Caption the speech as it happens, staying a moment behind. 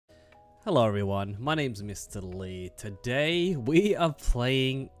Hello everyone, my name's Mr. Lee. Today we are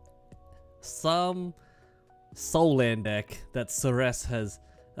playing some Soul Land deck that Ceres has.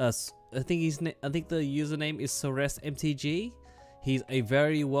 I think the username is Ceres MTG. He's a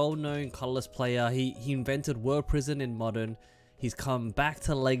very well-known colorless player. He invented World Prison in Modern. He's come back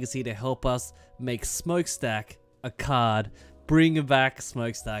to Legacy to help us make Smokestack a card, bring back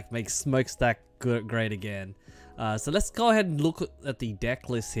Smokestack, make Smokestack great again. So let's go ahead and look at the deck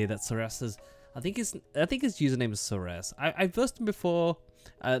list here that Ceres has. I think his username is Ceres. I've versed him before.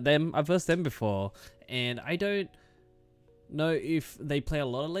 I've versed them before, and I don't know if they play a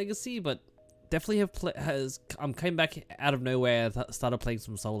lot of Legacy, but definitely came back out of nowhere and started playing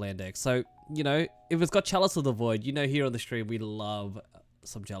some Soul Land decks. So you know, if it's got Chalice of the Void, you know, here on the stream we love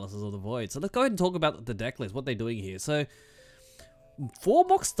some Chalices of the Void. So let's go ahead and talk about the deck list, what they're doing here. So 4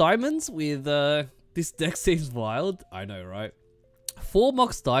 Mox Diamonds with this deck seems wild. I know, right? 4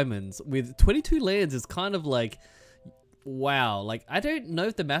 Mox Diamonds with 22 lands is kind of like, wow. Like, I don't know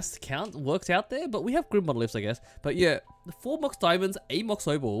if the mass count works out there, but we have Grim Monoliths, I guess. But yeah, the 4 Mox Diamonds, a Mox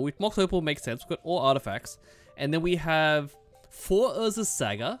Opal. With Mox Opal makes sense. We've got all artifacts. And then we have 4 Urza's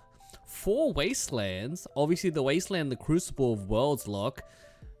Saga, 4 Wastelands. Obviously, the Wasteland, the Crucible of Worlds lock.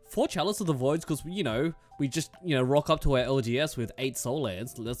 4 Chalice of the Voids, because, you know, we just, you know, rock up to our LGS with 8 Soul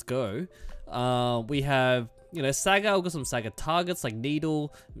Lands. Let's go. We have, you know, Saga. We've got some Saga targets like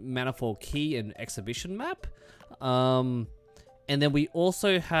Needle, Manifold Key, and Exhibition Map. And then we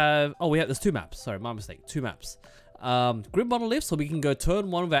also have, there's 2 maps. Sorry, my mistake. 2 maps. Grim Monolith, so we can go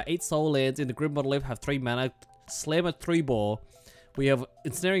turn 1 of our 8 Soul Lands into Grim Monolith, have 3 mana, slam a 3-ball. We have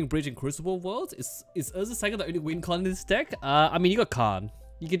Ensnaring Bridge and Crucible of Worlds. Is Urza Saga the only win con in this deck? I mean, you got Khan.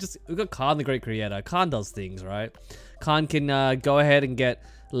 We've got Khan, the Great Creator. Khan does things, right? Khan can go ahead and get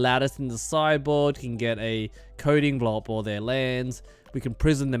Lattice in the sideboard, can get a Coding, blow up all their lands. We can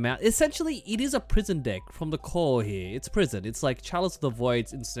prison them out. Essentially, it is a prison deck from the core here. It's prison. It's like Chalice of the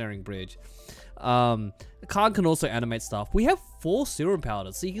Void's Ensnaring Bridge. Khan can also animate stuff. We have 4 Serum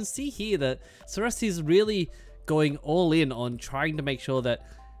Powders. So you can see here that Ceres is really going all in on trying to make sure that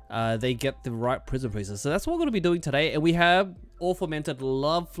they get the right prison pieces. So that's what we're going to be doing today. And we have all fermented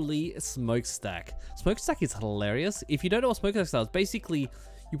lovely Smokestack. Smokestack is hilarious. If you don't know what Smokestack does, basically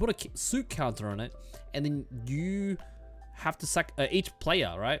you put a suit counter on it, and then you have to sack each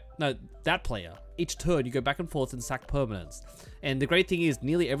player, right? No, that player. Each turn you go back and forth and sack permanents. And the great thing is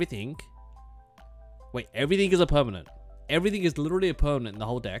nearly everything. Wait, everything is a permanent. Everything is literally a permanent in the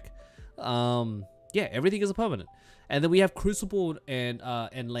whole deck. Yeah, everything is a permanent. And then we have Crucible and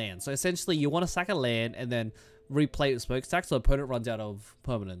land. So essentially, you want to sack a land and then replay it with Smokestack, so opponent runs out of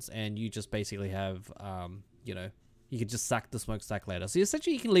permanents, and you just basically have, you know, you can just sack the Smokestack later. So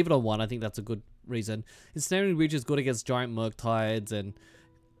essentially, you can leave it on 1. I think that's a good reason. Ensnaring Bridge is good against giant Murktides and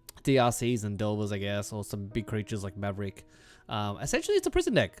DRCs and Delvers, I guess, or some big creatures like Maverick. Essentially, it's a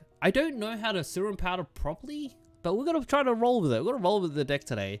prison deck. I don't know how to Serum Powder properly, but we're going to try to roll with it. We're going to roll with the deck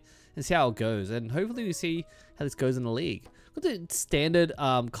today and see how it goes. And hopefully we see how this goes in the league. We've got the standard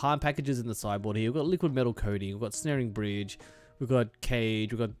card packages in the sideboard here. We've got Liquid Metal Coating. We've got Snaring Bridge. We've got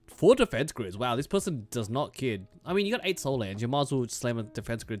Cage. We've got 4 Defense Grids. Wow, this person does not kid. I mean, you got 8 Soul Lands. You might as well slam a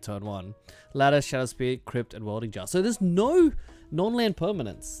Defense Grid turn 1. Ladder, Shadow Spear, Crypt, and Welding Jar. So there's no non-land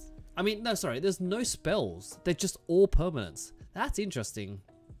permanents. I mean, no, sorry. There's no spells. They're just all permanents. That's interesting.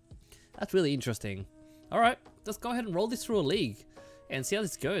 That's really interesting. Alright, let's go ahead and roll this through a league and see how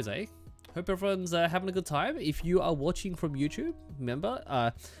this goes, eh? Hope everyone's having a good time. If you are watching from YouTube,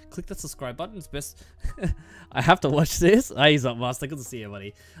 remember, click that subscribe button. It's best. I have to watch this. He's not master. Good to see you,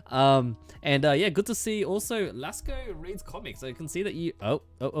 buddy. Yeah, good to see also Lasco reads comics. I can see that you.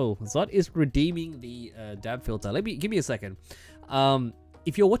 Zod is redeeming the dab filter. Give me a second.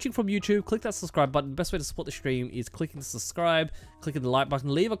 If you're watching from YouTube, click that subscribe button. Best way to support the stream is clicking the subscribe, clicking the like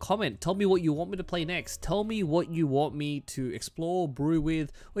button, leave a comment. Tell me what you want me to play next. Tell me what you want me to explore, brew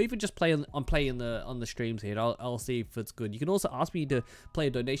with, or even just play on the streams here. I'll see if it's good. You can also ask me to play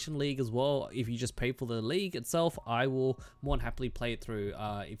a donation league as well. If you just pay for the league itself, I will more than happily play it through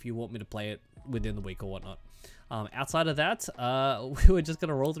if you want me to play it within the week or whatnot. Outside of that, we're just going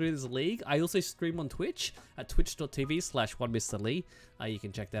to roll through this league. I also stream on Twitch at twitch.tv/1MrLee. You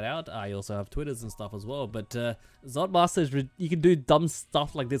can check that out. I also have Twitters and stuff as well. But Zodmaster, you can do dumb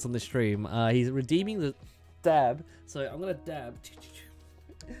stuff like this on the stream. He's redeeming the dab. So I'm going to dab.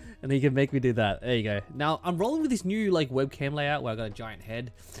 And he can make me do that. There you go. Now, I'm rolling with this new like webcam layout where I got a giant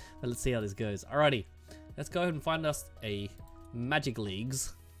head. But let's see how this goes. Alrighty. Let's go ahead and find us a Magic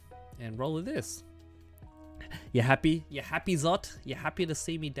Leagues and roll with this. You happy? You happy, Zot? You happy to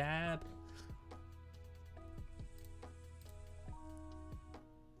see me dab?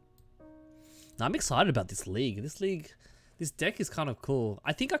 Now, I'm excited about this league. This deck is kind of cool.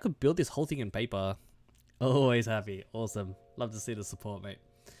 I think I could build this whole thing in paper. Always happy. Awesome. Love to see the support, mate.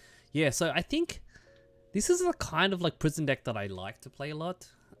 Yeah, so I think this is a kind of like prison deck that I like to play a lot.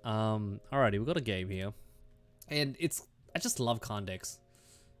 Alrighty, we've got a game here. And I just love Khan decks.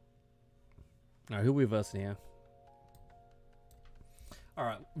 Alright, who are we versing here?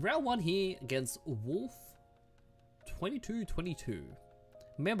 Alright, round 1 here against Wolf 2222.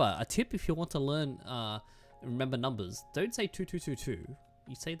 Remember, a tip if you want to learn, remember numbers, don't say 2222.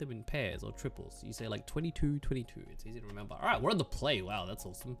 You say them in pairs or triples. You say like 2222. It's easy to remember. Alright, we're on the play. Wow, that's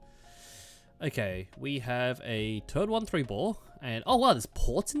awesome. Okay, we have a turn 1 3-ball. And oh wow, there's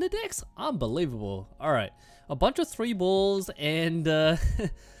ports in the decks? Unbelievable. Alright, a bunch of 3-balls and a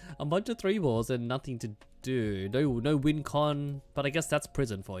bunch of 3-balls and nothing to do. No win con, but I guess that's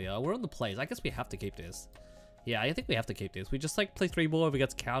prison for you. We're on the plays. I guess we have to keep this. Yeah, I think we have to keep this. We just like play 3-ball. If it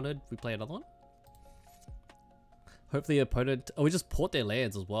gets countered, we play another one. Hopefully the opponent... Oh, we just port their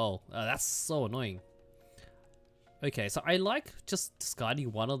lands as well. That's so annoying. Okay, so I like just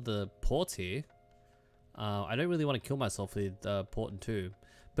discarding one of the ports here. I don't really want to kill myself with port and 2.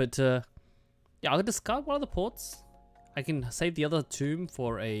 But yeah, I'll discard one of the ports. I can save the other tomb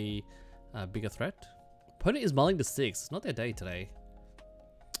for a bigger threat. Opponent is mulling to 6. It's not their day today.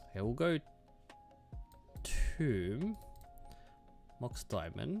 Okay, we'll go tomb. Mox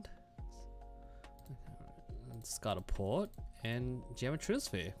Diamond. Discard a port and Geometry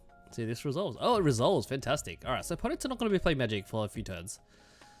Sphere. See, this resolves. Oh, it resolves. Fantastic. Alright, so opponents are not going to be playing Magic for a few turns.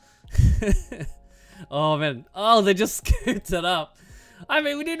 Oh, man. Oh, they just scooped it up. I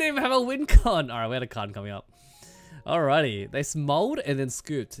mean, we didn't even have a win con. Alright, we had a con coming up. Alrighty. They smold and then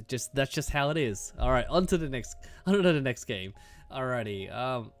scooped. That's just how it is. Alright, on to the next game.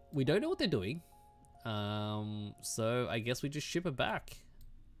 Alrighty. We don't know what they're doing. So I guess we just ship it back.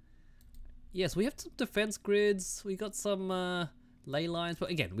 Yes, we have some defense grids. We got some ley lines, but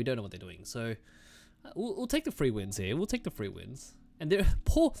again, we don't know what they're doing. So we'll take the free wins here. We'll take the free wins. And their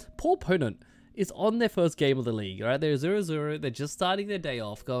poor opponent is on their first game of the league. Right, they're 0-0. They're just starting their day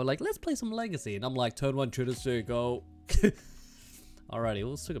off, going like, let's play some Legacy. And I'm like, turn 1 Traders to go. Alrighty,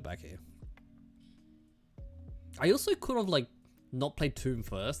 we'll stick it back here. I also could have like not played Tomb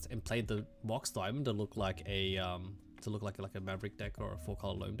first and played the Mox Diamond to look like a like a Maverick deck or a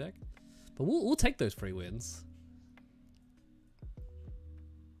 4-color Loam deck. But we'll take those free wins.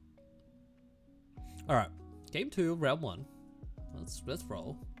 Alright, game 2, round 1. Let's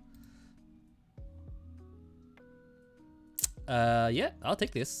roll. Yeah, I'll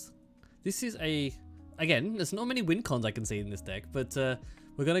take this. This is again, there's not many win cons I can see in this deck, but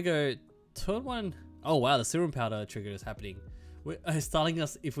we're gonna go turn 1. Oh wow, the Serum Powder trigger is happening. We're starting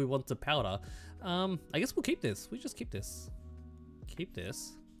us if we want to powder. I guess we'll keep this. We just keep this. Keep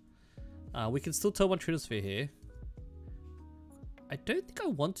this. We can still turn 1 Trinosphere here. I don't think I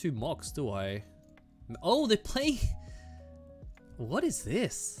want to Mox, do I? Oh, they're playing... What is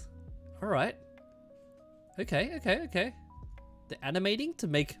this? Alright. Okay. They're animating to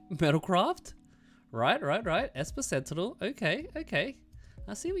make Metalcraft? Right. Esper Sentinel. Okay.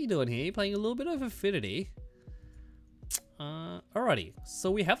 I see what you're doing here. You're playing a little bit of Affinity. Alrighty.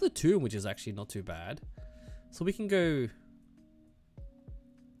 So we have the Tomb, which is actually not too bad. So we can go...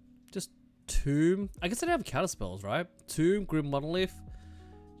 Just Tomb. I guess I don't have counter spells, right? Tomb, Grim Monolith,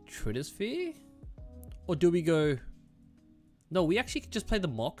 Trinosphere? Or do we go... No, we actually can just play the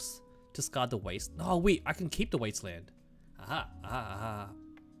Mox, discard the Waste. No, wait, I can keep the Wasteland. Aha.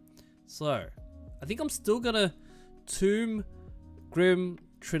 So, I think I'm still gonna Tomb, Grim,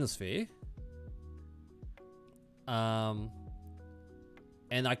 Trinosphere.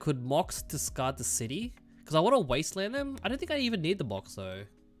 And I could Mox, discard the city. Because I want to Wasteland them. I don't think I even need the Mox though.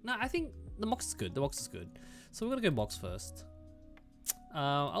 No, I think the Mox is good. So we're gonna go Mox first.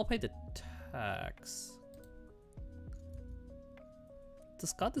 I'll pay the tax.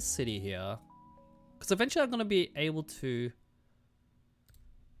 Discard the city here. Because eventually I'm gonna be able to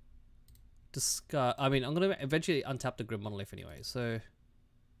discard... I mean, I'm gonna eventually untap the Grim Monolith anyway, so...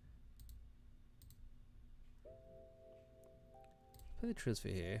 Play the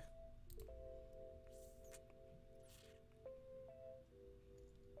Trinosphere here.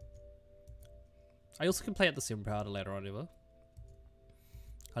 I also can play at the Sim Powder later on, either.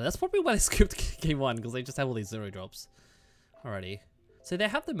 Oh, that's probably why they skipped game 1, because they just have all these 0 drops. Alrighty. So they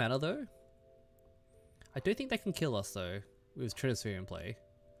have the mana, though. I don't think they can kill us, though, with Trinosphere in play.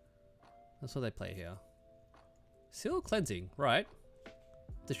 That's what they play here. Seal Cleansing, right.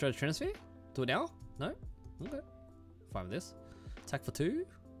 Destroy the Trinosphere? Do it now? No? Okay. Fine with this. Attack for 2?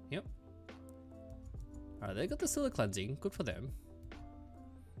 Yep. Alright, they got the Seal Cleansing. Good for them.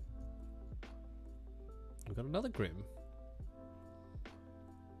 We've got another Grim.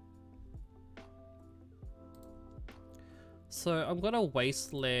 So I'm gonna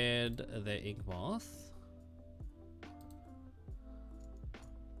Wasteland the Inkmoth.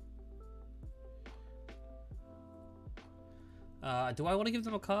 Do I want to give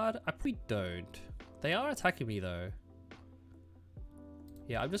them a card? I probably don't. They are attacking me though.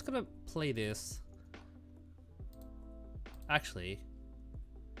 Yeah, I'm just gonna play this. Actually,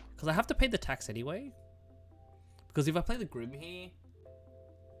 because I have to pay the tax anyway. Because if I play the Grim here,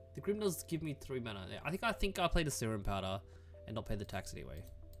 the Grim does give me 3 mana. I think I'll play the Serum Powder and not pay the tax anyway.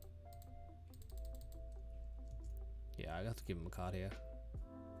 Yeah, I have to give him a card here.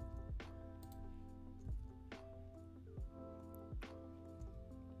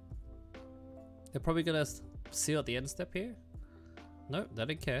 They're probably gonna seal at the end step here. Nope, they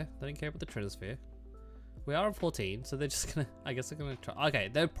didn't care. They didn't care about the Trinisphere. We are on 14, so they're just gonna, I guess they're gonna try. Okay,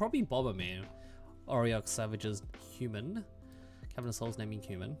 they're probably Bomberman. Auriok Savage's Human. Cabinet Soul's naming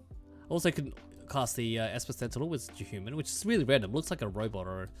Human. Also can cast the Esper Sentinel with Human, which is really random. Looks like a robot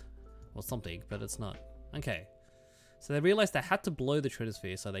or something, but it's not. Okay. So they realized they had to blow the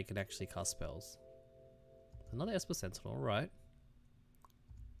Trinisphere so they could actually cast spells. Another Esper Sentinel, right.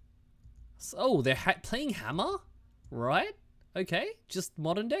 So, oh, they're playing Hammer? Right? Okay, just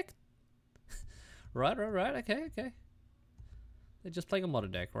modern deck? right, okay. They're just playing a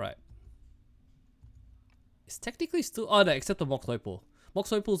modern deck, right. It's technically still, oh no, except the Mox Opal.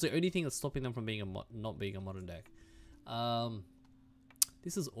 Mox Opal is the only thing that's stopping them from being not being a modern deck.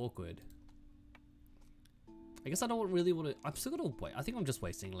 This is awkward. I guess I don't really want to, I'm still gonna wait. I think I'm just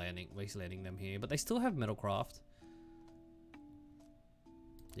waste landing them here, but they still have Metalcraft.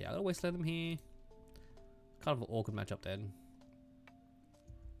 Yeah, I'm gonna wasteland them here. Kind of an awkward matchup then.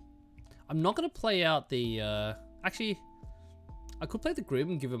 I'm not gonna play out the, actually, I could play the Grim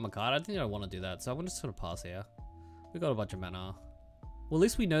and give him a card. I don't think I want to do that, so I'm gonna sort of pass here. We got a bunch of mana. Well, at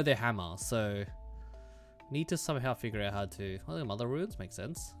least we know they're Hammer, so need to somehow figure out how to. Well, the Mother Runes makes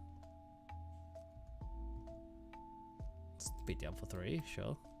sense. Let's beat down for 3,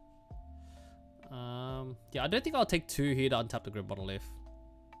 sure. Yeah, I don't think I'll take 2 here to untap the Grim Monolith.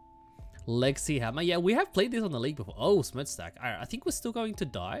 Legacy Hammer. Yeah, we have played this on the league before. Oh, Smudgestack. Alright, I think we're still going to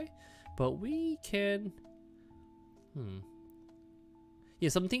die, but we can.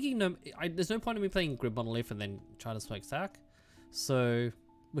 Yes, I'm thinking there's no point in me playing Grim Monolith and then trying to Smudgestack. So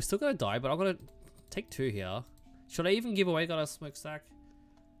we're still gonna die, but I'm gonna take 2 here. Should I even give away a Smudgestack?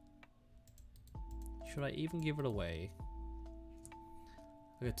 Should I even give it away?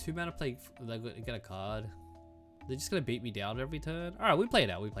 I got 2 mana play. They get a card. They're just gonna beat me down every turn. All right, we play it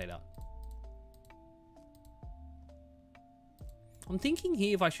out. I'm thinking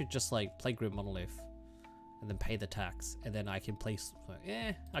here if I should just like play Grim Monolith and then pay the tax, and then I can place.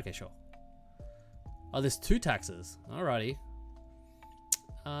 Yeah, okay, sure. Oh, there's 2 taxes. Alrighty.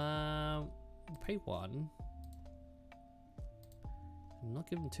 Pay 1. I'm not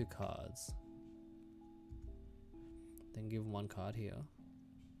give them 2 cards. Then give them 1 card here.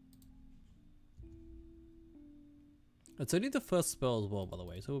 It's only the first spell as well, by the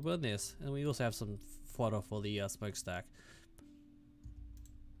way. So we'll burn this, and we also have some fodder for the Smokestack.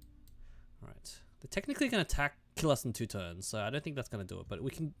 Alright. They're technically going to kill us in 2 turns, so I don't think that's going to do it. But we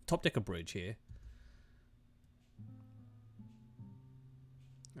can top deck a bridge here.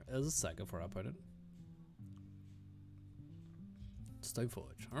 There's a Saga for our opponent.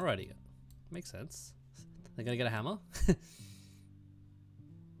 Stoneforge. Alrighty. Makes sense. They're going to get a hammer.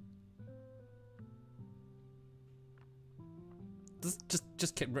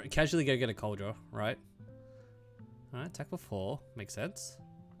 Just casually go get a cold draw, right? Alright, attack for 4. Makes sense.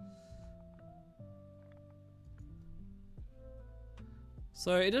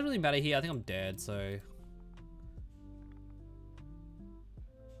 So it doesn't really matter here. I think I'm dead, so.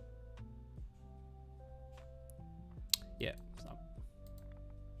 Yeah.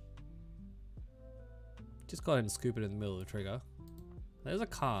 Just go ahead and scoop it in the middle of the trigger. There's a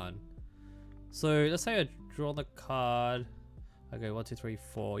Khan. So let's say I draw the card. Okay, 1, 2, 3,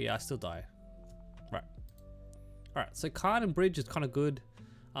 4. Yeah, I still die. Right. Alright, so card and bridge is kind of good.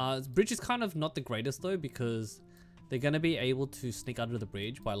 Bridge is kind of not the greatest though, because they're going to be able to sneak under the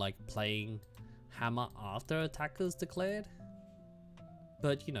bridge by like playing hammer after attacker's declared.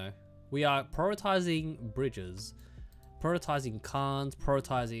 But you know, we are prioritizing bridges. Prioritizing Khans,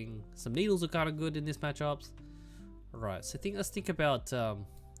 prioritizing some needles are kind of good in this matchups. Alright, so let's think about, I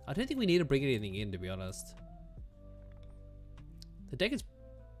don't think we need to bring anything in, to be honest. The deck is,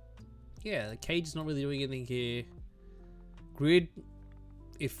 yeah, the cage is not really doing anything here. Grid,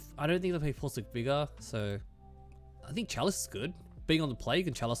 I don't think they play Pulse Vigor, so I think Chalice is good. Being on the play, you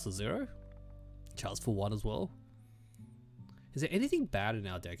can Chalice to 0. Charles for 1 as well. Is there anything bad in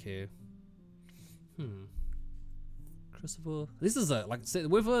our deck here? Christopher. This is a, like,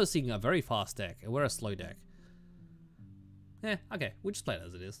 we're seeing a very fast deck, and we're a slow deck. Yeah, okay, we'll just play it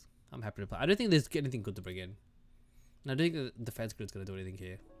as it is. I'm happy to play. I don't think there's anything good to bring in. I don't think the defense grid's gonna do anything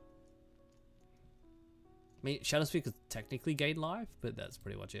here. I mean, Shadowspear could technically gain life, but that's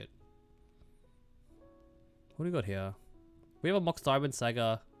pretty much it. What do we got here? We have a Mox Diamond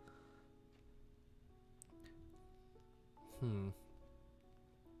Saga.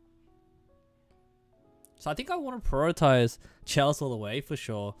 So I think I want to prioritize Chalice all the way for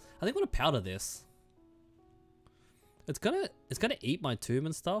sure. I think I want to powder this. It's gonna eat my tomb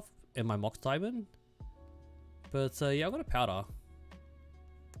and stuff and my Mox Diamond. But yeah, I'm gonna powder.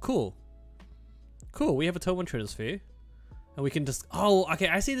 Cool. Cool, we have a turn 1 Trader Sphere. And we can just, oh, okay,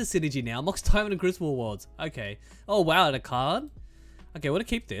 I see the synergy now. Mox Diamond and Crucible Wards. Okay. Oh wow, and a card? Okay, I want to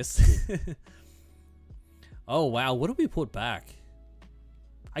keep this. Oh wow, what do we put back?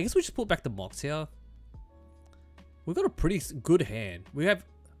 I guess we just put back the Mox here. We've got a pretty good hand. We have,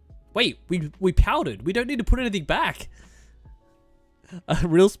 wait, we powdered. We don't need to put anything back. A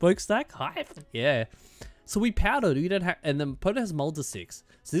real smokestack? Hype? Yeah. So we powdered, we don't have, and then opponent has Mulder 6.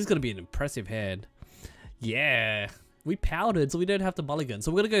 So this is going to be an impressive hand. Yeah. We powdered, so we don't have to mulligan.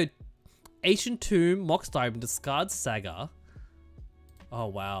 So we're going to go Ancient Tomb, Mox Diamond, discard Saga. Oh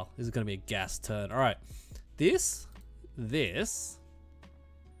wow, this is going to be a gas turn. Alright. This,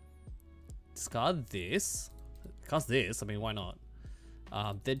 discard this. Cast this, I mean, why not?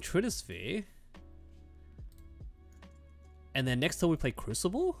 Then Tritosphere. And then next time we play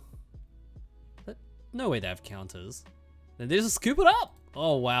Crucible? But no way they have counters. Then they just scoop it up!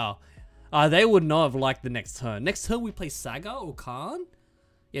 Oh, wow. They would not have liked the next turn. Next turn we play Saga or Khan?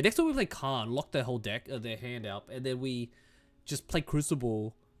 Yeah, next time we play Khan, lock their whole deck, their hand up, and then we just play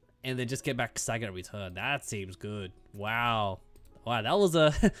Crucible, and then just get back Saga every turn. That seems good. Wow. Wow, that was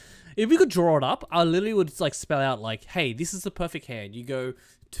a... If we could draw it up, I literally would like spell out like, hey, this is the perfect hand. You go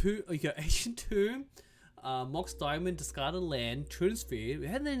Ancient Tomb, Mox Diamond, discard a land,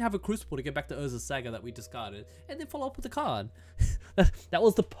 Tritosphere, and then have a Crucible to get back to Urza's Saga that we discarded, and then follow up with a card. That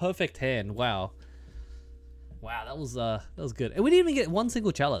was the perfect hand. Wow. Wow, that was good. And we didn't even get one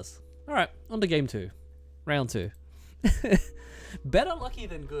single Chalice. All right, on to game 2, round 2. Better lucky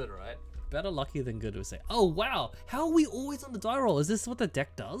than good, right? Better lucky than good, we say. Oh, wow. How are we always on the die roll? Is this what the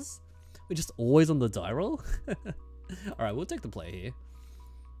deck does? We're just always on the die roll? All right, we'll take the play here.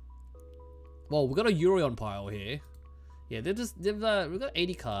 Well, we've got a Urion pile here. Yeah, we've got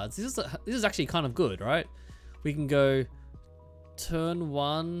 80 cards. This is actually kind of good, right? We can go turn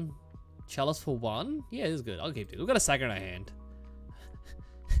 1, Chalice for 1. Yeah, this is good. I'll keep it. We've got a Saga in our hand.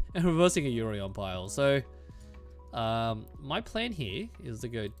 And reversing a Urion pile. So, my plan here is to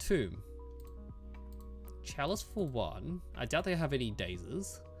go Tomb. Chalice for 1. I doubt they have any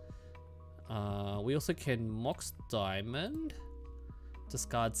dazes. We also can Mox Diamond.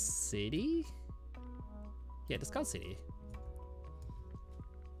 Discard City. Yeah, discard City.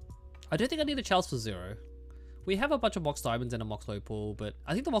 I don't think I need a Chalice for 0. We have a bunch of Mox Diamonds and a Mox Opal, but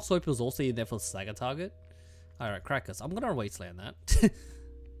I think the Mox Opal is also in there for Saga target. Alright, Crackers. I'm gonna wasteland that.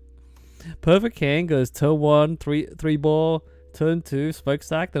 Perfect hand goes turn 1, 3 ball. Turn 2,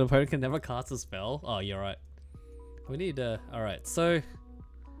 Smokestack. The opponent can never cast a spell. Oh, you're right. We need alright, so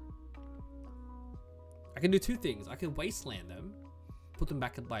I can do 2 things. I can wasteland them, put them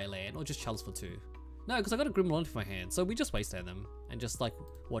back by a land, or just Chalice for 2. No, because I got a Grim Launch in my hand, so we just wasteland them and just like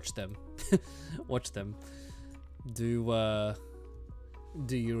watch them, watch them do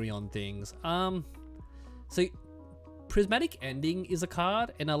Urion things. So Prismatic Ending is a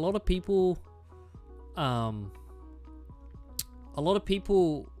card, and a lot of people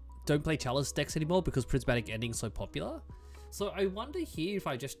don't play Chalice decks anymore because Prismatic Ending is so popular. So I wonder here if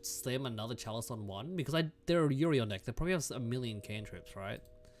I just slam another Chalice on 1, because they're a Urion deck. They probably have a million cantrips, right?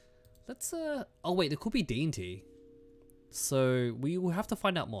 Let's oh wait, there could be D&T. So we will have to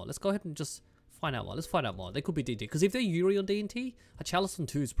find out more. Let's go ahead and just find out more. Let's find out more. They could be D&T, because if they're Urion D&T, a Chalice on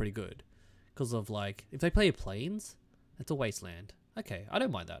 2 is pretty good. Because of like, if they play a Plains, it's a Wasteland. Okay, I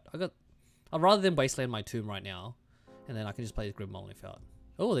don't mind that. I'd rather than Wasteland my Tomb right now, and then I can just play the Grim Monolith out.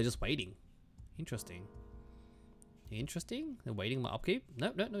 Oh, they're just waiting. Interesting. Interesting. They're waiting my upkeep.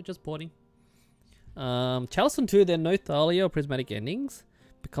 No, just boarding. Chalice on 2, then no Thalia or Prismatic Endings.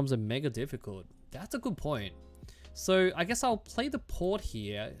 Becomes a mega difficult. That's a good point. So I guess I'll play the port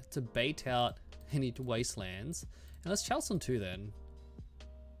here to bait out any Wastelands. And let's Chalice on 2 then.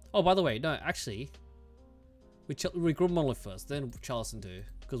 Oh, by the way, no, actually, we Grim Monolith first, then Chalice on 2,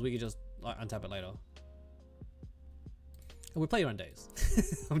 because we can just untap it later. And we play your own days.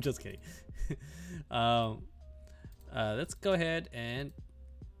 I'm just kidding. Let's go ahead and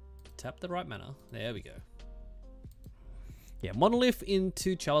tap the right mana. There we go. Yeah, Monolith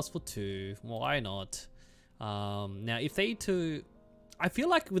into Chalice for 2. Why not? Now, if they to... I feel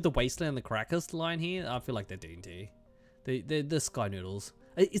like with the Wasteland and the Crackers line here, I feel like they're D&D. They're the Sky Noodles.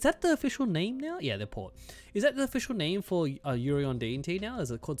 Is that the official name now? Yeah, they're port. Is that the official name for Yuri on D&T now? Is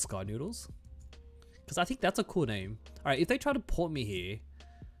it called Sky Noodles? Because I think that's a cool name. Alright, if they try to port me here,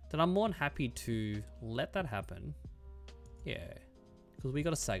 then I'm more than happy to let that happen. Yeah. Because we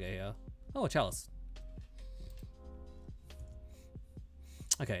got a Saga here. Oh, a Chalice.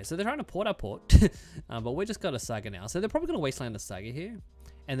 Okay, so they're trying to port our port. But we just got a Saga now. So they're probably going to Wasteland the Saga here.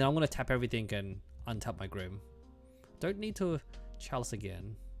 And then I'm going to tap everything and untap my Grim. Don't need to Chalice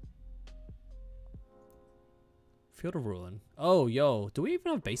again. Field of Ruin. Oh, yo. Do we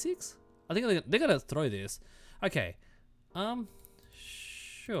even have basics? I think they're going to throw this. Okay.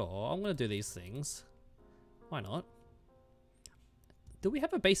 Sure. I'm going to do these things. Why not? Do we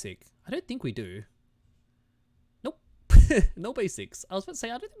have a basic? I don't think we do. Nope. No basics. I was about to say,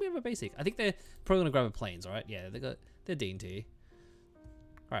 I don't think we have a basic. I think they're probably going to grab a planes, alright? Yeah, they're D&T.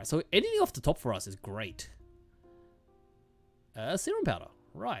 Alright, so anything off the top for us is great. Serum powder.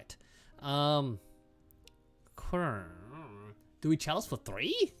 Right. Do we Chalice for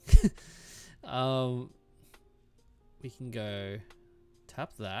 3? We can go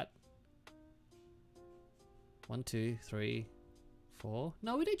tap that. 1, 2, 3, 4.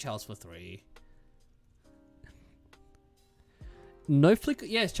 No, we don't Chalice for 3. No flicker.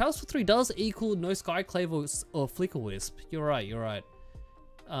 Yes, Chalice for 3 does equal no Skyclave or Flicker Wisp. You're right. You're right.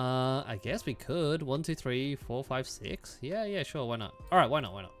 I guess we could. 1, 2, 3, 4, 5, 6. Yeah, sure. Why not? All right, why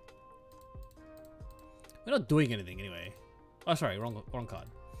not? Why not? We're not doing anything anyway. Oh, sorry, wrong card.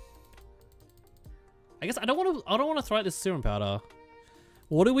 I guess I don't want to throw out this Serum Powder.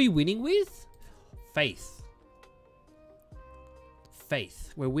 What are we winning with? Faith.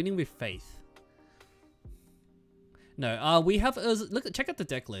 Faith. We're winning with faith. No, we have look. Check out the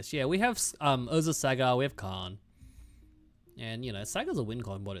deck list. Yeah, we have Urza Saga. We have Khan. And you know, Saga's a win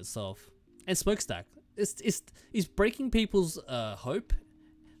con bot itself. And Smokestack. Is breaking people's hope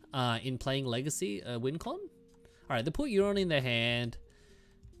in playing Legacy win con. Alright, they put Euron in their hand.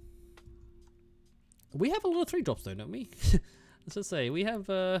 We have a lot of 3-drops though, don't we? Let's just say we have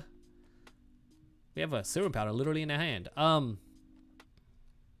a Serum Powder literally in our hand.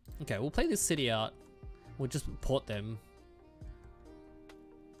 Okay, we'll play this city out. We'll just port them.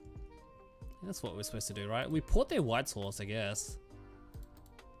 That's what we're supposed to do, right? We port their White Source, I guess.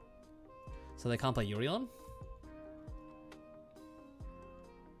 So they can't play Yurion?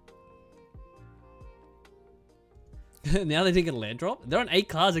 Now they didn't get a land drop? They're on 8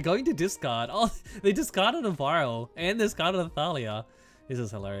 cards, they're going to discard. Oh, they discarded a Viral and discarded a Thalia. This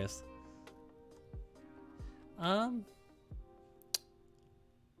is hilarious. Yeah,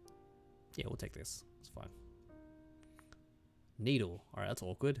 we'll take this. It's fine. Needle. Alright, that's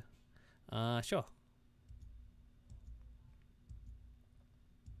awkward. Sure.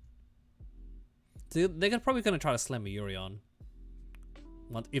 So they're probably going to try to slam a Yurion.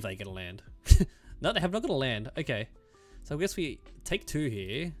 If they get a land. No, they have not got a land. Okay. So I guess we take 2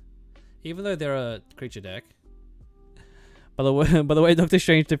 here. Even though they're a creature deck. By the way, Doctor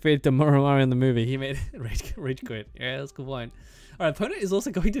Strange defeated Moromaru in the movie. He made rage quit. Yeah, that's a good point. Alright, opponent is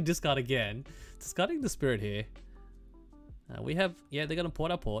also going to discard again. Discarding the spirit here. We have, yeah, they're going to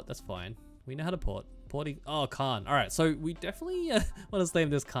port our port. That's fine. We know how to port. Porting, oh, Khan. Alright, so we definitely want to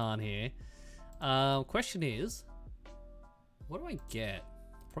slam this Khan here. Question is, what do I get?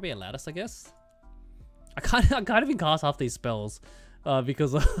 Probably a Lattice, I guess. I can't even cast half these spells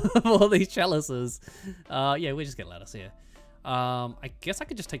because of all these chalices. Yeah, we just get Lattice here. I guess I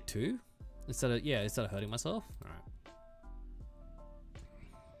could just take 2 instead of hurting myself. All right.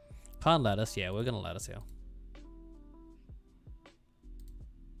 Can't Lattice. Yeah, we're gonna Lattice here.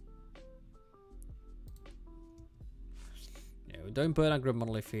 Yeah, we don't burn our Grim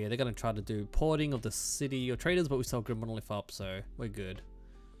Monolith here. They're gonna try to do porting of the city or traders, but we still Grim Monolith up, so we're good.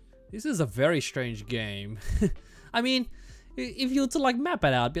 This is a very strange game. I mean, if you were to like map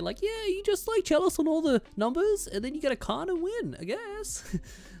it out, I'd be like, yeah, you just like Chalice on all the numbers, and then you get a card and win, I guess.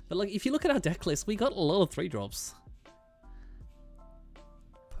 But like, if you look at our deck list, we got a lot of 3-drops.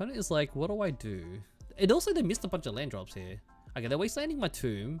 Opponent is like, what do I do? And also, they missed a bunch of land drops here. Okay, they're wastelanding my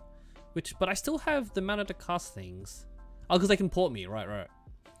tomb, but I still have the mana to cast things. Oh, because they can port me, right.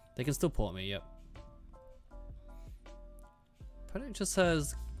 They can still port me, yep. Opponent just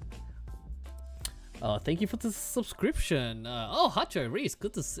says, oh, thank you for the subscription. Oh, Hacho Reese,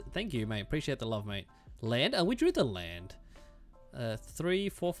 good to see. Thank you, mate. Appreciate the love, mate. Land? And we drew the land. 3,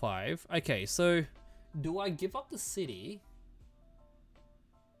 4, 5. Okay, so do I give up the city?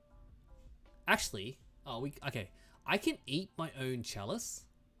 Actually, okay. I can eat my own chalice.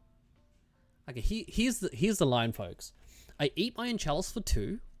 Okay, here's the line, folks. I eat my own chalice for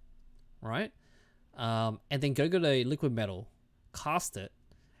 2, right? And then go to liquid metal, cast it,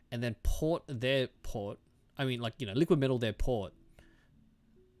 and then port their port. I mean, like, you know, liquid metal their port.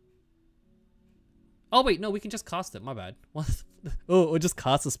 Oh wait, no, we can just cast it. My bad. What? Oh, or just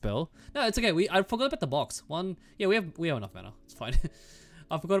cast a spell. No, it's okay. I forgot about the box. Yeah, we have enough mana. It's fine.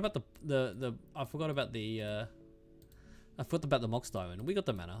 I forgot about I forgot about the Mox Diamond. We got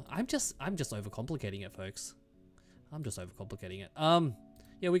the mana. I'm just overcomplicating it, folks. I'm just overcomplicating it.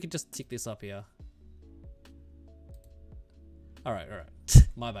 Yeah, we could just tick this up here. All right.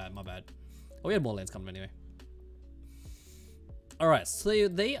 my bad. Oh, we had more lands coming anyway. All right, so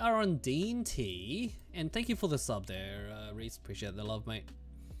they are on D&T, and thank you for the sub there, Reese. Appreciate the love, mate.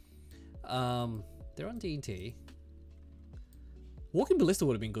 They're on D&T. Walking Ballista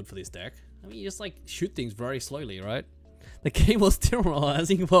would have been good for this deck. I mean, you just like shoot things very slowly, right? The game was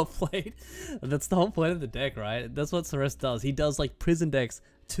demoralizing, well played. That's the whole point of the deck, right? That's what Ceres does. He does like prison decks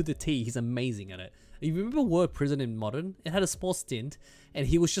to the T. He's amazing at it. You remember Word Prison in Modern? It had a small stint, and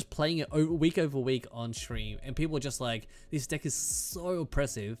he was just playing it week over week on stream, and people were just like, this deck is so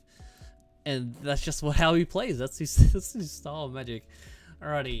oppressive, and that's just how he plays. That's his style of Magic.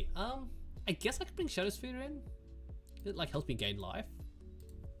 Alrighty, I guess I could bring Shadow Sphere in. It like helps me gain life.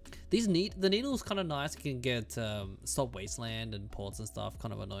 The needle's kind of nice. You can get Stop Wasteland and ports and stuff,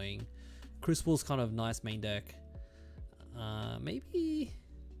 kind of annoying. Crucible's kind of nice main deck. Maybe...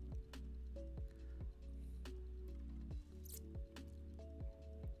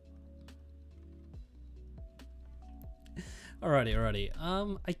 Alrighty.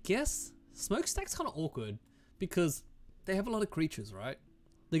 I guess Smokestack's kind of awkward because they have a lot of creatures, right?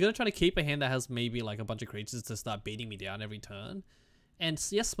 They're gonna try to keep a hand that has maybe like a bunch of creatures to start beating me down every turn. And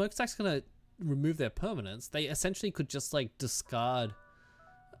yes, Smokestack's gonna remove their permanents. They essentially could just like discard,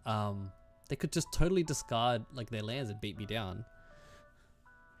 they could just totally discard like their lands and beat me down.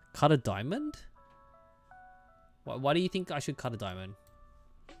 Cut a diamond? Why do you think I should cut a diamond?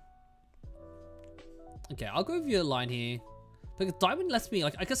 Okay, I'll go with your line here. Like diamond lets me,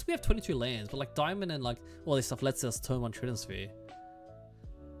 like, I guess we have 22 lands, but like diamond and like all this stuff lets us turn 1 Trident Sphere.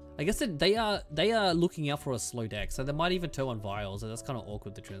 I guess that they are looking out for a slow deck, so they might even turn 1 Vial, so that's kind of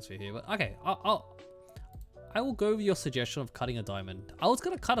awkward, the Trident Sphere here. But okay, I will go with your suggestion of cutting a diamond. I was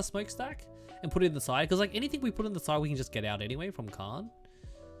gonna cut a Smokestack and put it in the side, because like anything we put in the side we can just get out anyway from Khan.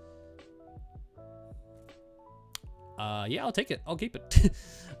 Yeah, I'll take it. I'll keep it.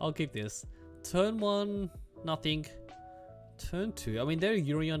 I'll keep this. Turn 1, nothing. Turn 2, I mean, they're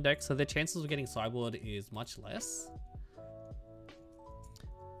Urion deck, so their chances of getting sideboard is much less.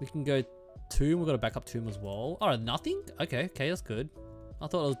 We can go Tomb, we've got a backup Tomb as well. Oh, nothing? Okay, that's good. I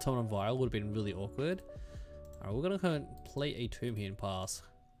thought it was Tomb on Vial, would have been really awkward. Alright, we're gonna go and play a Tomb here and pass.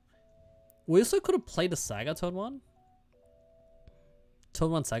 We also could have played a Saga turn 1.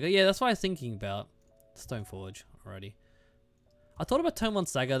 Turn 1 Saga, yeah, that's what I was thinking about. Stoneforge already. I thought about turn 1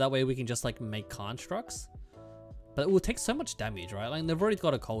 Saga, that way we can just like make constructs. But it will take so much damage, right? Like they've already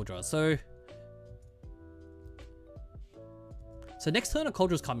got a Cauldron, so next turn a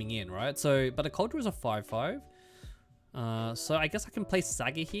Cauldron's coming in, right? So, but a Cauldron is a 5/5. So I guess I can play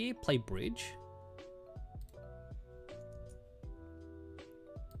Saga here, play Bridge.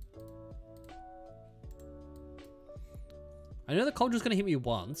 I know the Cauldron's gonna hit me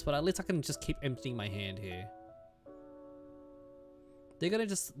once, but at least I can just keep emptying my hand here. They're gonna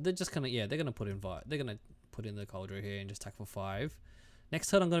put in the Cauldron here and just attack for 5. Next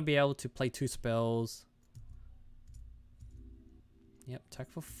turn I'm gonna be able to play 2 spells. Yep,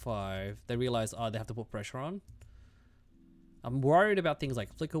 attack for 5. They realize, oh, they have to put pressure on. I'm worried about things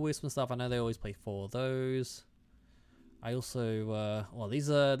like Flicker Wisp and stuff. I know they always play 4 of those. I also, well,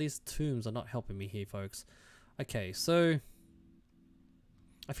 these tombs are not helping me here, folks. Okay, so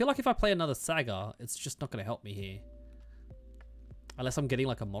I feel like if I play another Saga, it's just not gonna help me here. Unless I'm getting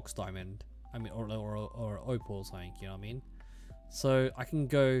like a Mox Diamond. I mean, or Opal or something, you know what I mean? So I can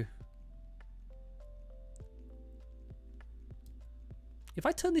go... If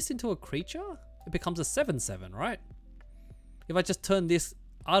I turn this into a creature, it becomes a 7/7, right? If I just turn this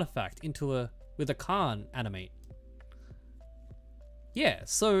artifact into with a Khan animate. Yeah,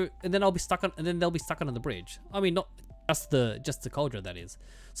 so, and then I'll be stuck on, and then they'll be stuck on the bridge. I mean, not just the Cauldron, that is.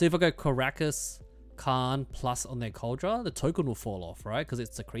 So if I go Caracas, Khan plus on their Cauldron, the token will fall off, right? Because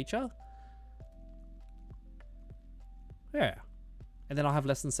it's a creature. Yeah. And then I'll have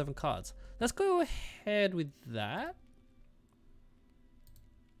less than 7 cards. Let's go ahead with that.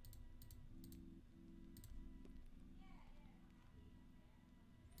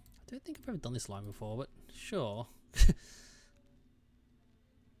 don't think I've ever done this line before, but sure.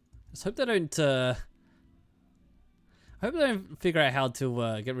 Let's hope they don't. I hope they don't figure out how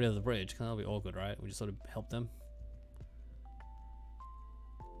to get rid of the bridge, because that'll be awkward, right? We just sort of help them.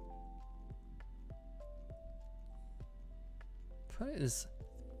 Opponent is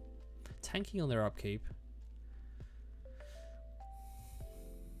tanking on their upkeep.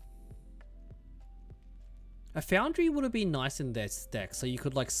 A foundry would have been nice in their deck, so you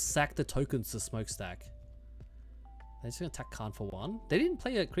could like sack the tokens to smokestack. They're just gonna attack Khan for 1. They didn't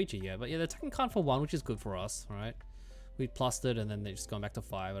play a creature yet, but yeah, they're attacking Khan for 1, which is good for us, right? We plustered and then they're just going back to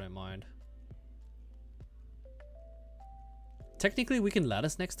 5, I don't mind. Technically we can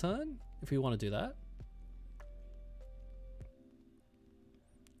lattice next turn, if we want to do that.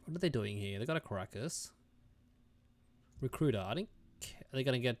 What are they doing here? They got a Caracas. Recruiter, I think, are they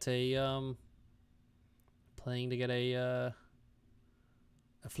gonna get a, playing to get a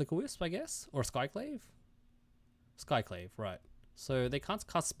Flicker Wisp, I guess? Or a Skyclave? Skyclave, right. So they can't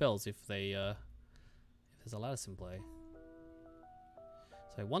cast spells if they, if there's a lattice in play.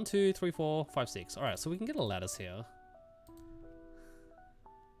 So 1, 2, 3, 4, 5, 6. Alright, so we can get a lattice here.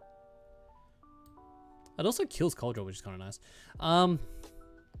 It also kills Coldra, which is kind of nice.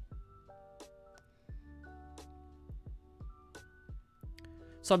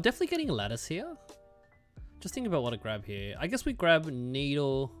 So I'm definitely getting a lattice here. Just thinking about what to grab here. I guess we grab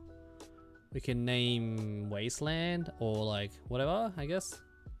Needle. We can name Wasteland or like whatever, I guess.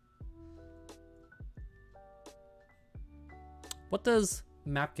 What does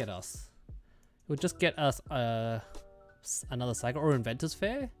map get us? It would just get us another cycle or Inventor's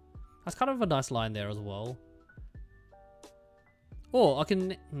Fair. That's kind of a nice line there as well. Or I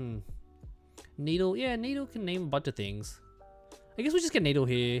can Needle. Yeah, Needle can name a bunch of things. I guess we just get Needle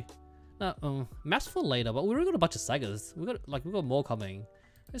here. No, maps for later, but we already got a bunch of sagas. We got more coming.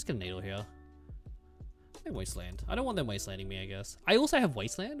 Let's get a Needle here. Maybe Wasteland. I don't want them wastelanding me, I guess. I also have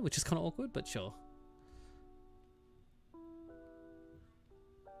Wasteland, which is kind of awkward, but sure.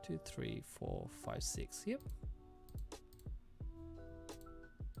 2, 3, 4, 5, 6. Yep.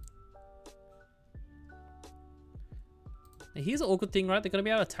 Now here's an awkward thing, right? They're gonna be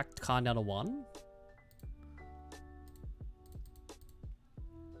able to attack Khan down to 1.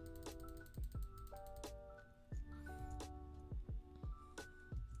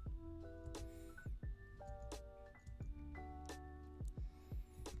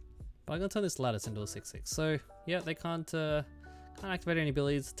 But I'm gonna turn this lattice into a 6/6. So yeah, they can't activate any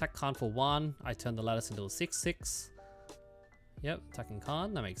abilities. Attack Khan for 1. I turn the lattice into a 6/6. Yep, attacking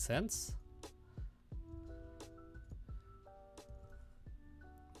Khan. That makes sense.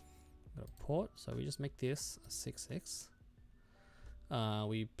 Got a port, so we just make this a 6/6.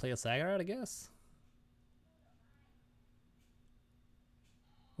 We play a Saga out, I guess.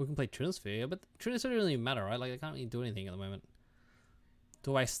 We can play Trinisphere, but Trinisphere doesn't really matter, right? Like, I can't really do anything at the moment.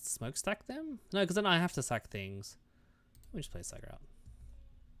 Do I smokestack them? No, because then I have to sack things. Let me just play Saga out.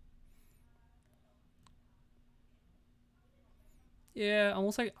 Yeah,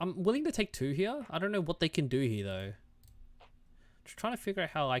 I'm willing to take 2 here. I don't know what they can do here though. Just trying to figure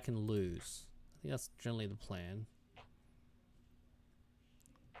out how I can lose. I think that's generally the plan.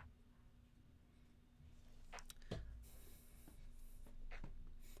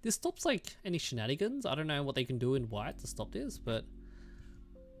 This stops like any shenanigans. I don't know what they can do in white to stop this, but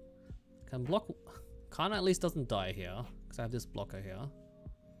can block. Khan at least doesn't die here because I have this blocker here.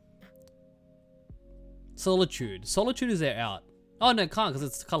 Solitude. Solitude is their out. Oh no, can't because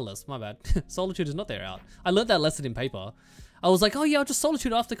it's colorless. My bad. Solitude is not their out. I learned that lesson in paper. I was like, oh yeah, I'll just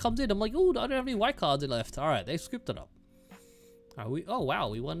Solitude after it comes in. I'm like, oh, I don't have any white cards left. All right, they've scooped it up. Oh wow,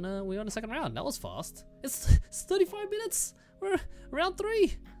 we won the second round. That was fast. It's 35 minutes. We're round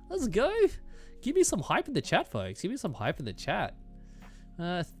 3. Let's go. Give me some hype in the chat, folks. Give me some hype in the chat.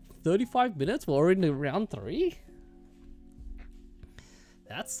 35 minutes. We're already in round 3.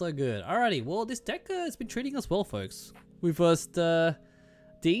 That's so good. Alrighty. Well, this deck has been treating us well, folks. We versed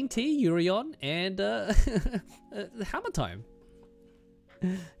D&T, Urion, and Hammer Time.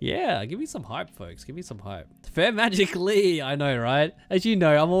 Yeah, give me some hype, folks. Give me some hype. Fair Magic Lee. I know, right? As you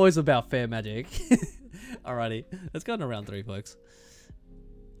know, I'm always about fair magic. Alrighty. Let's go into round 3, folks.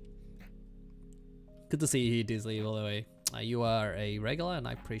 Good to see you here, Disley, by the way. You are a regular, and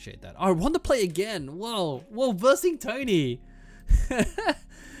I appreciate that. Oh, I want to play again. Whoa. Whoa, versing Tony.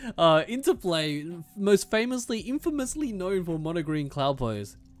 Interplay, most infamously known for monogreen cloud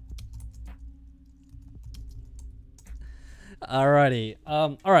pose. Alrighty.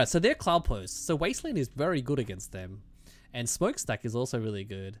 Alright, so they're cloud pose. So Wasteland is very good against them. And Smokestack is also really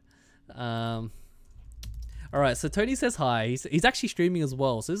good. Alright, so Tony says hi. He's actually streaming as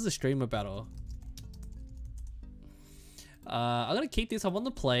well, so this is a streamer battle. I'm gonna keep this. I want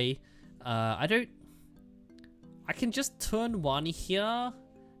to play. I can just turn one here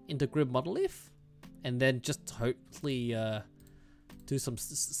into grid monolith, and then just hopefully do some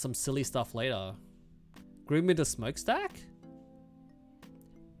silly stuff later. Grid into smokestack?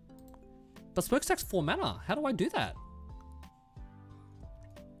 But smokestack's 4 mana. How do I do that?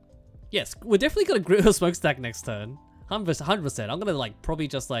 Yes, we're definitely gonna grid a smokestack next turn. 100%. I'm gonna like probably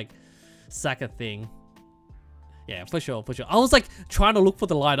just like sack a thing. Yeah, for sure, for sure. I was like trying to look for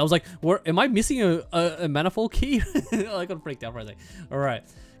the line. I was like, am I missing a manifold key? I got freaked out for a second. All right,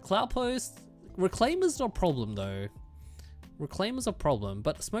 Cloud Post. Reclaimer's not a problem though. Reclaimer's a problem,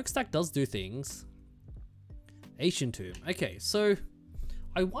 but smokestack does do things. Ancient Tomb. Okay, so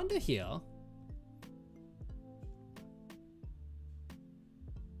I wonder here.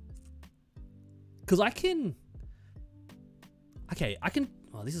 Because I can... Okay, I can...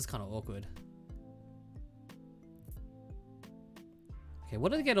 Oh, this is kind of awkward. Okay,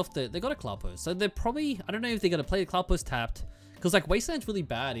 what do they get off the... They got a Cloud Post. So they're probably... I don't know if they're going to play the Cloud Post tapped. Because like Wasteland's really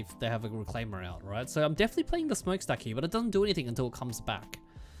bad if they have a Reclaimer out, right? So I'm definitely playing the smokestack here, but it doesn't do anything until it comes back.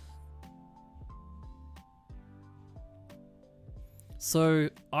 So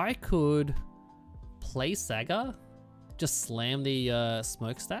I could play Saga, just slam the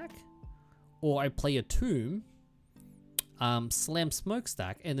smokestack, or I play a Tomb, slam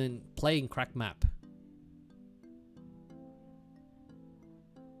smokestack, and then play and crack map.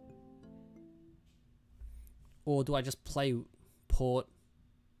 Or do I just play Port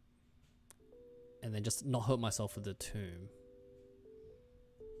and then just not hurt myself with the Tomb?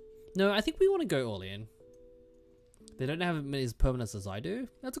 No, I think we want to go all in. They don't have as many permanents as I do.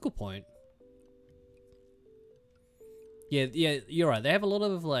 That's a good point. Yeah, you're right. They have a lot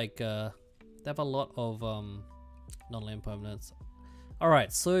of like, they have a lot of non-land permanents. All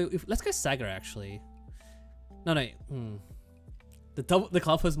right, so let's go Saga actually. No, the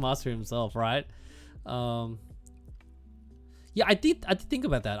Cloud Post Master himself, right? Yeah, I did think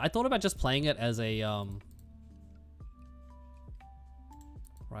about that. I thought about just playing it as a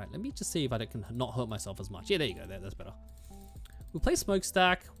Right, let me just see if I can not hurt myself as much. Yeah, there you go. That's better. We play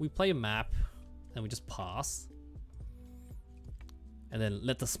smokestack, we play a map, and we just pass. And then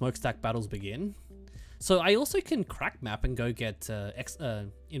let the smokestack battles begin. So I also can crack map and go get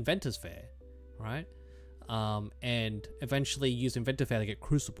Inventor's Fair, right? And eventually use Inventor Fair to get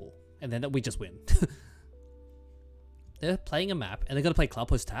Crucible. And then we just win. They're playing a map, and they're going to play Cloud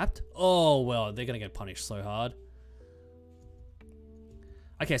Post tapped? Oh, well, they're going to get punished so hard.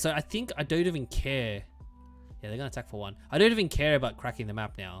 Okay, so I think I don't even care. Yeah, they're going to attack for 1. I don't even care about cracking the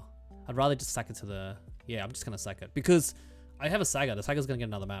map now. I'd rather just sack it to the... Yeah, I'm just going to sack it. Because I have a Saga. The Saga's going to get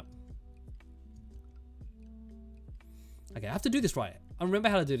another map. Okay, I have to do this right. I remember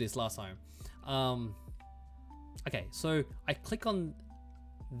how to do this last time. Okay, so I click on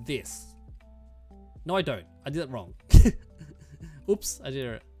this. No, I don't. I did it wrong. Oops, I did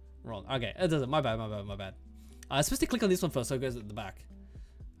it wrong. Okay, it doesn't. My bad. I'm supposed to click on this one first, so it goes at the back.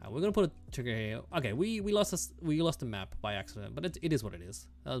 We're gonna put a trigger here. Okay, we lost a map by accident, but it is what it is.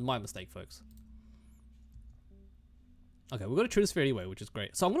 That was my mistake, folks. Okay, we've got a True Sphere anyway, which is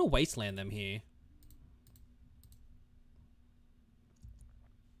great. So I'm gonna Wasteland them here.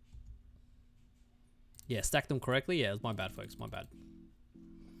 Yeah, stack them correctly. Yeah, it's my bad, folks. My bad.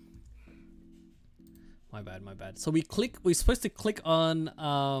 My bad. So we're supposed to click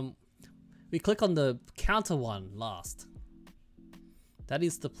on, we click on the counter one last. That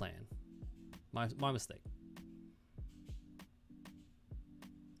is the plan. My mistake.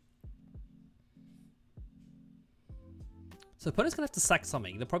 So opponent's gonna have to sack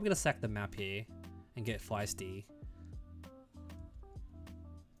something. They're probably gonna sack the map here and get feisty.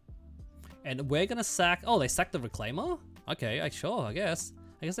 And we're gonna sack, oh, they sacked the Reclaimer? Okay, sure, I guess.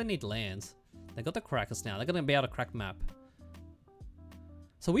 I guess they need lands. They got the Crackers now. They're gonna be able to crack map.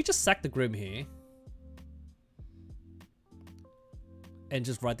 So we just sack the Grim here. And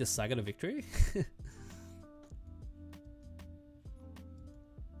just ride this Saga to victory.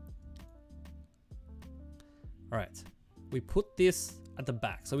 Alright. We put this at the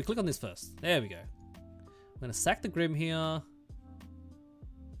back. So we click on this first. There we go. We're gonna sack the Grim here.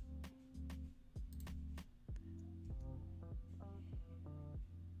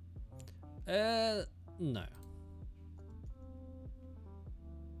 No.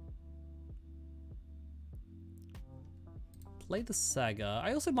 Play the Saga.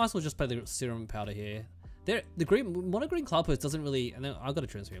 I also might as well just play the Serum Powder here. The Mono Green Cloud Post doesn't really, and I've got a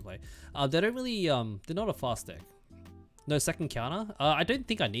transfer play. They don't really, they're not a fast deck. No second counter. I don't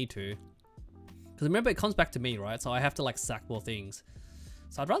think I need to. Because remember, it comes back to me, right? So I have to like sack more things.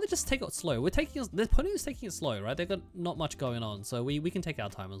 So I'd rather just take it slow. We're taking the opponent is taking it slow, right? They've got not much going on, so we can take our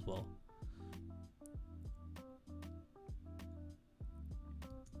time as well.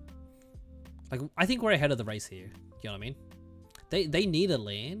 Like, I think we're ahead of the race here. You know what I mean? They need a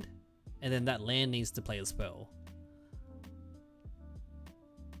land, and then that land needs to play a spell.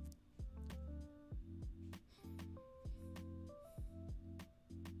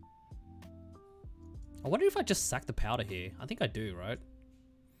 I wonder if I just sack the powder here. I think I do, right?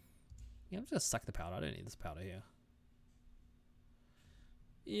 Yeah, I'm just gonna sack the powder. I don't need this powder here.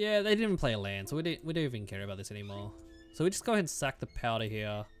 Yeah, they didn't play a land, so we don't even care about this anymore. So we just go ahead and sack the powder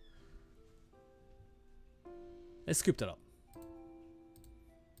here. They scooped it up.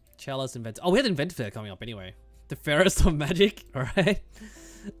 Chalice, Inventor. Oh, we had Inventor Fair coming up anyway. The fairest of magic, alright?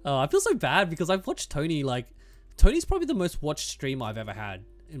 I feel so bad because I've watched Tony, like... Tony's probably the most watched streamer I've ever had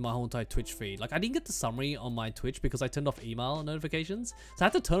in my whole entire Twitch feed. Like, I didn't get the summary on my Twitch because I turned off email notifications. So I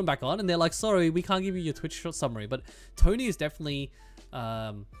had to turn them back on, and they're like, sorry, we can't give you your Twitch summary. But Tony is definitely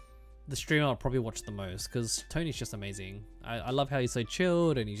the streamer I'll probably watch the most because Tony's just amazing. I love how he's so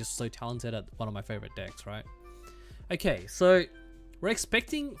chilled and he's just so talented at one of my favorite decks, right? Okay, so we're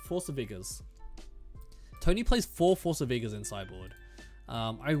expecting Force of Vigors. Tony plays 4 Force of Vigors in sideboard.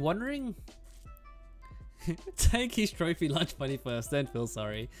 I'm wondering... Take his trophy lunch money first, then feel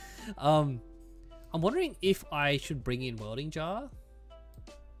sorry. I'm wondering if I should bring in Welding Jar.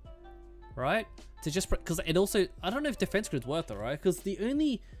 Right? To just... Because it also... I don't know if Defense Grid's worth it, right? Because the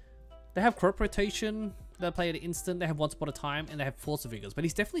only... They have Crop Rotation, they play at instant, they have Once Upon a Time, and they have Force of Vigors. But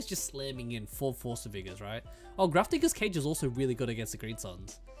he's definitely just slamming in 4 Force of Vigors, right? Oh, Grafdigger's Cage is also really good against the Green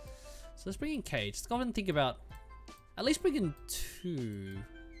Suns. So let's bring in Cage. Let's go ahead and think about... At least bring in 2.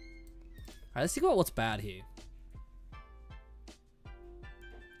 Alright, let's think about what's bad here.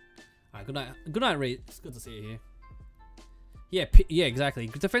 Alright, good night. Good night, Reed. It's good to see you here. Yeah, yeah, exactly.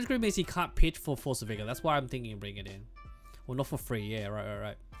 Defense Grid means he can't pitch for Force of Vigor. That's why I'm thinking of bringing it in. Well, not for free. Yeah,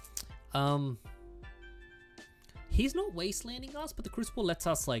 right. He's not wastelanding us, but the Crucible lets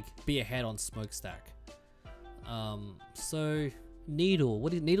us like be ahead on Smokestack. So Needle.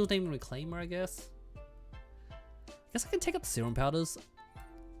 What is Needle Demon Reclaimer? I guess I can take up the Serum Powders.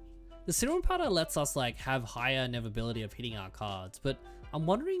 The Serum Powder lets us like have higher inevitability of hitting our cards, but I'm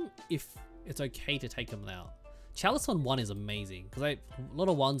wondering if it's okay to take them out. Chalice on 1 is amazing because a lot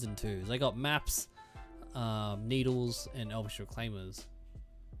of 1s and 2s. They got maps, needles, and Elvish Reclaimers.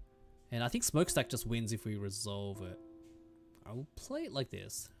 And I think Smokestack just wins if we resolve it. I will play it like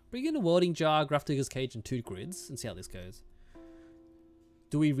this. Bring in a Welding Jar, Grafdigger's Cage, and 2 grids and see how this goes.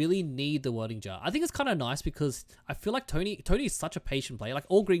 Do we really need the Welding Jar? I think it's kind of nice because I feel like Tony is such a patient player. Like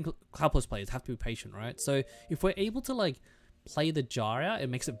all Green Cloudpost players have to be patient, right? So if we're able to like play the jar out, it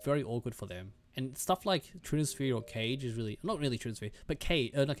makes it very awkward for them. And stuff like Trinisphere or Cage is really, not really Trinisphere, but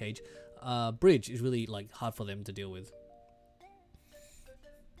not Cage, Bridge is really like hard for them to deal with.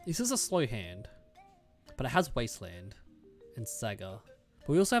 This is a slow hand, but it has Wasteland and Saga. But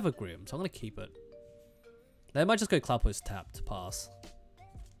we also have a Grim, so I'm going to keep it. They might just go Cloudpost tap to pass.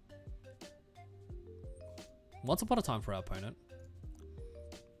 Once upon a time for our opponent.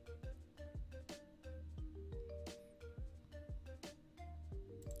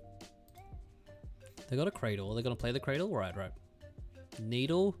 They got a Cradle. They're going to play the Cradle? Right.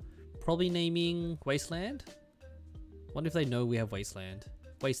 Needle. Probably naming Wasteland. Wonder if they know we have Wasteland.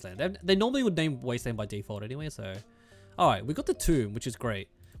 Wasteland. They normally would name Wasteland by default anyway, so... Alright, we got the Tomb, which is great.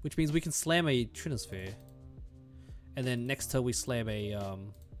 Which means we can slam a Trinisphere. And then next turn we slam a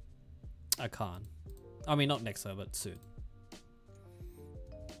Khan. I mean, not next turn, but soon.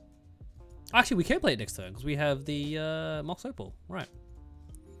 Actually, we can play it next turn, because we have the Mox Opal. Right.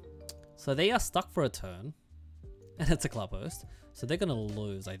 So they are stuck for a turn. And it's a club host. So they're going to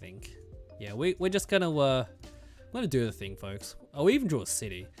lose, I think. Yeah, we're just going to... I'm gonna do the thing, folks. Oh, we even drew a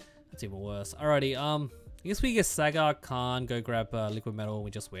city. That's even worse. Alrighty, I guess we get Saga, Khan, go grab Liquid Metal, and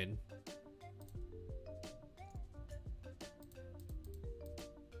we just win.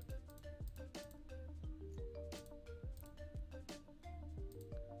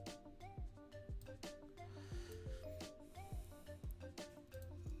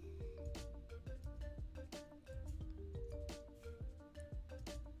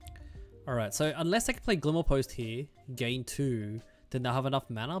 Alright, so unless I can play Glimmer Post here, gain 2, then they'll have enough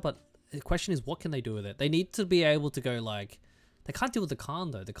mana, but the question is, what can they do with it? They need to be able to go, like... They can't deal with the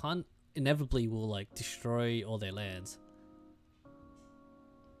Khan, though. The Khan inevitably will, like, destroy all their lands.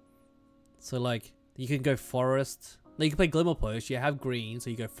 So, like, you can go Forest. No, you can play Glimmer Post. You have green, so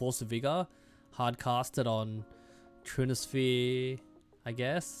you go Force of Vigor. Hard cast it on Trinisphere, I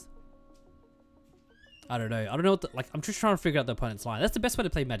guess. I don't know. I don't know what like, I'm just trying to figure out the opponent's line. That's the best way to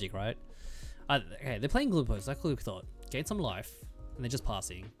play Magic, right? Okay, they're playing Glue Post. That's what we thought. Gain some life, and they're just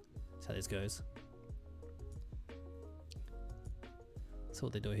passing. That's how this goes. That's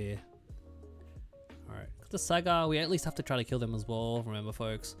what they do here. Alright, the Saga, we at least have to try to kill them as well, remember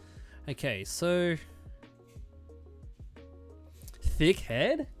folks. Okay, so... Thick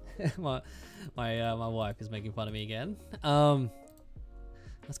head? my wife is making fun of me again.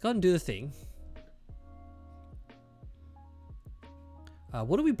 Let's go ahead and do the thing.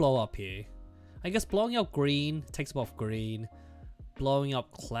 What do we blow up here? I guess blowing up green takes them off green. Blowing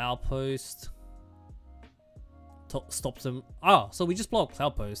up Cloud Post stops them. Oh, so we just blow up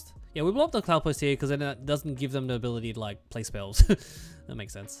Cloud Post. Yeah, we blow up the Cloud Post here because then it doesn't give them the ability to like play spells. That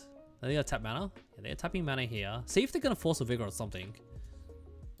makes sense. Are they gonna tap mana? Yeah, they're tapping mana here. See if they're gonna force a Vigor or something.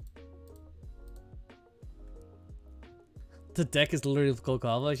 The deck is literally called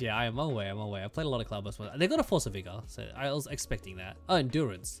Cloudburst. Yeah, I'm aware. I played a lot of Cloudburst. They're gonna force a Vigor, so I was expecting that. Oh,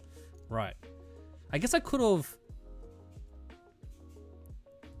 Endurance. Right. I guess I could have.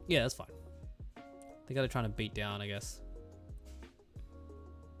 Yeah, that's fine. They gotta try to beat down, I guess.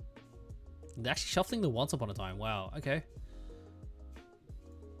 They're actually shuffling the Once Upon a Time. Wow. Okay.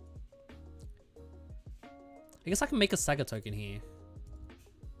 I guess I can make a Saga token here.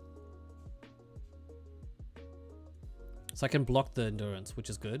 So I can block the Endurance, which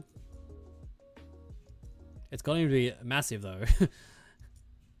is good. It's going to be massive though.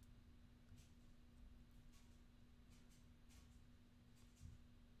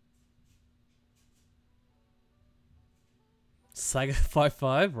 Saga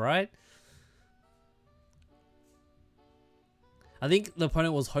 5/5, right? I think the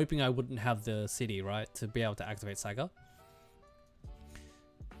opponent was hoping I wouldn't have the city, right? To be able to activate Saga.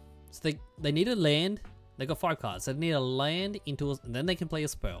 So they need a land. They got 5 cards. So they need a land into and then they can play a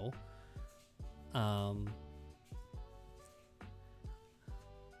spell. I'm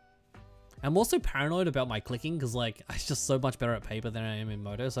also paranoid about my clicking because like I'm just so much better at paper than I am in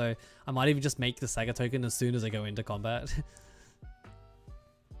Moto. So I might even just make the Saga token as soon as I go into combat.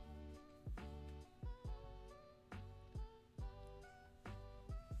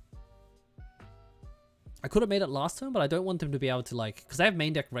 I could have made it last turn, but I don't want them to be able to like, because they have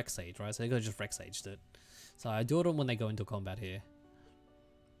main deck Rex Sage, right? So they could have just Rex Saged it. So I do it when they go into combat here.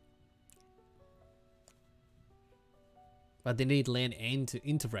 But they need land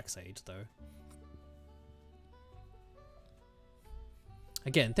into Rex Sage though.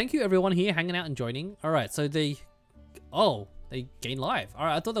 Again, thank you everyone here hanging out and joining. All right, so they gain life. All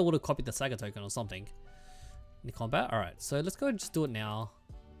right, I thought they would have copied the Saga token or something in combat. All right, so let's go and just do it now.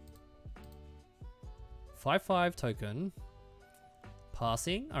 5/5 token.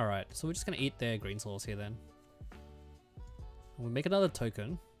 Passing. Alright, so we're just going to eat their green source here then. We'll make another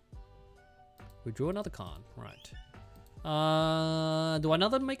token. We drew another card. Right. Do I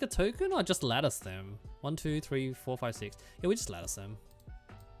another make a token or just lattice them? 1, 2, 3, 4, 5, 6. Yeah, we just lattice them.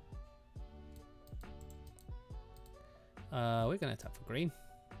 We're going to tap for green.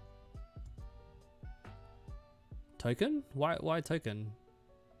 Token? Why token?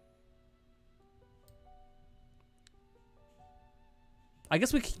 I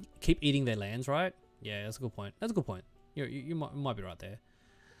guess we keep eating their lands, right? Yeah, that's a good point. That's a good point. You might be right there.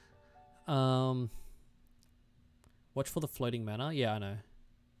 Watch for the floating mana. Yeah, I know.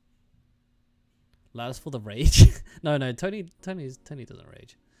 Lattice for the rage. No, Tony doesn't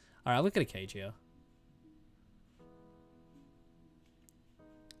rage. All right, look at a cage here.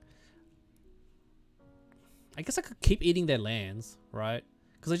 I guess I could keep eating their lands, right?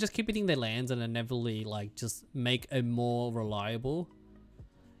 Because I just keep eating their lands and inevitably like just make a more reliable.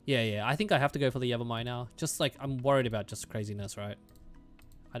 Yeah, I think I have to go for the Yavimaya now. Just like, I'm worried about just craziness, right?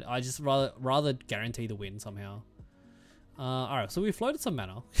 I just rather guarantee the win somehow. Alright, so we floated some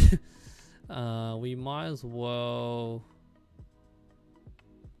mana. We might as well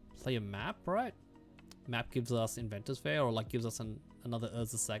play a map, right? Map gives us Inventor's Fair, or like gives us another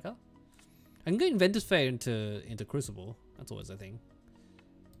Urza Saga. I can get Inventor's Fair into Crucible. That's always a thing.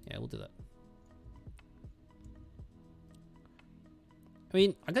 Yeah, we'll do that. I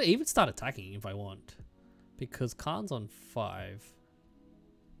mean, I could even start attacking if I want. Because Khan's on 5.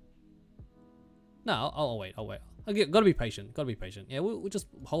 No, I'll wait. Okay, gotta be patient. Yeah, we'll just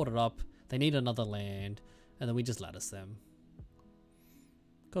hold it up. They need another land. And then we just lattice them.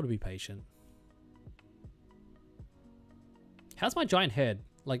 Gotta be patient. How's my giant head?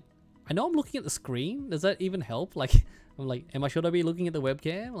 Like, I know I'm looking at the screen. Does that even help? Like, I'm like, should I be looking at the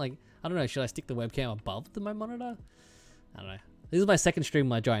webcam? Like, I don't know. Should I stick the webcam above my monitor? I don't know. This is my second stream with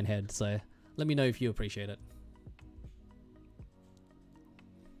my giant head, so let me know if you appreciate it.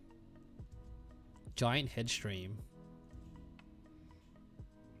 Giant headstream.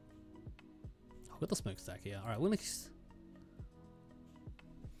 I've got the smokestack here. Alright, we'll next.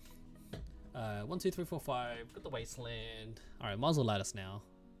 1, 2, 3, 4, 5. Got the wasteland. Alright, might as well light us now.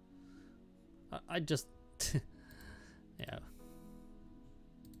 I just. Yeah.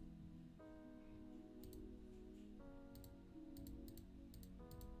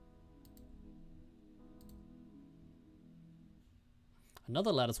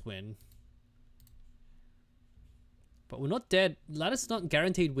 Another lattice win. But we're not dead. Lattice is not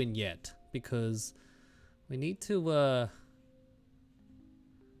guaranteed win yet. Because we need to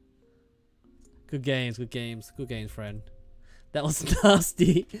good games, friend. That was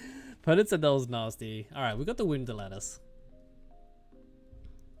nasty. Pundit said that was nasty. Alright, we got the win to lattice.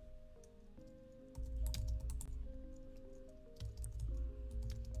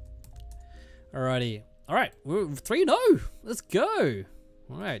 Alrighty. Alright, we're 3-0. Let's go.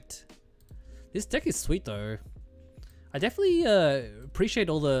 Alright. This deck is sweet though. I definitely appreciate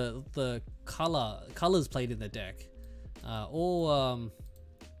all the colors played in the deck. All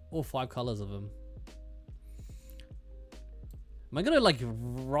 5 colors of them. Am I gonna like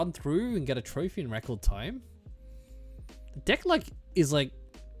run through and get a trophy in record time? The deck is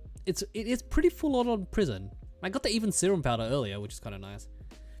it's pretty full on prison. I got the even serum powder earlier, which is kind of nice.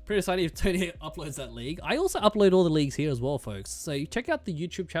 Pretty excited if Tony uploads that league. I also upload all the leagues here as well, folks. So you check out the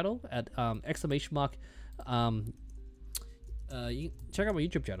YouTube channel at exclamation mark. You check out my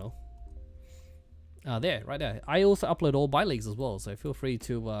YouTube channel. There, right there. I also upload all my leagues as well, so feel free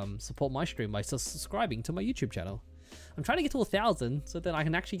to support my stream by subscribing to my YouTube channel. I'm trying to get to 1,000 so that I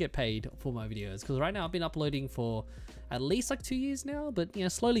can actually get paid for my videos, because right now I've been uploading for at least like 2 years now, but you know,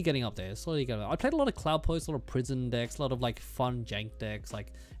 slowly getting up there, I played a lot of cloud posts, a lot of prison decks, a lot of like fun jank decks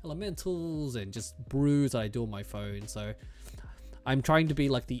like elementals and just brews that I do on my phone. So I'm trying to be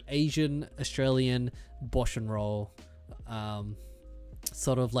like the Asian Australian Bosch and Roll,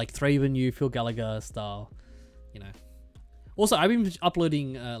 sort of like Thraven you Phil Gallagher style, you know. Also, I've been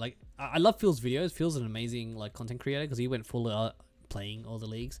uploading like I love Phil's videos. Phil's an amazing like content creator because he went full playing all the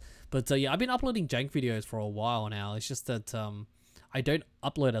leagues. But yeah, I've been uploading jank videos for a while now. It's just that I don't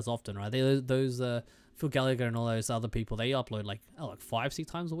upload as often, right? Those Phil Gallagher and all those other people, they upload like 5-6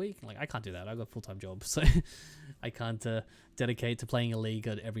 times a week. Like I can't do that. I've got a full-time job, so I can't dedicate to playing a league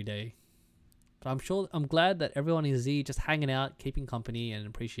every day. But I'm glad that everyone is here just hanging out, keeping company, and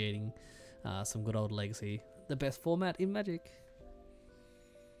appreciating some good old Legacy. The best format in Magic.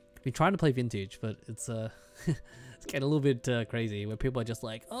 Been trying to play Vintage, but it's it's getting a little bit crazy where people are just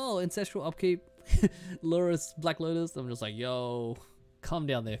like, oh, Ancestral Upkeep, Loris, Black Lotus. I'm just like, yo, calm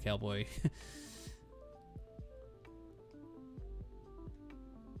down there, cowboy.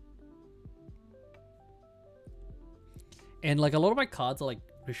 And like a lot of my cards are like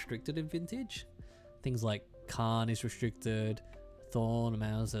restricted in Vintage. Things like Khan is restricted, Thorn,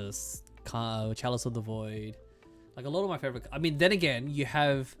 Mouses, Chalice of the Void. Like a lot of my favorite. I mean, then again, you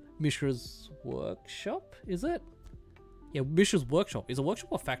have Mishra's Workshop, is it? Yeah, Mishra's Workshop. Is a workshop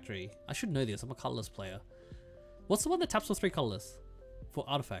or factory? I should know this. I'm a colorless player. What's the one that taps for 3 colorless for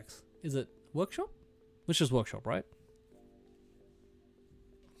artifacts? Is it Workshop? Mishra's Workshop, right?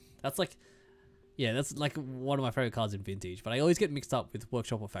 That's like, yeah, that's like one of my favorite cards in Vintage, but I always get mixed up with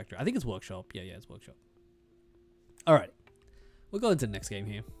Workshop or Factory. I think it's Workshop. Yeah, it's Workshop. Alright, we'll go into the next game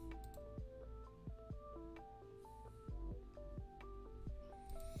here.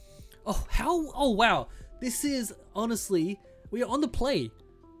 Oh, oh wow. This is, honestly, we are on the play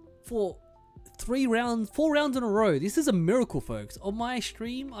for 4 rounds in a row. This is a miracle, folks. On my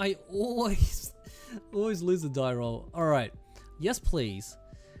stream, I always lose the die roll. Alright, yes please.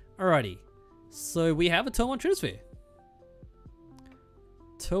 Alrighty. So we have a turn 1 Trinisphere.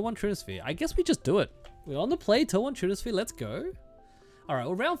 Turn 1 Trinisphere. I guess we just do it. We're on the play, turn 1 Trinisphere. Let's go. Alright,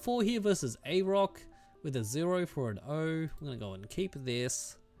 well, round 4 here versus A-Rock with a 0 for an O. We're going to go and keep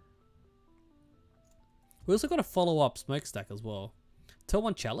this. We also got a follow-up Smokestack as well. Turn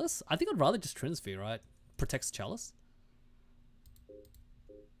 1 Chalice. I think I'd rather just Trinisphere, right? Protects Chalice.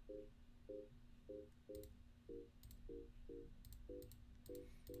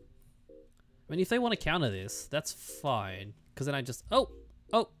 I mean, if they want to counter this, that's fine. Because then I just... Oh,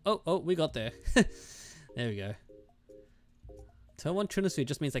 we got there. There we go. Turn 1 Trinisphere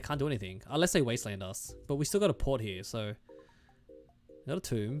just means they can't do anything. Unless they Wasteland us. But we still got a port here, so... Got a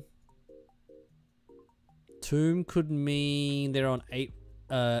Tomb. Tomb could mean they're on 8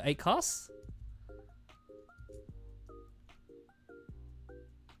 casts?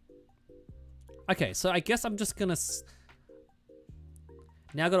 Okay, so I guess I'm just gonna...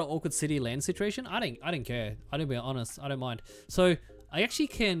 Now got an awkward city land situation. I don't care. I don't be honest. I don't mind. So I actually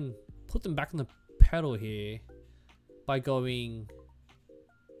can put them back on the turtle here by going,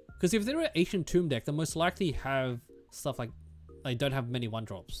 because if they're an ancient tomb deck, they most likely have stuff like they don't have many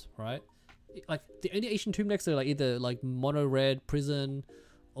 1-drops, right? Like the only ancient tomb decks are like either like mono red prison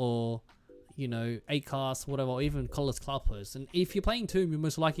or, you know, 8 casts, whatever, or even Colourless Cloudburst. And if you're playing tomb, you're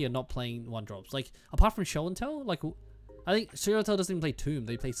most likely are not playing 1-drops. Like apart from show and tell, like I think show and tell doesn't even play tomb,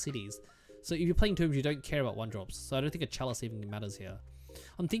 they play cities. So if you're playing tombs, you don't care about 1-drops. So I don't think a chalice even matters here.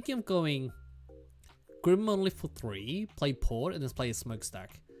 I'm thinking of going Grim only for 3, play Port, and then play a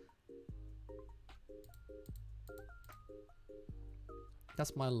Smokestack.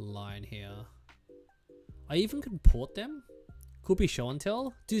 That's my line here. I even could Port them. Could be show and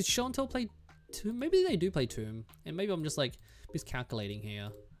tell. Do show and tell play tomb? Maybe they do play tomb. And maybe I'm just like miscalculating here.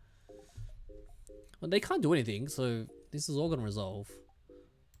 Well, they can't do anything, so this is all gonna resolve.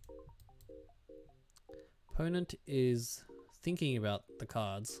 Opponent is thinking about the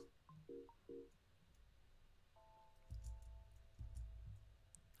cards.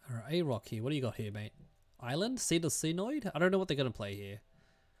 Alright, A-Rock here. What do you got here, mate? Island? Cedar Sinoid? I don't know what they're gonna play here.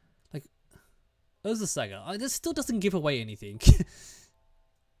 Like, Urza Saga. This still doesn't give away anything.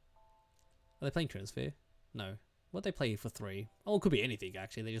 Are they playing Transfer? No. What they play for 3? Oh, it could be anything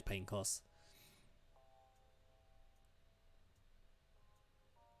actually. They're just paying costs.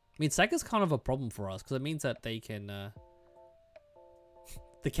 I mean, Saga's kind of a problem for us because it means that they can.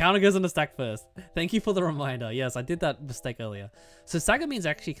 The counter goes on the stack first. Thank you for the reminder. Yes, I did that mistake earlier. So Saga means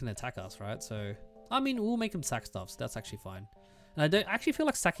actually can attack us, right? So I mean, we'll make them sack stuff. So that's actually fine. And I don't actually feel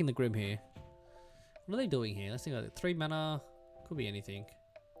like sacking the Grim here. What are they doing here? Let's think about it. 3 mana. Could be anything.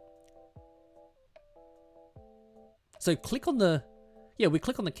 So click on the. Yeah, we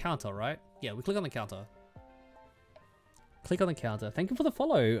click on the counter, right? Yeah, we click on the counter. Click on the counter. Thank you for the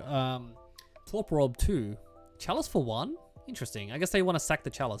follow. Torp Rob 2. Chalice for 1? Interesting. I guess they want to sack the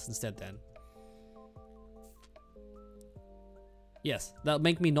Chalice instead then. Yes, that'll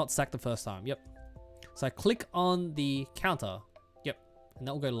make me not sack the first time. Yep. So I click on the counter. Yep. And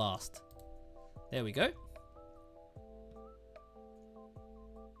that will go last. There we go.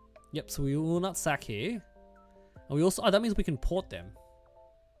 Yep, so we will not sack here. And we also... Oh, that means we can port them.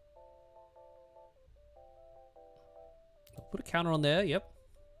 Put a counter on there, yep.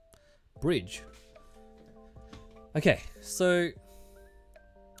 Bridge. Okay, so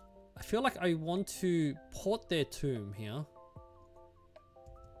I feel like I want to port their tomb here.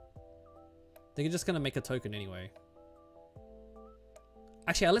 They're just gonna make a token anyway.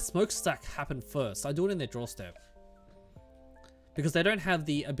 Actually, I let Smokestack happen first. I do it in their draw step. Because they don't have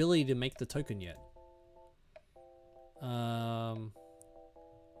the ability to make the token yet.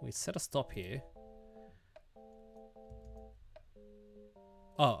 We set a stop here.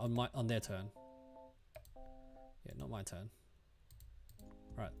 Oh, on their turn. Yeah, not my turn.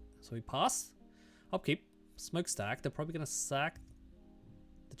 Right, so we pass. Upkeep. Smokestack. They're probably gonna sack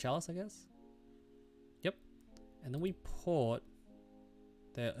the Chalice, I guess. Yep. And then we port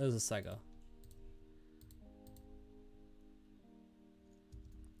their Urza Saga.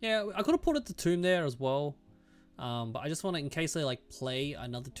 Yeah, I could have ported the tomb there as well. But I just want to, in case they like play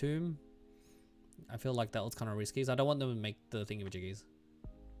another tomb, I feel like that was kind of risky. So I don't want them to make the thingamajiggies.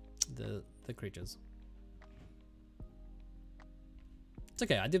 The creatures. It's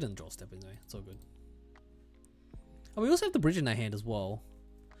okay, I didn't draw step anyway, it's all good. Oh, we also have the bridge in our hand as well.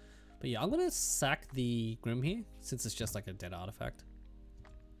 But yeah, I'm gonna sack the Grim here, since it's just like a dead artifact.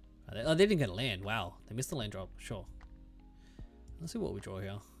 Oh, they didn't get a land, wow. They missed the land drop, sure. Let's see what we draw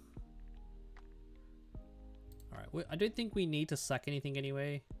here. Alright, I don't think we need to sack anything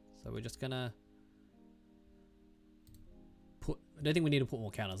anyway, so we're just gonna... I don't think we need to put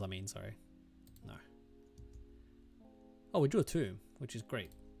more counters, sorry. No. Oh, we drew a tomb, which is great.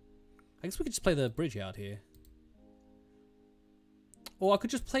 I guess we could just play the bridge out here. Or I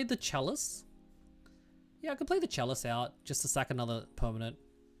could just play the Chalice. Yeah, I could play the Chalice out just to sack another permanent.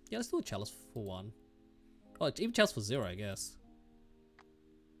 Yeah, let's do a Chalice for 1. Oh, even Chalice for 0, I guess.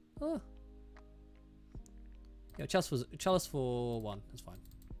 Oh. Yeah, Chalice for 1, that's fine.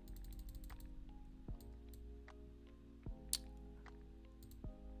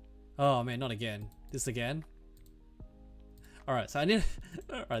 Oh man, not again. This again? Alright, so I need...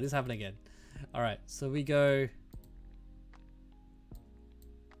 Alright, this happened again. Alright, so we go...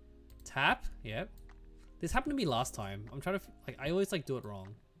 Tap? Yep. This happened to me last time. I'm trying to... Like, I always like do it wrong.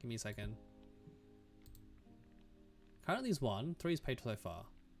 Give me a second. Currently is 1. 3 is paid so far.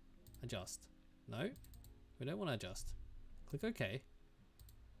 Adjust. No? We don't want to adjust. Click OK.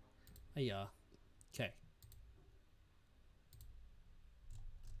 Oh yeah. Okay.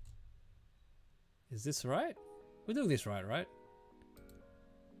 Is this right? We're doing this right, right?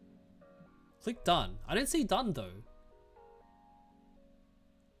 Click done. I don't see done though.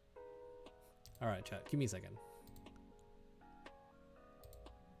 Alright, chat. Give me a second.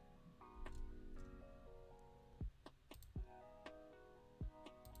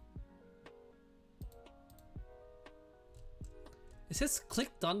 It says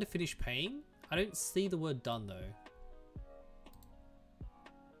click done to finish paying. I don't see the word done though.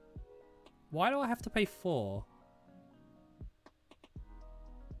 Why do I have to pay 4?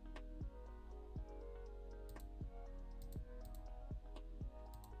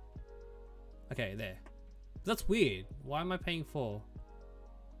 Okay, there. That's weird. Why am I paying 4?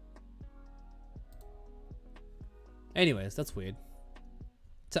 Anyways, that's weird.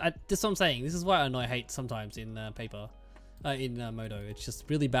 So this is what I'm saying. This is why I hate sometimes in paper. In Modo. It's just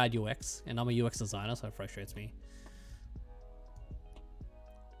really bad UX. And I'm a UX designer, so it frustrates me.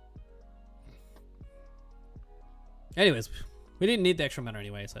 Anyways, we didn't need the extra mana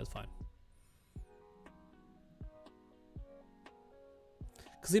anyway, so it's fine.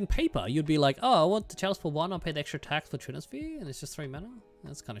 Because in paper, you'd be like, oh, I want the chalice for 1, I'll pay the extra tax for Trinosphere, and it's just 3 mana?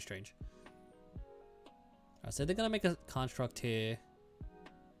 That's kind of strange. Alright, so they're going to make a construct here.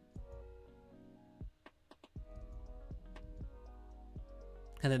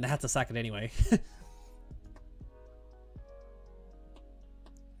 And then they had to sack it anyway.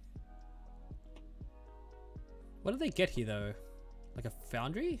 What did they get here though? Like a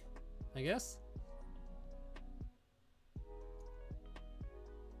foundry, I guess?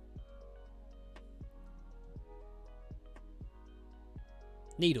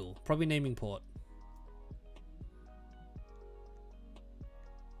 Needle, probably naming port.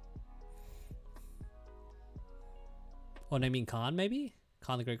 Or naming Khan maybe?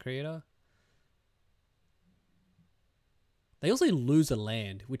 Khan the Great Creator. They also lose a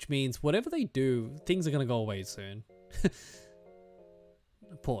land, which means whatever they do, things are going to go away soon.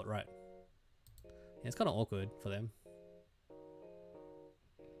 Port, right. Yeah, it's kind of awkward for them.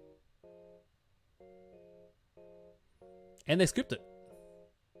 And they script it.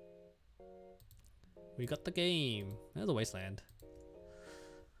 We got the game. There's a wasteland.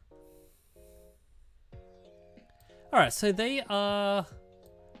 Alright, so they are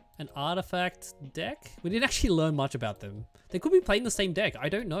an artifact deck. We didn't actually learn much about them. They could be playing the same deck. I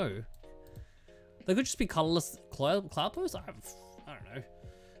don't know. They could just be colorless cloud posts. I don't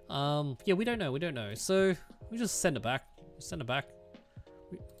know. Yeah, we don't know. We don't know. So we just send it back. Send it back.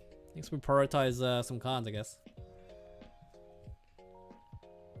 Next we prioritize some cards, I guess.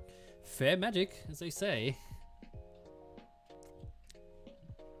 Fair magic, as they say.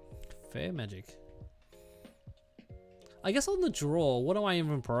 Fair magic. I guess on the draw, what am I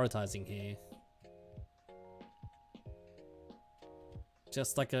even prioritizing here?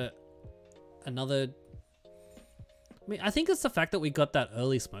 Just like another... I mean, I think it's the fact that we got that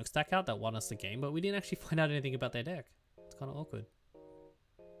early smokestack out that won us the game, but we didn't actually find out anything about their deck. It's kind of awkward.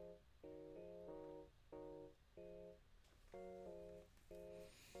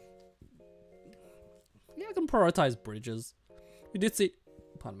 Yeah, I can prioritize bridges. We did see...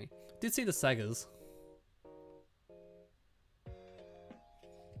 Pardon me. Did see the sagas.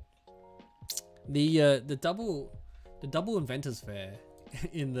 The double Inventors Fair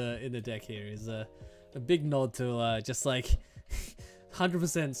in the deck here is a big nod to just like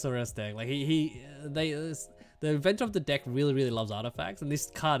 100% Ceres deck. Like the inventor of the deck really loves artifacts, and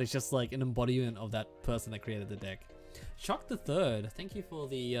this card is just like an embodiment of that person that created the deck. Shock the Third, thank you for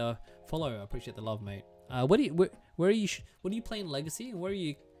the follow. I appreciate the love, mate. What are you playing Legacy, and where are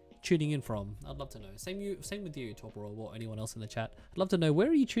you tuning in from? I'd love to know. Same with you, Torpor, or anyone else in the chat. I'd love to know, where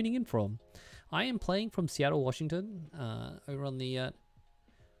are you tuning in from? I am playing from Seattle, Washington, over on the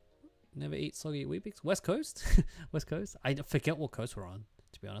Never Eat Soggy Weet-Bix West Coast. West Coast. I forget what coast we're on,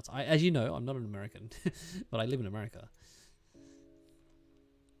 to be honest. As you know, I'm not an American, but I live in America.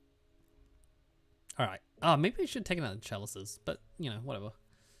 All right. Maybe I should take it out of chalices, but you know, whatever.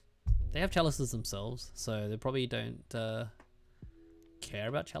 They have chalices themselves, so they probably don't care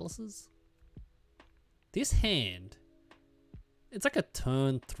about chalices. This hand, it's like a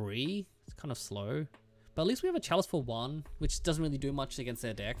turn 3. It's kind of slow, but at least we have a chalice for 1, which doesn't really do much against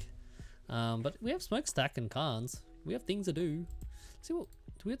their deck. But we have smokestack and Khans. We have things to do. Let's see what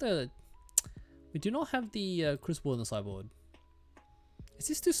do we have the? We do not have the Crucible on the sideboard. Is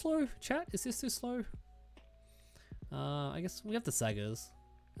this too slow, chat? Is this too slow? I guess we have the sagas.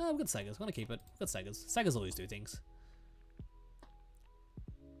 Oh, we've got sagas. I'm gonna keep it. We've got sagas. Sagas always do things.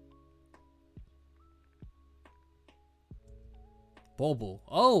 Bauble.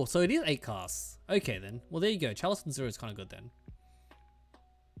 Oh, so it is 8 casts. Okay then. Well, there you go. Chalice and 0 is kind of good then.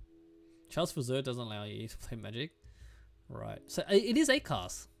 Chalice for 0 doesn't allow you to play magic. Right. So it is 8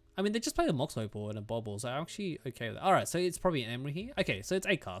 casts. I mean, they just played a Mox Opal and a Bobble, so I'm actually okay with that. Alright, so it's probably an Emery here. Okay, so it's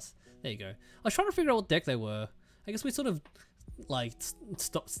 8 casts. There you go. I was trying to figure out what deck they were. I guess we sort of, like,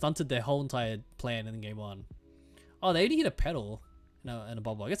 stunted their whole entire plan in game 1. Oh, they only hit a Petal and a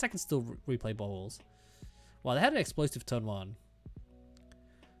Bobble. I guess I can still replay Bobbles. Wow, they had an Explosive turn 1.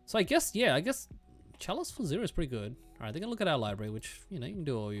 So I guess, yeah, I guess Chalice for 0 is pretty good. Alright, they're gonna look at our library, which, you know, you can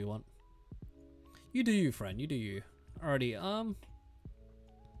do all you want. You do you, friend. You do you. Alrighty,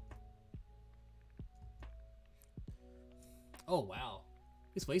 oh, wow.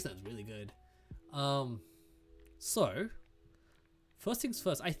 This Wasteland's really good. So, first things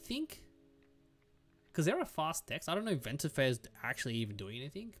first, I think, because there are fast decks, I don't know if Ventifair's actually even doing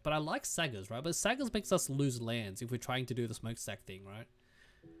anything, but I like Sagas, right? But Sagas makes us lose lands if we're trying to do the smokestack thing, right?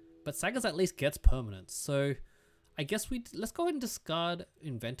 But Sagas at least gets permanence, so I guess let's go ahead and discard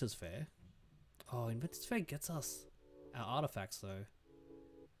Inventor's Fair. Oh, Inventor's Fair gets us our artifacts though.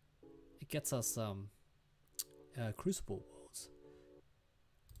 It gets us Crucible Worlds.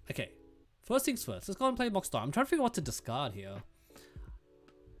 Okay, first things first, let's go and play Mox Star. I'm trying to figure out what to discard here.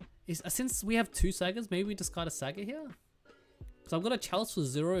 Since we have 2 Sagas, maybe we discard a Saga here? Because I'm going to Chalice for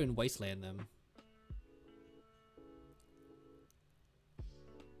 0 and Wasteland them.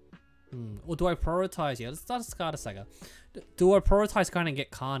 Or do I prioritize? Yeah, let's start discard a Saga. Do I prioritize kind of get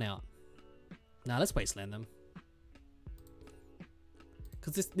Khan out? Nah, let's Wasteland them.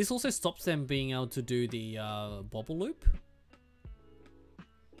 Because this also stops them being able to do the Bobble Loop.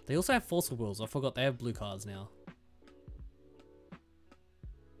 They also have Force of Wills. I forgot they have blue cards now.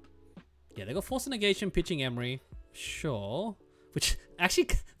 Yeah, they got Force of Negation, pitching Emery. Sure. Which, actually,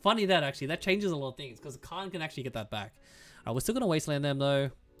 funny that changes a lot of things. Because Khan can actually get that back. Alright, we're still going to Wasteland them though.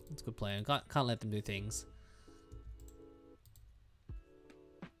 That's a good plan. Can't let them do things.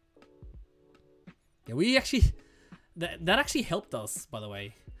 Yeah, we actually... That actually helped us, by the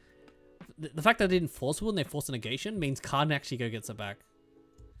way. The fact that they didn't Force Will and they Force a Negation means Khan actually gets it back.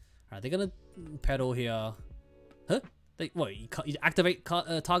 Alright, they're gonna Pedal here. Huh? What, you activate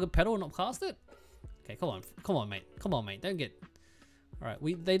target Pedal and not cast it? Okay, come on, mate. Don't get...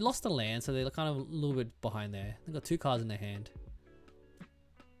 Alright, they lost a land, so they're kind of a little bit behind there. They've got 2 cards in their hand.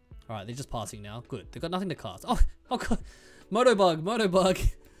 Alright, they're just passing now. Good. They've got nothing to cast. Oh god. Motobug.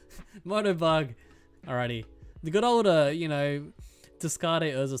 Alrighty. The good old, you know, discard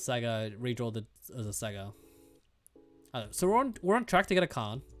a Urza Saga, redraw the Urza Saga. So we're on track to get a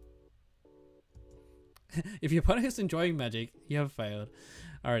Khan. If your opponent is enjoying Magic, you have failed.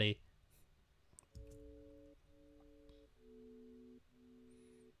 Alrighty.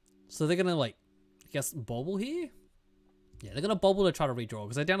 So they're gonna, like, I guess, Bobble here? Yeah, they're gonna Bobble to try to redraw,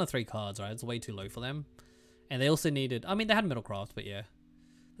 because they're down to 3 cards, right? It's way too low for them. And they also needed, I mean, they had Metalcraft, but yeah.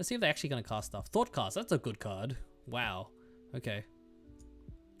 Let's see if they're actually gonna cast stuff. Thought Cast, that's a good card. Wow. Okay.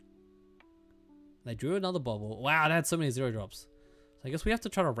 They drew another Bobble. Wow, they had so many 0 drops. So I guess we have to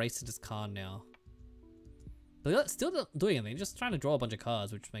try to race to this card now. But they're still not doing anything, just trying to draw a bunch of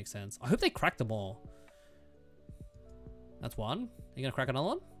cards, which makes sense. I hope they crack them all. That's one. You gonna crack another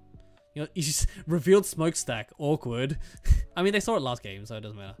one? You know, you just revealed Smokestack. Awkward. I mean, they saw it last game, so it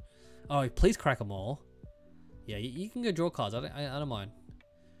doesn't matter. Oh, please crack them all. Yeah, you can go draw cards. I don't mind.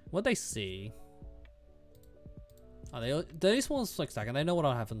 What they see? Oh, they just want Smokestack, and they know what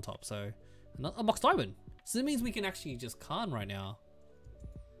I have on top. So, a Mox Diamond. So that means we can actually just Khan right now.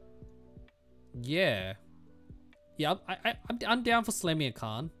 Yeah. Yeah, I'm down for slamming a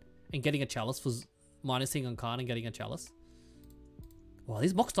Khan and getting a Chalice for minusing on Khan and getting a Chalice. Wow,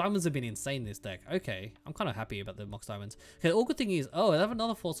 these Mox Diamonds have been insane this deck. Okay, I'm kind of happy about the Mox Diamonds. Okay, the awkward thing is, oh, they have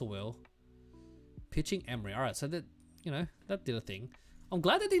another Force of Will. Pitching Emery. Alright, so that, you know, that did a thing. I'm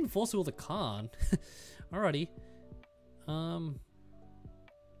glad they didn't Force of Will the Khan. Alrighty.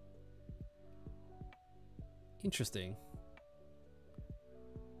 Interesting.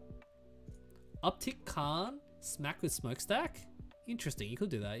 Uptick Khan, smack with Smokestack? Interesting, you could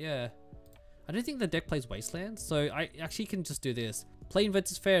do that, yeah. I don't think the deck plays Wasteland, so I actually can just do this. Play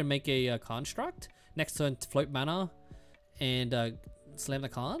Inventor's Fair and make a Construct. Next turn, float mana and slam the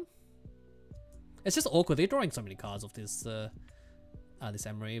Khan. It's just awkward. They're drawing so many cards off this this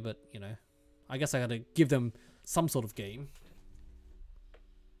Emery, but you know, I guess I gotta give them some sort of game.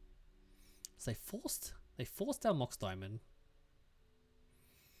 So they forced our Mox Diamond.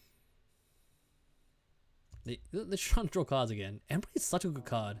 They're trying to draw cards again. Emery is such a good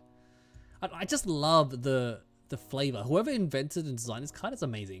card. I just love the flavor. Whoever invented and designed this card is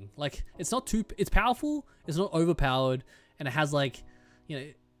amazing. Like, it's not too, it's powerful, it's not overpowered, and it has like, you know,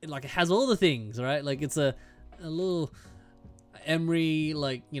 it has all the things, right? Like, it's a little, Emery,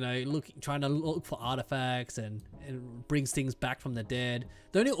 like, you know, trying to look for artifacts and brings things back from the dead.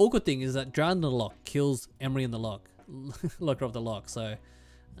 The only awkward thing is that Drown in the Lock kills Emery in the lock, locker of the lock. So,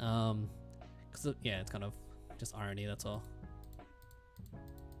 yeah, it's kind of just irony. That's all.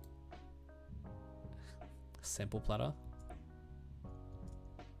 Sample platter.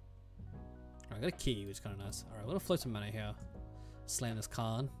 Alright, I got a key, which is kind of nice. Alright, we're gonna float some mana here. Slam this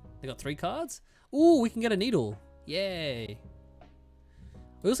card. They got 3 cards. Ooh, we can get a needle. Yay.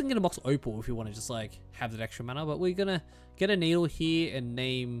 We also can get a Mox Opal if you want to just like have that extra mana, but we're gonna get a needle here and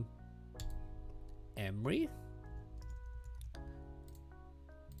name Emery.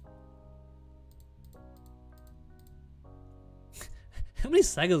 How many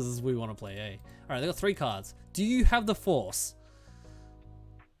sagas does we want to play, eh? Alright, they got 3 cards. Do you have the Force?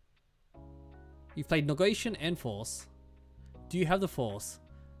 You've played Negation and Force. Do you have the Force?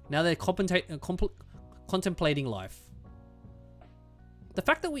 Now they're contemplating life. The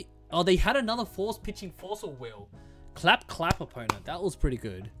fact that they had another Force pitching Force or Will. Clap, opponent. That was pretty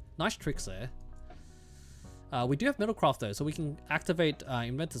good. Nice tricks there. We do have Metalcraft though, so we can activate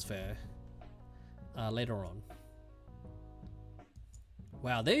Inventor's Fair later on.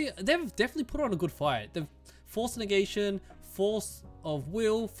 Wow, they've definitely put on a good fight. They've Force Negation, Force of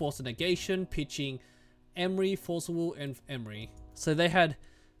Will, Force Negation, pitching Emery, Force of Will, and Emery. So they had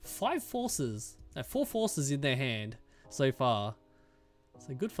 4 forces in their hand so far.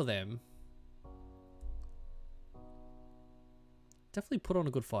 So good for them. Definitely put on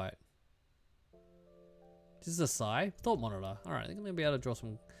a good fight. This is a Psy. Thought Monitor. Alright, they're going to be able to draw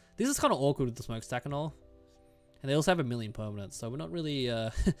some... This is kind of awkward with the Smokestack and all. And they also have a million permanents, so we're not really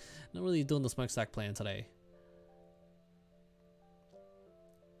not really doing the Smokestack plan today.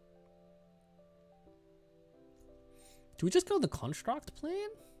 Do we just go the Construct plan?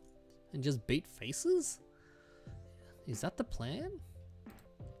 And just beat faces? Is that the plan?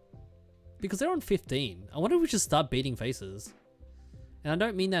 Because they're on 15. I wonder if we should start beating faces. And I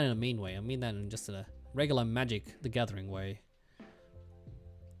don't mean that in a mean way. I mean that in just a regular Magic the Gathering way.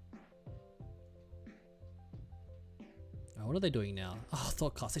 Oh, what are they doing now? Oh,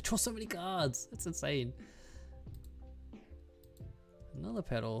 Thought Cast. They draw so many cards. It's insane. Another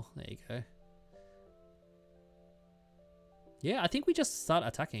Petal. There you go. Yeah, I think we just start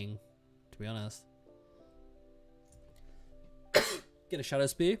attacking, to be honest. Get a Shadow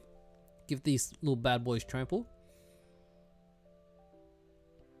Spear. Give these little bad boys trample.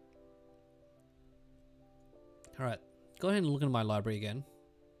 Alright, go ahead and look into my library again.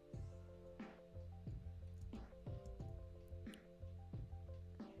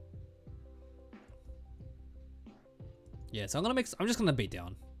 Yeah, so I'm just gonna beat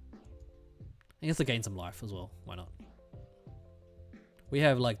down. I guess to gain some life as well. Why not? We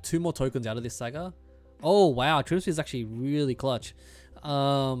have like 2 more tokens out of this saga. Oh wow, Trinity is actually really clutch.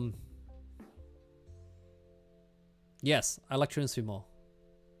 Yes, I like Trinity more.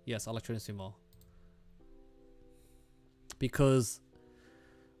 Yes, I like Trinity more. Because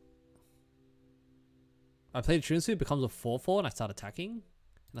I played Trinity, it becomes a 4/4 and I start attacking. And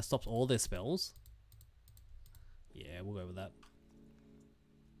that stops all their spells. Yeah, we'll go with that.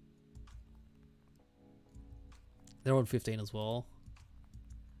 They're on 15 as well.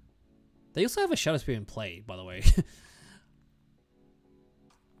 They also have a Shadow Spear in play, by the way.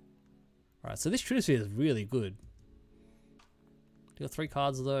 Alright, so this Trinity is really good. They got 3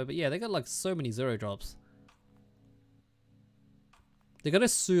 cards though, but yeah, they got like so many 0 drops. They're gonna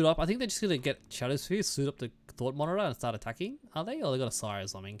suit up. I think they're just gonna get Shadow Sphere, suit up the Thought Monitor and start attacking. Are they? Or they got a Sire or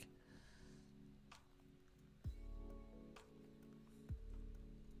something?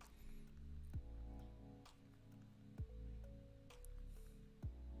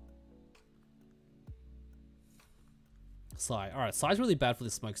 Sigh. Alright, Sigh's really bad for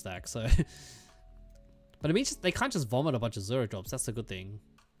this Smokestack, so... But it means they can't just vomit a bunch of 0 drops, that's a good thing.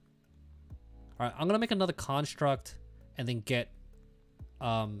 Alright, I'm gonna make another Construct and then get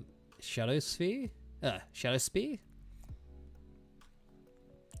Shadow Sphere? Shadow Spear?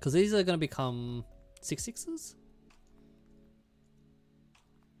 Because these are gonna become 6/6s?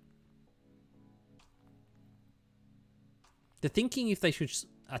 They're thinking if they should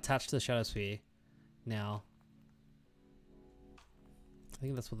attach to the Shadow Sphere now. I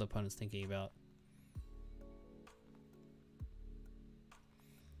think that's what the opponent's thinking about.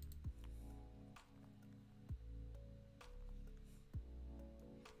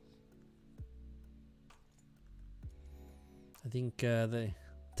 I think they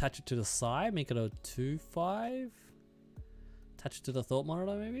attach it to the side, make it a 2/5. Attach it to the Thought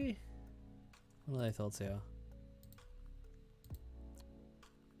Monitor, maybe? What are their thoughts here?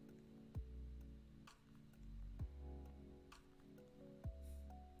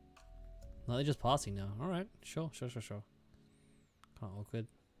 No, they're just passing now. Alright, sure. Kind of awkward.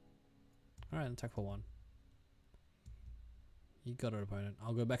 Alright, attack for 1. You got it, opponent.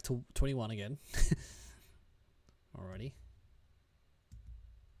 I'll go back to 21 again. Alrighty.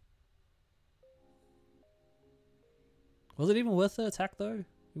 Was it even worth the attack though?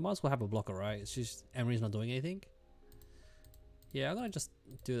 You might as well have a blocker, right? It's just Emery's not doing anything. Yeah, I'm gonna just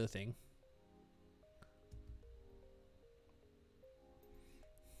do the thing.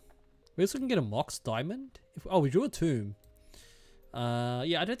 We also can get a Mox Diamond. Oh, we drew a Tomb.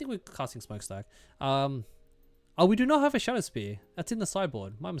 Yeah, I don't think we're casting Smokestack. Oh, we do not have a Shadow Spear. That's in the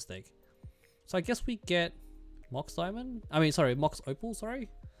sideboard. My mistake. So I guess we get Mox Diamond. I mean, sorry, Mox Opal, sorry.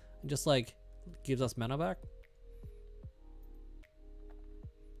 And just like gives us mana back.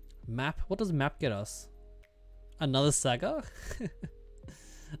 Map. What does map get us? Another Saga?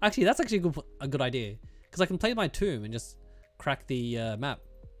 Actually, that's actually a good idea. Because I can play my Tomb and just crack the map.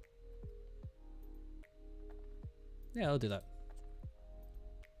 Yeah, I'll do that.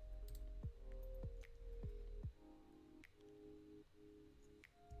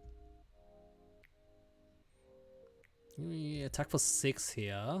 Yeah, attack for 6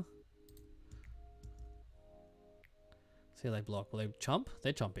 here. See how they block. Will they jump?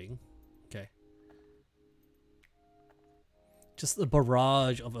 They're jumping. Okay. Just the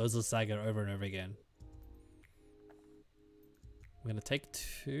barrage of Urza Saga over and over again. I'm gonna take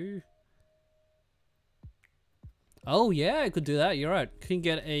 2. Oh yeah, I could do that. You're right. Can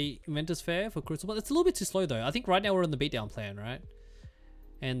get a Inventor's Fair for Crucible. It's a little bit too slow though. I think right now we're on the beatdown plan, right?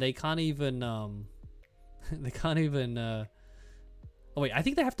 And they can't even they can't even oh wait, I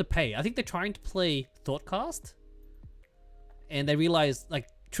think they have to pay. I think they're trying to play Thoughtcast. And they realize like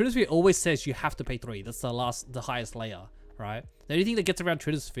Trinisphere always says you have to pay 3. That's the highest layer, right? The only thing that gets around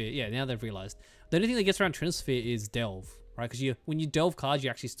Trinisphere, yeah, now they've realized. The only thing that gets around Trinisphere is Delve. Right, because when you delve cards,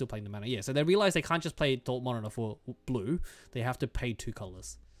 you're actually still playing the mana. Yeah, so they realize they can't just play Thought Monitor for blue. They have to pay 2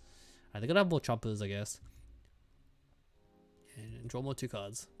 colors. Alright, they're gonna have more choppers, I guess. And draw more 2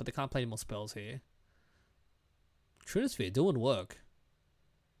 cards. But they can't play any more spells here. Trinisphere doing work.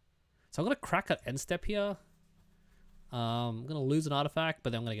 So I'm gonna crack at end step here. I'm gonna lose an artifact,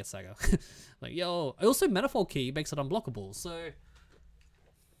 but then I'm gonna get Saga. Like, yo, also Manifold Key makes it unblockable, so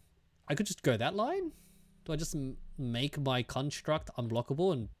I could just go that line. Do I just make my construct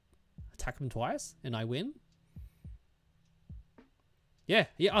unblockable and attack him twice and I win? Yeah.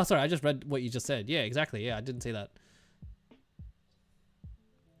 Oh, sorry. I just read what you just said. Yeah, exactly. Yeah, I didn't see that.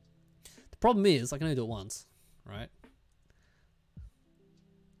 The problem is I can only do it once, right?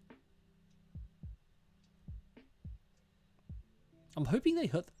 I'm hoping they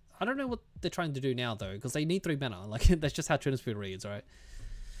hit. I don't know what they're trying to do now though, because they need 3 mana. Like that's just how Trinisphere reads, right?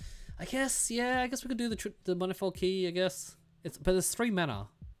 I guess, yeah, I guess we could do the Manifold Key, I guess. But there's 3 mana.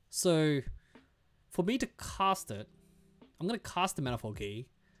 So, for me to cast it, I'm going to cast the Manifold Key,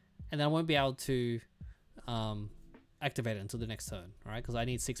 and then I won't be able to activate it until the next turn, right? Because I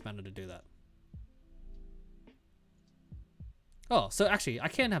need 6 mana to do that. Oh, so actually, I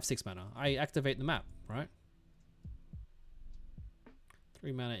can have 6 mana. I activate the map, right?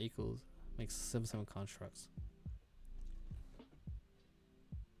 3 mana equals, makes 7/7 constructs.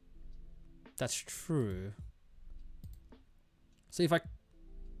 That's true. So if I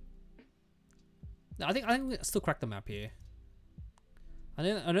think we still crack the map here. I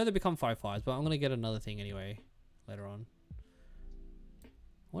know they become 5/5s, but I'm gonna get another thing anyway later on. I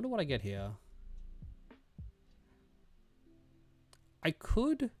wonder what I get here. I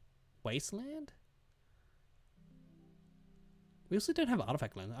could Wasteland. We also don't have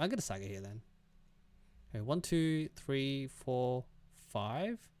Artifact Land. I'll get a Saga here then. Okay, 1, 2, 3, 4,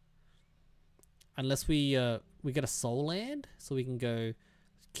 5. Unless we get a Soul Land, so we can go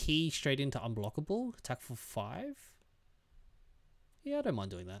key straight into unblockable, attack for 5. Yeah, I don't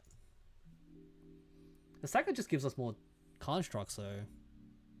mind doing that. The Saga just gives us more constructs, so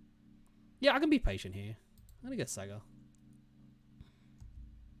yeah, I can be patient here. I'm gonna get Saga.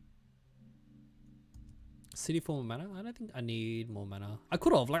 City for more mana? I don't think I need more mana. I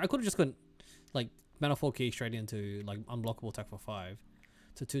could have just gone like Manifold Key straight into like unblockable attack for 5.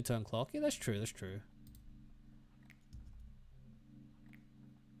 It's a 2-turn clock. Yeah, that's true. That's true.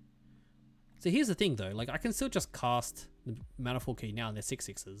 So here's the thing though. Like I can still just cast the Manifold Key now and they're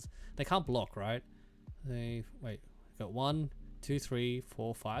 6/6s. They can't block, right? Wait. Got 1, 2, 3,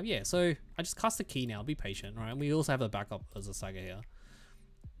 4, 5. Yeah, so I just cast the key now. Be patient, right? And we also have a backup as a Saga here.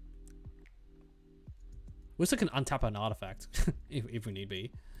 We also can untap an artifact if we need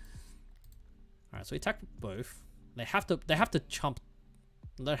be. Alright, so we attack both. They have to chump.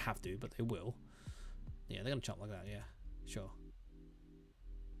 They don't have to, but they will. Yeah, they're gonna chump like that, yeah. Sure.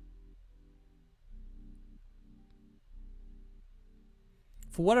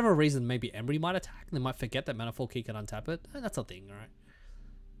 For whatever reason, maybe Emery might attack. They might forget that Manifold Key can untap it. That's a thing, right?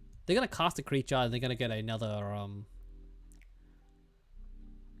 They're gonna cast a creature and they're gonna get another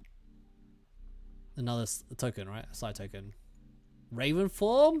token, right? A side token. Raven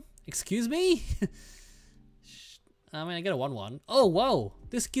form? Excuse me? I mean, I get a 1/1. Oh, whoa!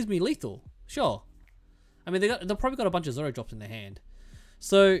 This gives me lethal. Sure. I mean, they've probably got a bunch of 0 drops in their hand.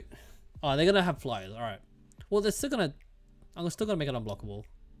 So, oh, they're gonna have flyers. All right. Well, they're still gonna. I'm still gonna make it unblockable.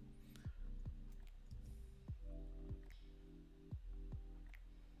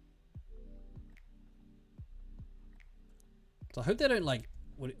 So I hope they don't like.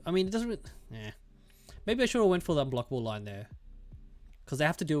 I mean, it doesn't. Yeah. Maybe I should have went for the unblockable line there, because they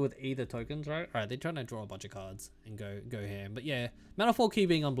have to deal with either tokens, right? All right, they're trying to draw a bunch of cards and go ham. But yeah, Manifold Key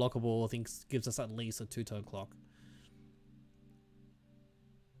being unblockable, I think gives us at least a 2-turn clock.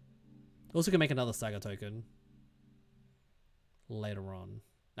 Also can make another Stagger token later on.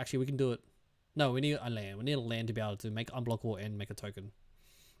 Actually, we can do it. No, we need a land. We need a land to be able to make unblockable and make a token.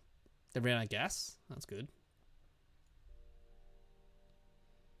 They ran out of gas. That's good.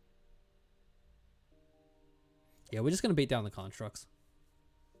 Yeah, we're just going to beat down the constructs.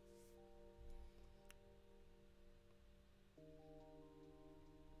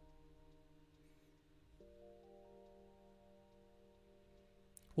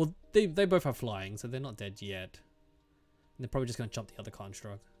 Well, they both have flying, so they're not dead yet. And they're probably just going to jump the other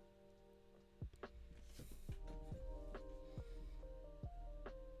construct.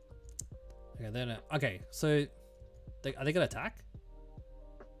 Okay, then. Okay, so are they going to attack?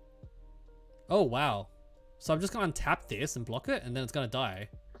 Oh wow! So I'm just going to untap this and block it, and then it's going to die.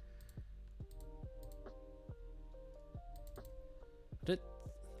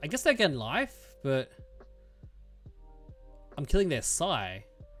 I guess they're getting life, but I'm killing their Psy,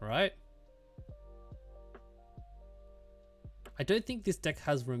 right? I don't think this deck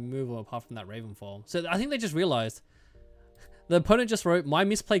has removal apart from that Raven form. So I think they just realized. The opponent just wrote, my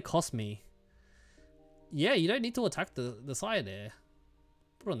misplay cost me. Yeah, you don't need to attack the Psy there.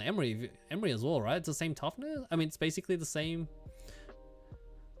 Put it on the Emery as well, right? It's the same toughness. I mean, it's basically the same.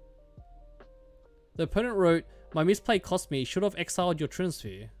 The opponent wrote, my misplay cost me, should have exiled your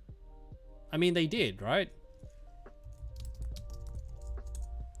Trinisphere. I mean, they did, right?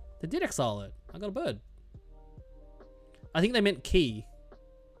 They did exile it. I got a bird. I think they meant key.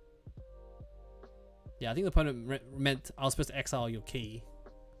 Yeah, I think the opponent meant I was supposed to exile your key.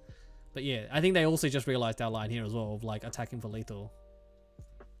 But yeah, I think they also just realized our line here as well of like attacking for lethal.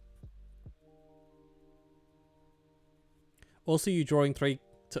 Also, you drawing 3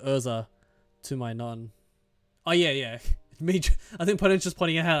 to Urza to my none. Oh yeah. Me, I think opponent's just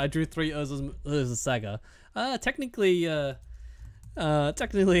pointing out I drew 3 Urza Saga. Technically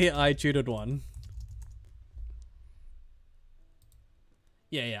I tutored one.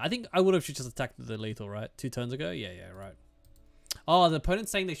 Yeah. I think I would have just attacked the lethal, right? 2 turns ago. Yeah, right. Oh, the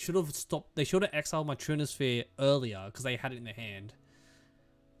opponent's saying they should have stopped. They should have exiled my Trinisphere earlier because they had it in their hand.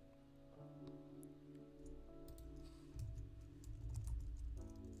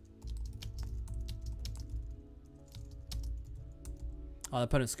 Oh, the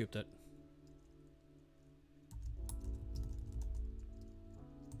opponent scooped it.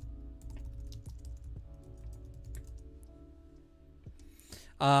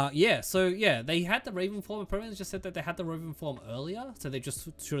 Yeah, so yeah, they had the Raven form. Opponents just said that they had the Raven form earlier, so they just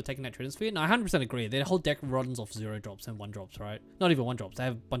should have taken that Trinisphere. And I 100% agree. Their whole deck runs off 0 drops and 1 drops, right? Not even 1 drops. They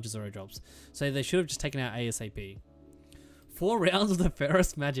have a bunch of 0 drops. So they should have just taken out ASAP. 4 rounds of the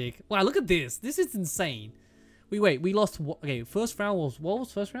Ferris Magic. Wow, look at this. This is insane. Wait, we lost. Okay, first round was, what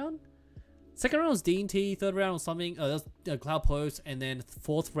was first round? Second round was D&T, third round was something, that was Cloud Post, and then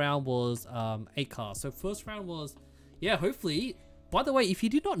fourth round was 8 cast. So first round was, yeah, hopefully. By the way, if you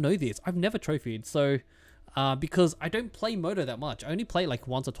did not know this, I've never trophied, so because I don't play Moto that much. I only play like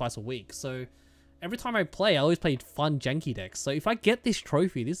once or twice a week, so every time I play, I always play fun janky decks. So if I get this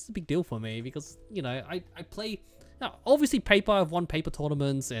trophy, this is a big deal for me because, you know, I play, obviously paper, I've won paper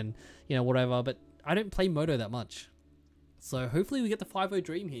tournaments and, you know, whatever, but I don't play Moto that much. So hopefully we get the 5-0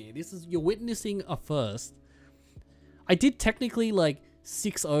 dream here. You're witnessing a first. I did technically like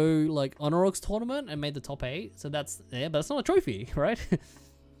 6-0 like Honorox tournament and made the top 8. So that's, yeah, but that's not a trophy, right?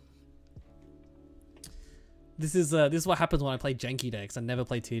 This is what happens when I play janky decks and never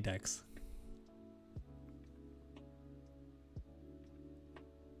play tier decks.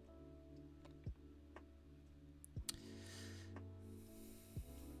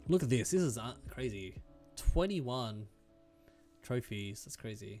 Look at this. This is crazy. 21 trophies. That's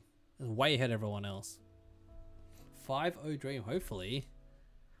crazy. That's way ahead of everyone else. 5-0 dream, hopefully.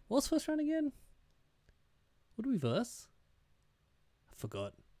 What was first round again? What do we verse?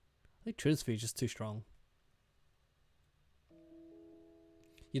 Forgot. I think Trinisphere is just too strong.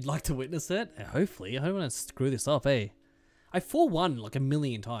 You'd like to witness it? Hopefully. I don't want to screw this up, eh? I 4-1 like a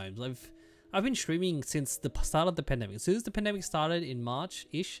million times. I've been streaming since the start of the pandemic. As soon as the pandemic started in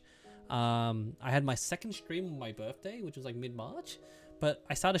March-ish, I had my second stream on my birthday, which was like mid-March. But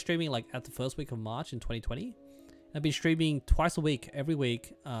I started streaming like at the first week of March in 2020. I've been streaming twice a week, every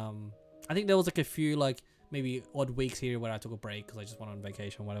week. I think there was like a few like maybe odd weeks here where I took a break because I just went on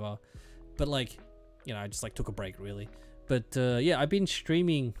vacation or whatever. But like, you know, I just like took a break really. But yeah, I've been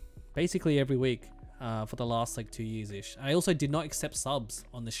streaming basically every week for the last like 2 years-ish. I also did not accept subs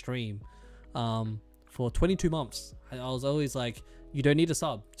on the stream for 22 months. I was always like, you don't need a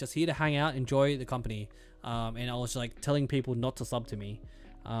sub, just here to hang out, enjoy the company. And I was like telling people not to sub to me.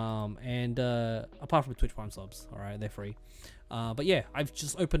 Apart from Twitch Prime subs, all right, they're free. But yeah, I've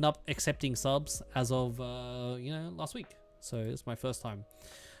just opened up accepting subs as of you know, last week. So it's my first time.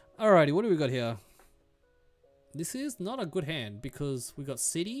 Alrighty, what do we got here? This is not a good hand because we got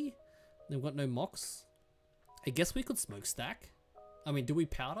City, then we've got no Mox. I guess we could Smokestack. I mean, do we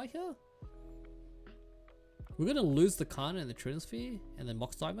powder here? We're gonna lose the Khan and the Trinisphere and then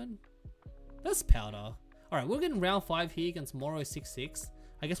Mox Diamond. That's powder. Alright, we're getting round 5 here against Moro 6-6.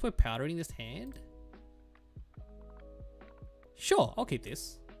 I guess we're powdering this hand. Sure, I'll keep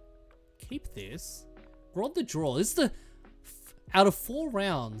this. Keep this. We're on the draw. This is the... Out of 4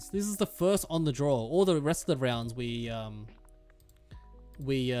 rounds, this is the first on the draw. All the rest of the rounds, we actually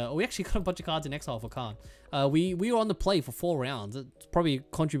got a bunch of cards in exile for Khan. We were on the play for 4 rounds. It's probably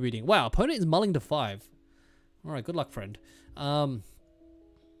contributing. Wow, opponent is mulling to 5. Alright, good luck, friend.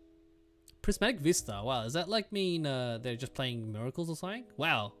 Prismatic Vista. Wow, does that like mean they're just playing Miracles or something?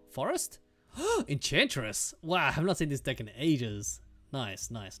 Wow, Forest? Enchantress. Wow, I have not seen this deck in ages. Nice,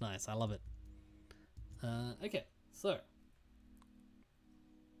 nice, nice. I love it. Okay, so.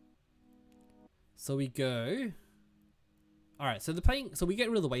 So we go. Alright, so they're playing. So we get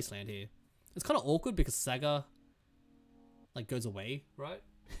rid of the Wasteland here. It's kind of awkward because Saga like goes away, right?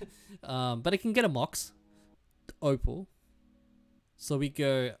 But it can get a Mox. Opal. So we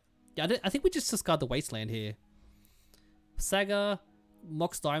go. Yeah, I think we just discard the Wasteland here. Saga,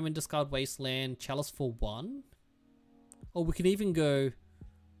 Mox Diamond, discard Wasteland, Chalice for 1. Or we can even go...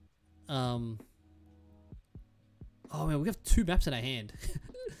 Oh man, we have 2 maps in our hand.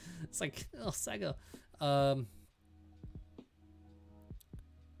 It's like, oh, Saga. Let's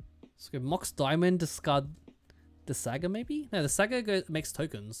go Mox Diamond, discard the Saga maybe? No, the Saga makes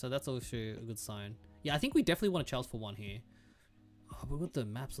tokens, so that's also a good sign. Yeah, I think we definitely want a Chalice for 1 here. Oh, we got the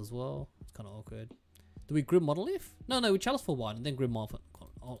maps as well. It's kind of awkward. Do we Grim Monolith? No, we Chalice for 1 and then Grim Monolith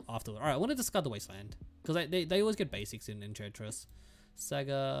afterward. Alright, I want to discard the Wasteland. Because they always get basics in Enchantress.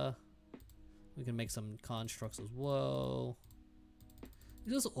 Saga. We can make some constructs as well.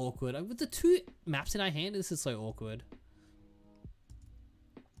 This is awkward. With the 2 maps in our hand, this is so awkward.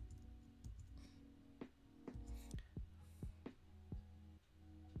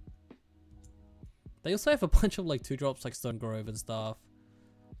 They also have a bunch of like 2-drops like Stone Grove and stuff.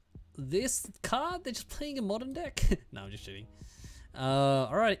 This card, they're just playing a modern deck. No, I'm just shitting.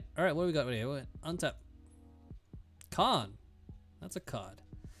 Alright, what do we got right here? Untap. Khan. That's a card.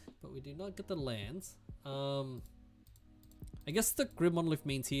 But we do not get the lands. I guess the Grim Monolith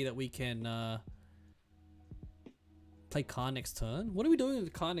means here that we can play Khan next turn. What are we doing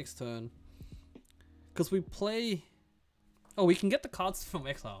with Khan next turn? Because we play... Oh, we can get the cards from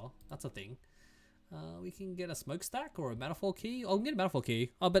exile. That's a thing. We can get a Smokestack or a Manifold Key. Oh, we can get a Manifold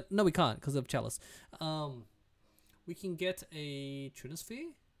Key. Oh, but no, we can't because of Chalice. We can get a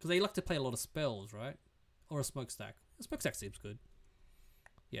Trinisphere because they like to play a lot of spells, right? Or a Smokestack. A Smokestack seems good.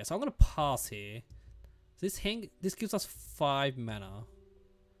 Yeah, so I'm gonna pass here. So this gives us 5 mana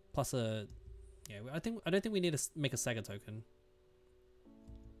plus a. Yeah, I don't think we need to make a Saga token.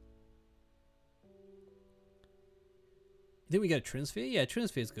 You think we get a Trinisphere? Yeah,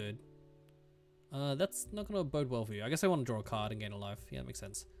 Trinisphere is good. That's not gonna bode well for you. I guess I want to draw a card and gain a life. Yeah, that makes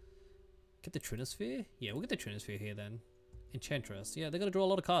sense. Get the Trinisphere? Yeah, we'll get the Trinisphere here then. Enchantress. Yeah, they're gonna draw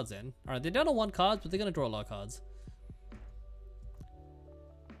a lot of cards then. Alright, they're down to 1 card, but they're gonna draw a lot of cards.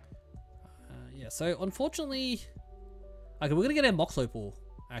 Yeah, so unfortunately... Okay, we're gonna get a Mox Opal,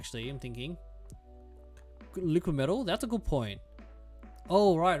 actually, I'm thinking. Liquid Metal? That's a good point.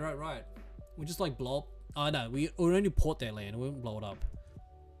 Oh, right. We just like blow up. Oh no, we only port their land, we won't blow it up.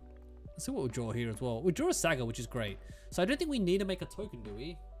 Let's see what we'll draw here as well. We draw a Saga, which is great. So I don't think we need to make a token, do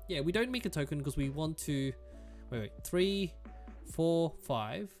we? Yeah, we don't make a token because we want to... Wait. 3, 4,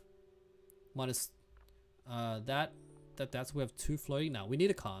 5. Minus that's we have 2 floating. Now we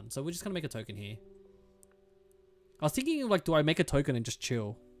need a Khan, so we're just gonna make a token here. I was thinking like, do I make a token and just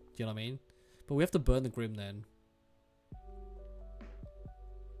chill? Do you know what I mean? But we have to burn the Grim then.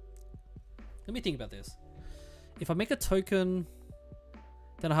 Let me think about this. If I make a token,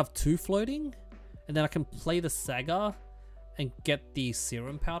 then I have 2 floating, and then I can play the Saga and get the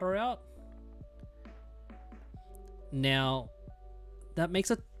Serum Powder out. Now, that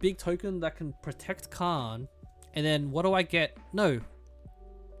makes a big token that can protect Khan, and then what do I get? No.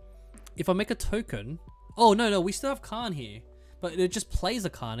 If I make a token... Oh, no, we still have Khan here. But it just plays a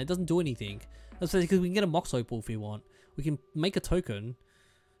Khan, it doesn't do anything. That's because we can get a Mox Opal if we want. We can make a token,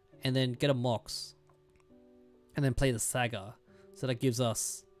 and then get a Mox, and then play the Saga. So that gives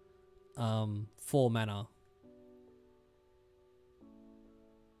us 4 mana.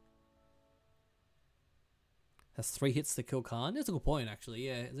 Has 3 hits to kill Khan. That's a good point, actually.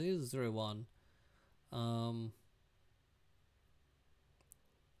 Yeah, it is 0-1.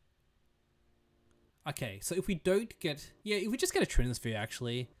 Okay, so if we don't get... Yeah, if we just get a Trinisphere,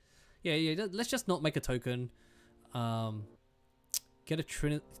 actually. Yeah, let's just not make a token. Get the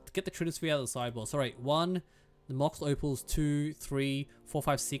Trinisphere out of the sideboard. So, right, 1, the Mox Opals, 2, 3, 4,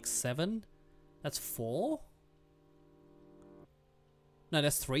 5, 6, 7. That's 4? No,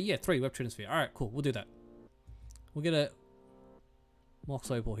 that's 3. Yeah, 3. We have Trinisphere. Alright, cool. We'll do that. We'll get a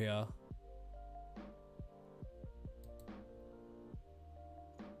Mox Opal here.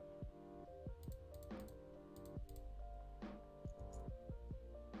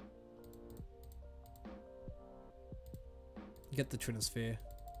 Get the Trinisphere.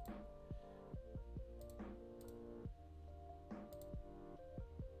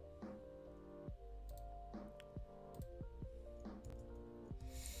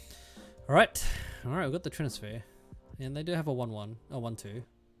 Alright, we've got the Trinisphere. And they do have a 1-1, a 1-2.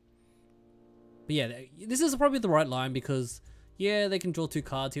 But yeah, this is probably the right line because, yeah, they can draw 2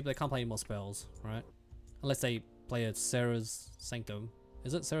 cards here, but they can't play any more spells, right? Unless they play a Sarah's Sanctum.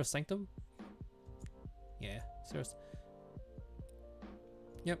 Is it Sarah's Sanctum? Yeah, Sarah's.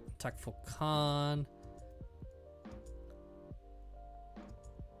 Yep, attack for Khan.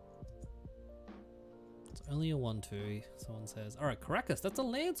 It's only a 1-2, someone says. Alright, Caracas, that's a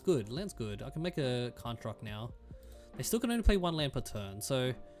land's good. Land's good. I can make a construct now. They still can only play 1 land per turn,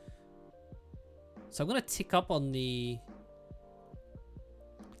 so I'm gonna tick up on the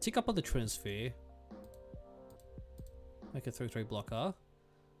Trinisphere. Make a 3/3 blocker.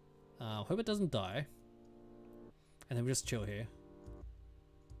 Hope it doesn't die. And then we just chill here.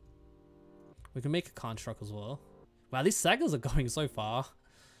 We can make a construct as well. Wow, these sagas are going so far.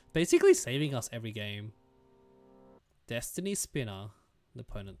 Basically saving us every game. Destiny Spinner, the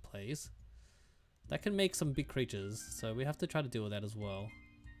opponent plays. That can make some big creatures, so we have to try to deal with that as well.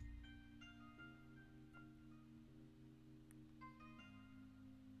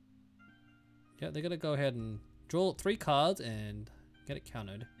 Yeah, they're gonna go ahead and draw 3 cards and get it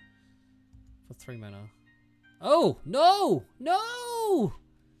countered for 3 mana. Oh, no! No!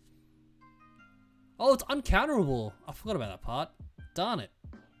 Oh, it's uncounterable. I forgot about that part. Darn it.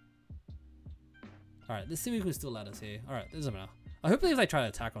 Alright, let's see if we can still lattice here. Alright, there's a mana. I hope they try to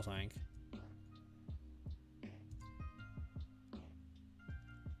attack or something.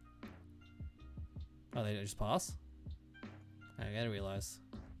 Oh, they just pass? I gotta realize.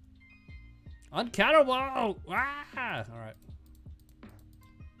 Uncounterable! Ah! Alright.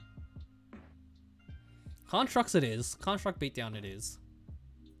 Constructs it is. Construct beatdown it is.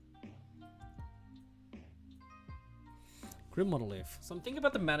 Grim Monolith. So I'm thinking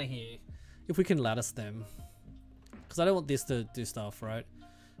about the mana here. If we can lattice them. Because I don't want this to do stuff, right?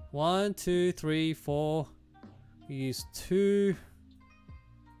 1, 2, 3, 4. We use 2.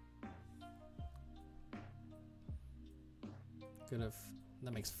 Good if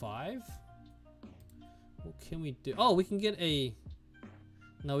that makes 5. What can we do? Oh, we can get a...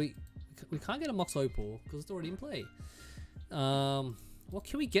 No, we can't get a Mox Opal because it's already in play. What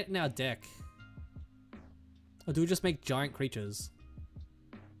can we get in our deck? Or do we just make giant creatures?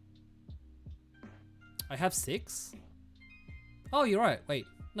 I have 6. Oh, you're right. Wait.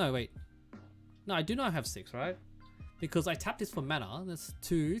 No, wait. No, I do not have 6, right? Because I tapped this for mana. That's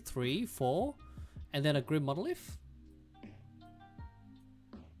 2, 3, 4. And then a Grim Monolith.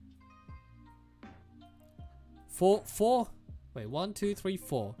 4. Wait, 1, 2, 3,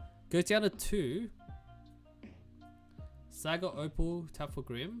 4. Goes down to 2. Saga Opal, tap for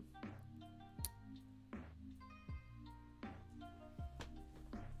Grim.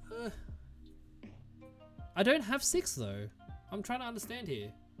 I don't have 6 though. I'm trying to understand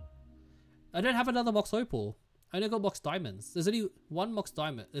here. I don't have another Mox Opal. I only got Mox Diamonds. There's only 1 Mox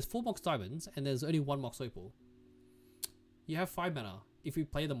Diamond. There's 4 Mox Diamonds and there's only 1 Mox Opal. You have 5 mana if you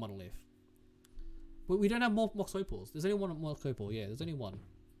play the Monolith. But we don't have more Mox Opals. There's only one Mox Opal. Yeah, there's only one.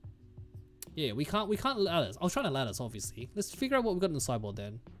 Yeah, we can't ladders. I was trying to ladders, obviously. Let's figure out what we've got in the sideboard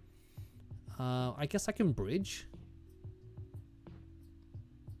then. I guess I can bridge.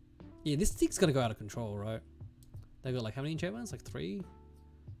 Yeah, this thing's gonna go out of control, right? They got like how many enchantments? Like 3?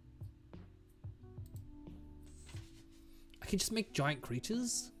 I can just make giant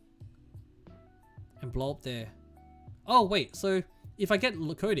creatures and blow up their... Oh wait, so if I get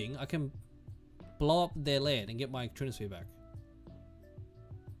coding, I can blow up their land and get my Trinisphere back.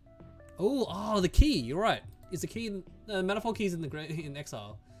 Oh, the key. You're right. Is the key in the manifold keys in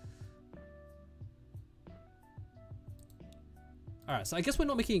exile? All right, so I guess we're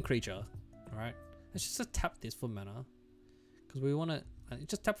not making a creature. All right, let's just tap this for mana because we want to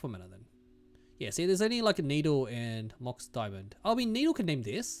just tap for mana then. Yeah, see, there's only like a Needle and Mox Diamond. Oh, I mean, Needle can name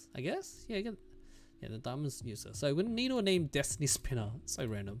this, I guess. Yeah, yeah, the Diamond's useless. So we're gonna Needle name Destiny Spinner. So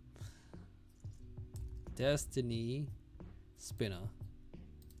random. Destiny Spinner.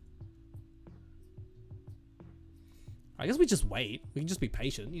 I guess we just wait. We can just be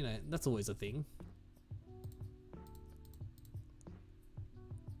patient, you know, that's always a thing.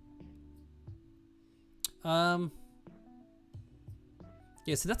 Yeah,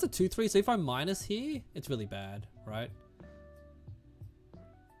 so that's a 2/3. So if I minus here, it's really bad, right?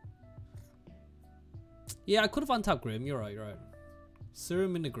 Yeah, I could have untapped Grim. You're right, you're right.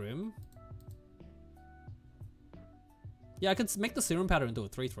 Serum into Grim. Yeah, I could make the Serum Powder into a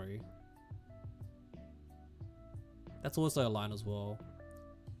 3/3. That's also a line as well.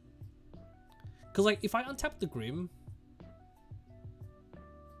 Because like, if I untap the Grim...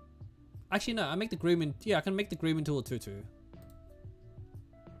 Actually, no, I make the Grim in... Yeah, I can make the Grim into a 2/2.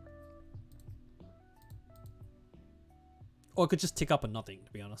 Or I could just tick up a nothing,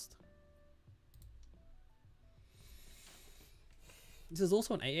 to be honest. This is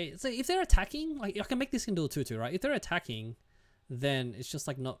also an 8/8. So if they're attacking, like I can make this into a 2/2, right? If they're attacking, then it's just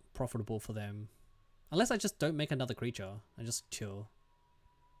like not profitable for them. Unless I just don't make another creature and just chill.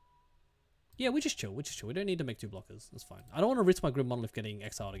 Yeah, we just chill. We just chill. We don't need to make 2 blockers. That's fine. I don't want to risk my Grim Monolith getting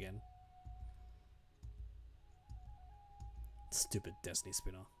exiled again. Stupid Destiny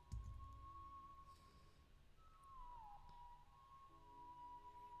Spinner.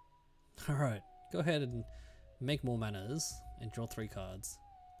 Alright, go ahead and make more manas and draw 3 cards.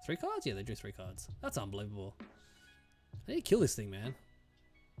 3 cards? Yeah, they drew 3 cards. That's unbelievable. I need to kill this thing, man.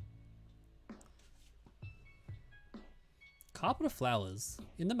 Carpet of Flowers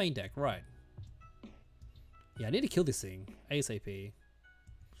in the main deck, right. Yeah, I need to kill this thing ASAP.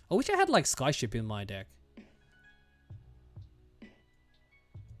 I wish I had like Skyship in my deck.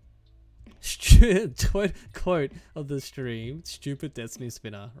 Quote of the stream, stupid Destiny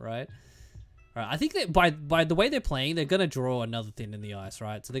Spinner, right? Right, I think that by the way they're playing, they're gonna draw another thing in the ice,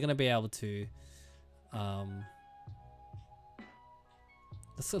 right? So they're gonna be able to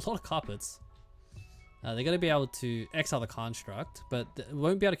that's a lot of carpets. They're gonna be able to exile the construct, but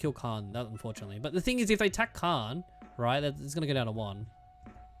won't be able to kill Khan, unfortunately. But the thing is, if they attack Khan, right, it's gonna go down to 1.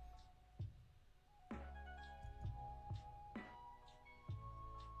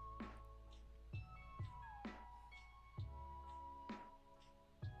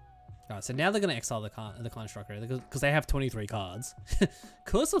 Alright, so now they're gonna exile the constructor because they have 23 cards.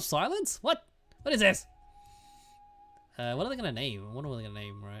 Curse of Silence? What? What is this? What are they gonna name? I wonder what they're gonna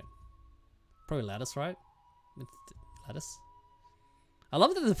name, right? Probably Lattice, right? Lattice. I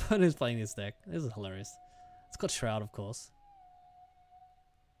love that the opponent is playing this deck. This is hilarious. It's got Shroud, of course.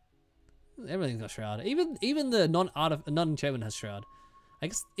 Everything's got Shroud. Even the non-enchantment has Shroud. I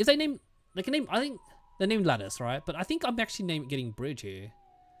guess if they can name. I think they named Lattice, right? But I think I'm actually getting Bridge here.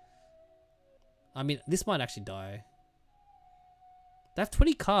 I mean, this might actually die. They have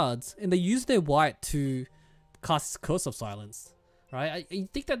 20 cards, and they use their white to cast Curse of Silence, right? I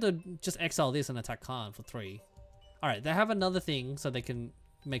think that they'd just exile this and attack Khan for 3. Alright, they have another thing, so they can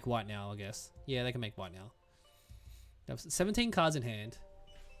make white now, I guess. Yeah, they can make white now. They have 17 cards in hand.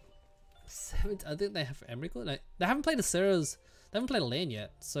 I think they have Emrakul. No, they haven't played a Sarah's... They haven't played a land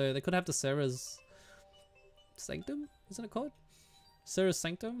yet, so they could have the Sarah's... Sanctum? Isn't it called? Sarah's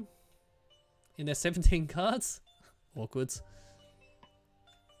Sanctum? In their 17 cards? Awkward.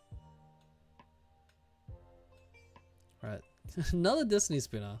 Right. Another Destiny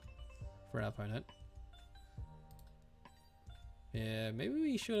Spinner for our opponent. Yeah, maybe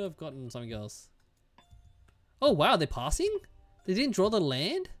we should have gotten something else. Oh wow, they're passing? They didn't draw the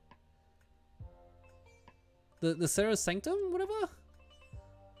land? The Sarah's Sanctum? Whatever?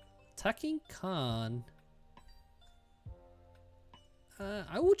 Attacking Khan.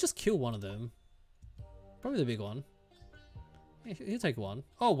 I will just kill one of them. Probably the big one. Yeah, he'll take one.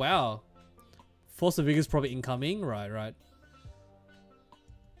 Oh wow. Force of Vigor is probably incoming. Right.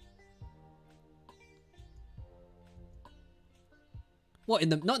 What,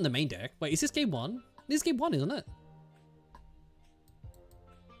 not in the main deck? Wait, is this game 1? This is game 1, isn't it?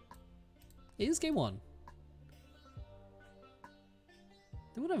 It is game 1.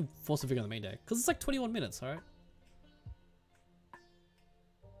 They would have Force of Vigor on the main deck. Because it's like 21 minutes, alright?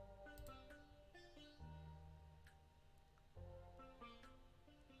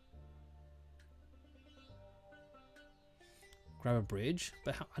 Grab a bridge.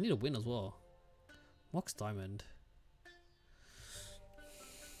 But I need a win as well. Mox Diamond.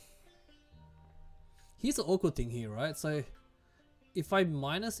 Here's the awkward thing here, right? So, if I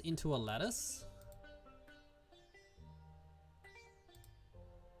minus into a lattice,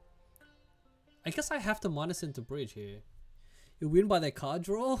 I guess I have to minus into bridge here. You win by their card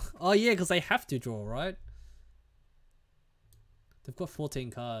draw? Oh yeah, because they have to draw, right? They've got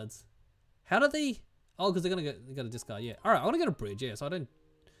 14 cards. How do they? Oh, because they gotta discard. Yeah. All right, I want to get a bridge. Yeah, so I don't.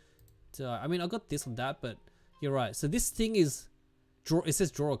 I mean, I got this and that, but you're right. So this thing is draw. It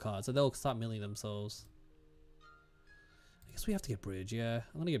says draw a card, so they'll start milling themselves. I guess we have to get bridge. Yeah,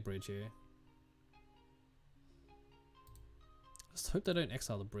 I'm gonna get bridge here. Just hope they don't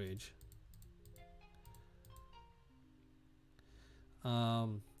exile the bridge.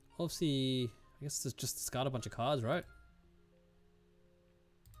 Obviously, I guess it's just discard a bunch of cards, right?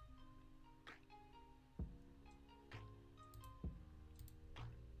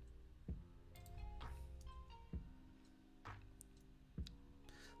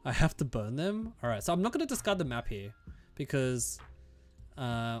 I have to burn them? Alright, so I'm not going to discard the map here because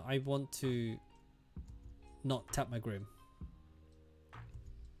I want to not tap my Grim.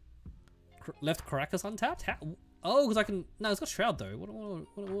 Left Caracas untapped? How? Oh, because I can... No, it's got Shroud though.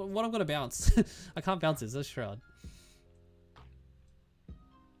 What I'm going to bounce? I can't bounce it, it's a Shroud.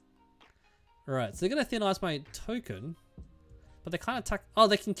 Alright, so they're going to Thin Ice my token, but they can't attack... Oh,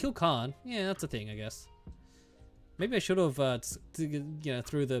 they can kill Khan. Yeah, that's a thing, I guess. Maybe I should have, you know,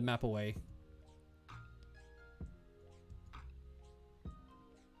 threw the map away.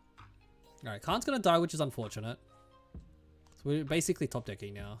 Alright, Khan's gonna die, which is unfortunate. So we're basically top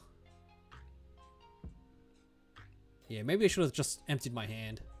decking now. Yeah, maybe I should have just emptied my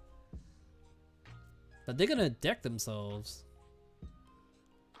hand. But they're gonna deck themselves.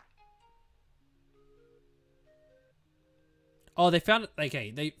 Oh, they found... Okay,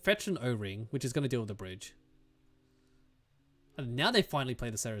 they fetched an O-Ring, which is gonna deal with the bridge. And now they finally play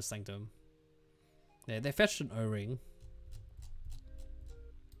the Serra's Sanctum. Yeah, they fetched an O-Ring.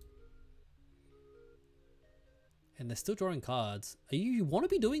 And they're still drawing cards. You want to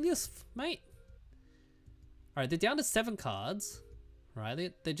be doing this, mate? Alright, they're down to 7 cards.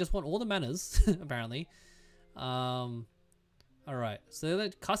 Right, they just want all the manas, apparently. Alright, so they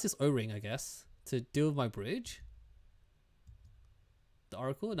cast this O-Ring, I guess, to deal with my bridge. The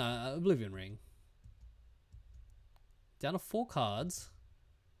Oracle? No, Oblivion Ring. Down to 4 cards.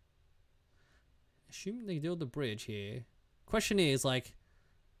 Assuming they deal with the bridge here. Question is, like...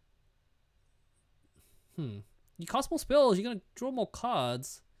 You cast more spells, you're gonna draw more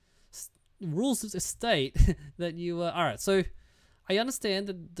cards. Rules state that you... Alright, so... I understand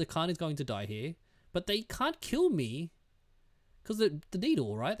that the Khan is going to die here. But they can't kill me. Because the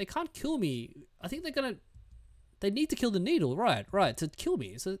needle, right? They can't kill me. I think they're gonna... They need to kill the needle, right, to kill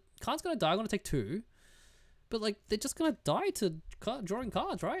me. So Khan's gonna die, I'm gonna take 2. But like, they're just gonna die to drawing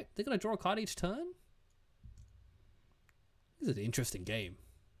cards, right? They're gonna draw a card each turn? This is an interesting game.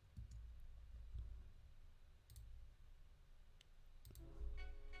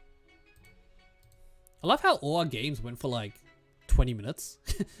 I love how all our games went for like 20 minutes.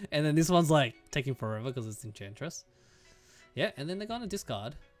 And then this one's like taking forever because it's Enchantress. Yeah, and then they're gonna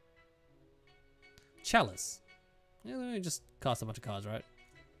discard Chalice. Yeah, let me just cast a bunch of cards, right?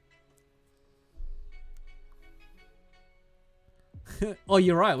 Oh,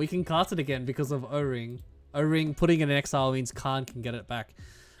 you're right. We can cast it again because of O-Ring. O-Ring putting it in exile means Khan can get it back.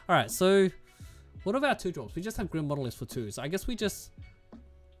 Alright, so... What of our 2 drops? We just have Grim Model List for 2. So I guess we just...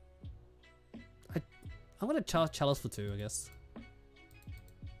 I'm going to Chalice for 2, I guess.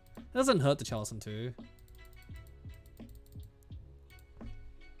 It doesn't hurt the Chalice in 2.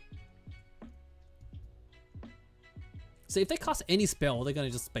 So if they cast any spell, they're going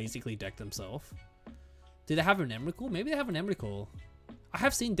to just basically deck themselves. Do they have an Emrakul? Maybe they have an Emrakul. I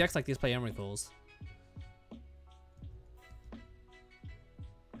have seen decks like this play Emrakuls.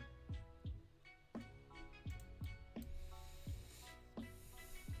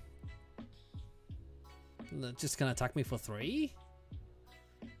 They're just gonna attack me for 3?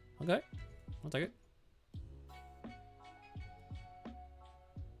 Okay, I'll take it.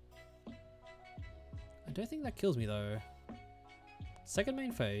 I don't think that kills me though. Second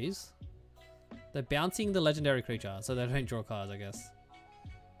main phase. They're bouncing the legendary creature, so they don't draw cards, I guess.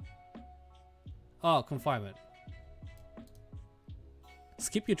 Oh, confinement.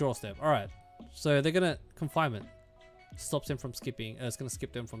 Skip your draw step. Alright. So they're gonna confinement. Stops them from skipping. It's gonna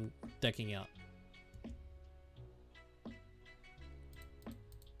skip them from decking out.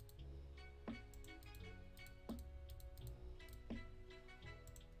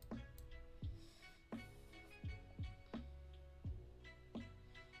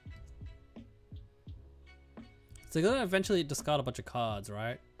 So they're gonna eventually discard a bunch of cards,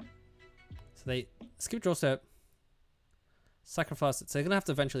 right? So they skip draw step, sacrifice it. So they're gonna have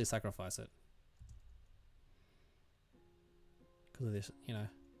to eventually sacrifice it. Because of this, you know.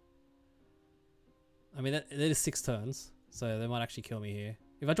 I mean, that is 6 turns, so they might actually kill me here.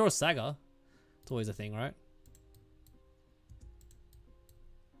 If I draw a Saga, it's always a thing, right?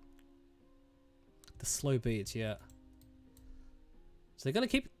 The slow beats, yeah. So they're gonna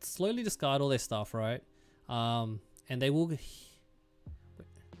keep slowly discard all their stuff, right? And they will,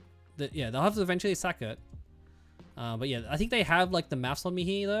 yeah, they'll have to eventually sack it. But yeah, I think they have like the maths on me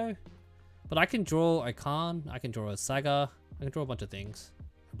here though. But I can draw, I can draw a Saga, I can draw a bunch of things.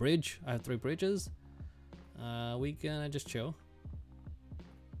 A bridge, I have 3 bridges. We gonna just chill.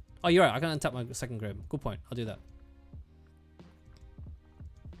 Oh, you're right, I can untap my second grip. Good point, I'll do that.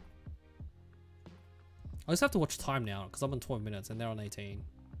 I just have to watch time now because I'm on 12 minutes and they're on 18.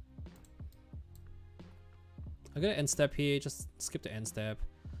 I'm gonna end step here, just skip the end step.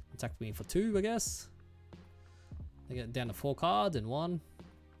 Attack me for 2, I guess. They get down to 4 cards and 1.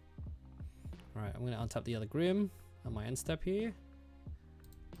 Alright, I'm gonna untap the other Grim on my end step here.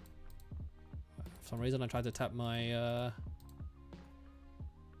 For some reason I tried to tap my Alright,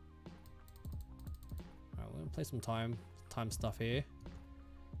 we're gonna play some time stuff here.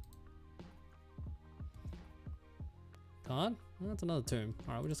 Card? Oh, that's another tomb.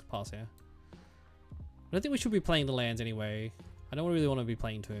 Alright, we'll just pass here. I don't think we should be playing the lands anyway. I don't really want to be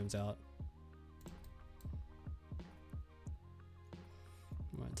playing tombs out.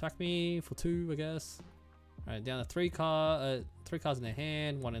 Right, attack me for 2, I guess. Alright, down to 3 cards in their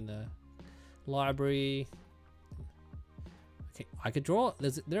hand, 1 in the library. Okay, I could draw.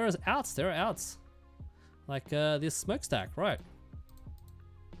 There are outs. Like this smokestack, right?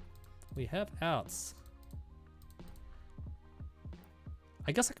 We have outs.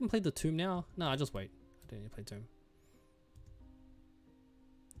 I guess I can play the tomb now. No, I just wait. I don't need to play tomb.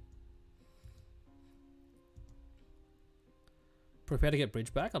 Prepare to get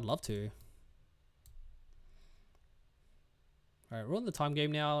bridge back? I'd love to. Alright, we're on the time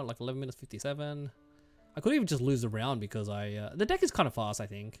game now, like 11 minutes 57. I could even just lose the round because the deck is kind of fast, I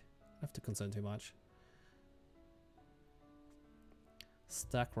think. I don't have to concern too much.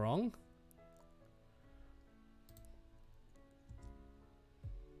 Stack wrong.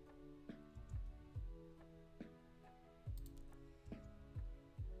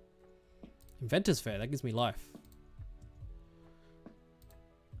 Inventor's Fair, that gives me life.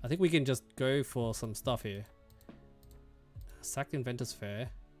 I think we can just go for some stuff here. Sack Inventor's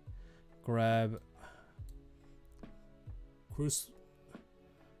Fair. Grab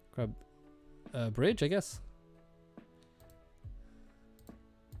bridge, I guess.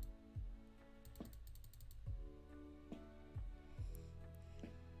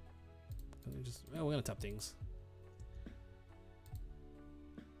 We're gonna tap things.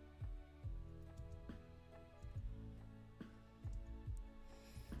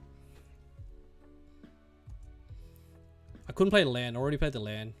 I couldn't play the land. I already played the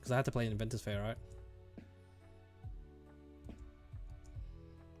land because I had to play an Inventor's Fair, right?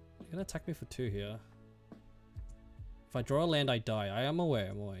 You're gonna attack me for 2 here. If I draw a land, I die. I am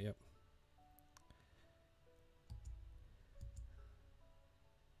aware. Yep.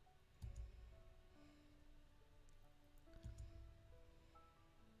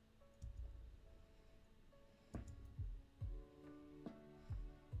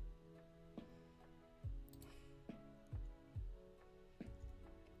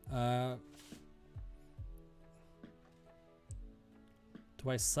 Do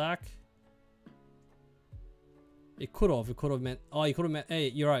I sack? It could have meant. Oh, you could have meant. Hey,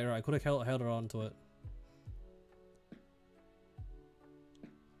 you're right. I could have held it on to it.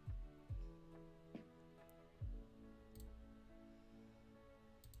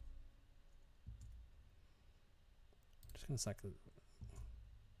 Just gonna sack it.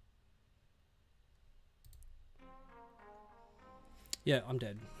 Yeah, I'm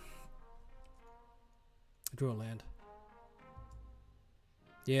dead. I drew a land.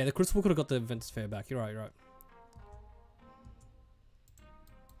 Yeah, the Crucible could have got the Inventor's Fair back. You're right.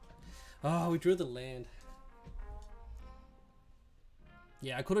 Oh, we drew the land.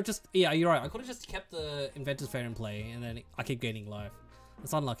 Yeah, I could have just... Yeah, you're right. I could have just kept the Inventor's Fair in play, and then I keep gaining life.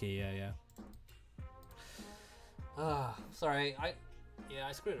 It's unlucky, yeah. Sorry. I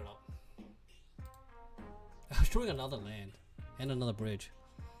screwed it up. I was drawing another land. And another bridge.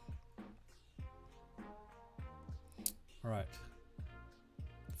 Alright.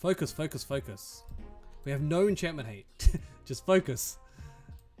 Focus. We have no enchantment hate. Just focus.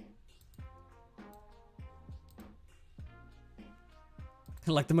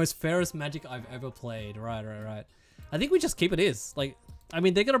 Like the most fairest Magic I've ever played. Right. I think we just keep it as. Like, I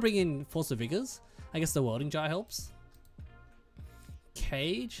mean, they're gonna bring in Force of Vigors. I guess the Welding Jar helps.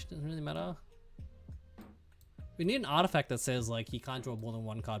 Cage, doesn't really matter. We need an artifact that says like you can't draw more than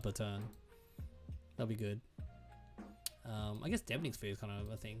one card per turn. That'll be good. I guess Deafening Sphere is kind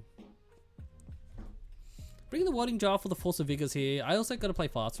of a thing. Bring the Welding Jar for the Force of Vigors here. I also got to play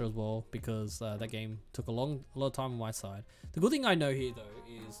faster as well because that game took a lot of time on my side. The good thing I know here though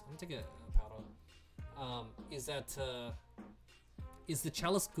is, let me take a powder. Is that is the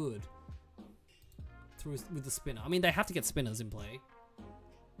Chalice good with the spinner? I mean, they have to get spinners in play.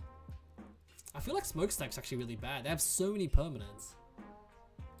 I feel like Smokestack's actually really bad. They have so many permanents.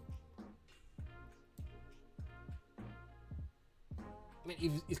 I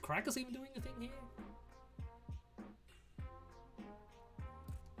mean, is Krakus even doing a thing here?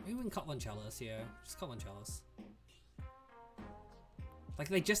 Maybe we can cut one Chalice, yeah. Just cut one Chalice. Like,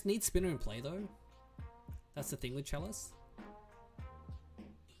 they just need spinner in play, though. That's the thing with Chalice.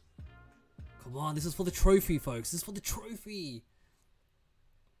 Come on, this is for the trophy, folks. This is for the trophy.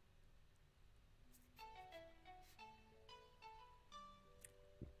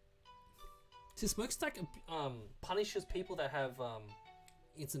 See, Smokestack punishes people that have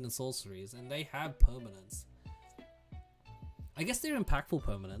instant and sorceries, and they have permanents. I guess they're impactful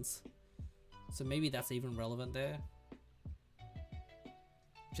permanents, so maybe that's even relevant there.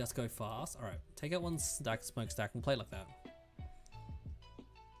 Just go fast. Alright, take out one stack, Smokestack, and play like that.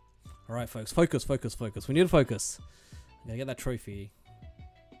 Alright folks, focus. We need to focus. I'm gonna get that trophy.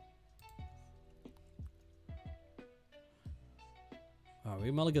 Alright, we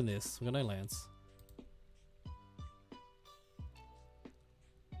mulligan this. We got no lands.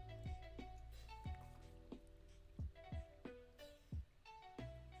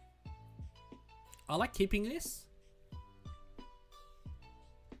 I like keeping this.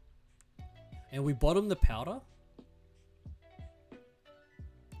 And we bottom the powder.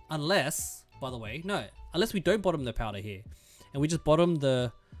 Unless, by the way, no. Unless we don't bottom the powder here. And we just bottom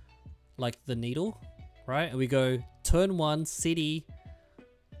the, like, the needle. Right? And we go turn 1, city.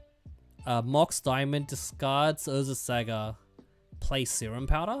 Mox Diamond, discards Urza Saga. Play Serum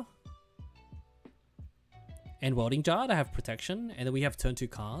Powder. And Welding Jar to have protection. And then we have turn 2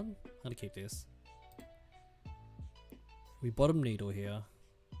 Khan. I'm gonna keep this. We bottom needle here.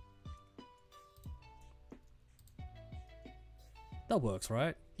 That works,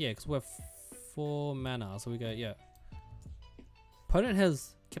 right? Yeah, because we're 4 mana, so we go, yeah. Opponent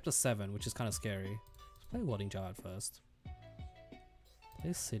has kept a 7, which is kind of scary. Let's play Welding Jar at first.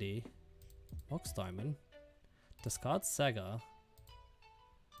 Play City. Mox Diamond. Discard Saga.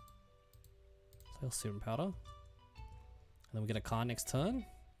 Play Serum Powder. And then we get a card next turn.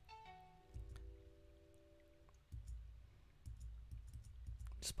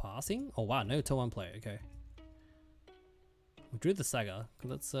 Just passing? Oh wow, no turn 1 play, okay. We drew the Saga,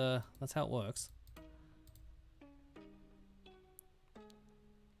 because that's how it works.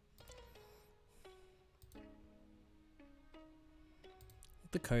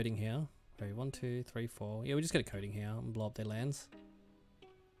 The coding here. Okay, 1, 2, 3, 4. Yeah, we just get a coding here and blow up their lands.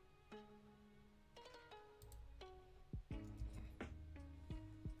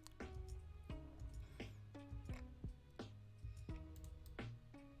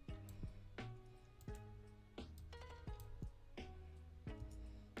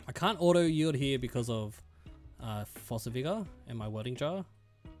 I can't auto yield here because of Force of Vigor and my Welding Jar.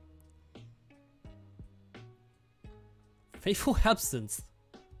 Faithful Absence.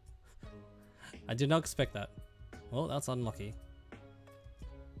 I did not expect that. Well, that's unlucky.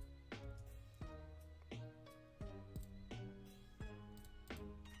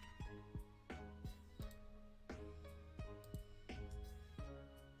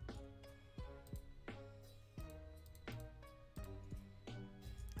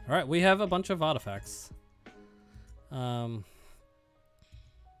 Alright, we have a bunch of artifacts. We're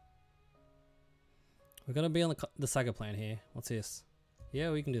gonna be on the Saga plan here. What's this?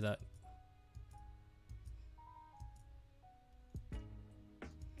 Yeah, we can do that.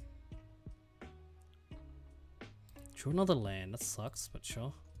 Draw another land. That sucks, but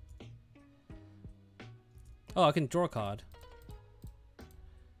sure. Oh, I can draw a card.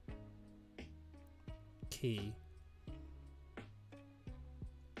 key.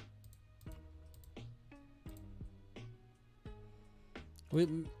 We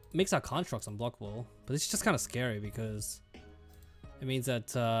makes our constructs unblockable, but it's just kind of scary because it means that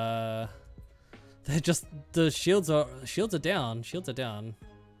they're just the shields are down. Shields are down.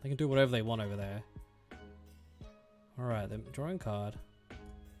 They can do whatever they want over there. All right, then drawing card.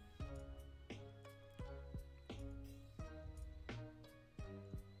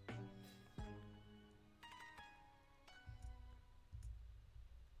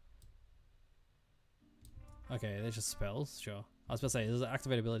 Okay, they're just spells. Sure. I was about to say, there's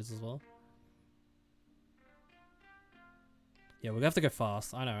activate abilities as well. Yeah, we're gonna have to go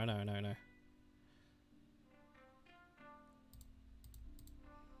fast. I know.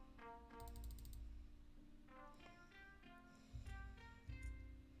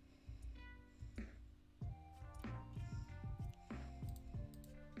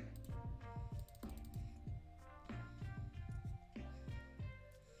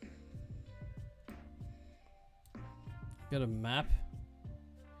 Got a map?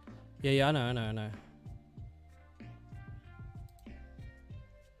 Yeah, I know.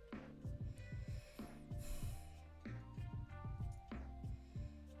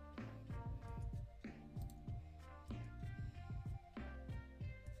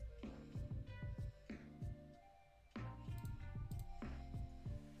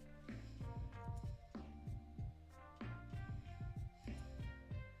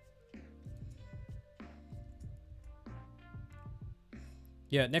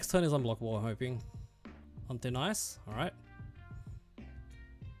 Yeah, next turn is unblockable, I'm hoping. On thin ice? Alright.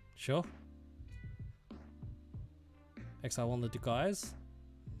 Sure. Exile one of the guys.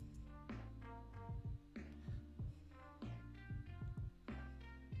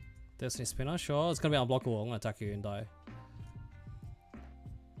 Destiny Spinner, sure. It's gonna be unblockable. I'm gonna attack you and die.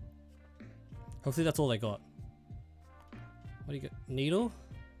 Hopefully that's all they got. What do you get? Needle?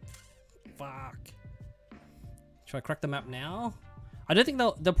 Fuck. Should I crack the map now? I don't think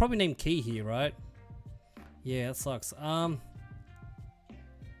they'll probably name key here, right? Yeah, that sucks. I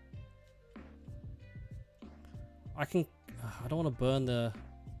don't want to burn the...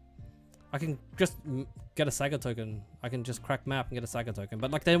 I can just get a Saga token. I can just crack map and get a Saga token.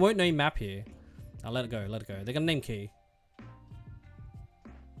 But like, they won't name map here. I'll let it go, let it go. They're gonna name key.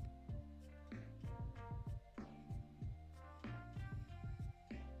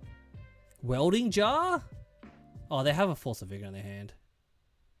 Welding jar? Oh, they have a Force of Vigor in their hand.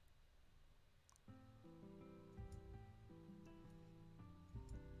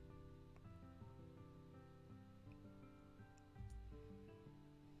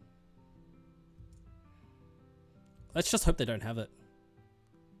 Let's just hope they don't have it.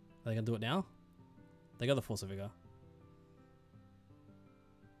 Are they gonna do it now? They got the Force of Vigor.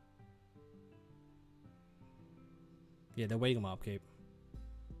 Yeah, they're waiting on my upkeep.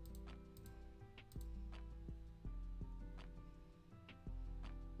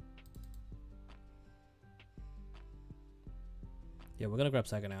 Yeah, we're gonna grab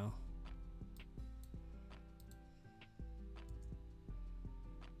Saga now.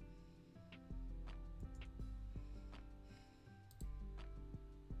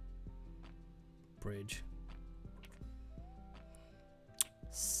 Bridge.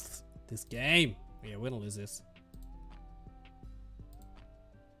 This game. Yeah, we're gonna lose this.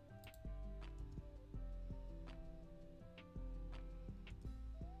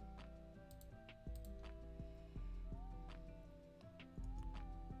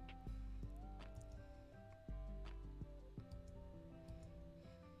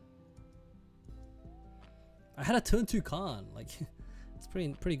 I had a turn 2 Khan. Like, it's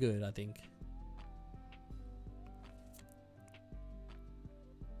pretty good, I think.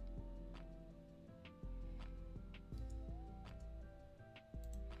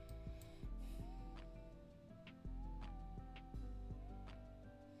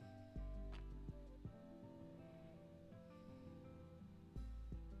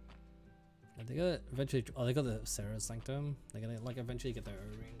 They got eventually. Oh, they got the Sarah's Sanctum. They're gonna like eventually get their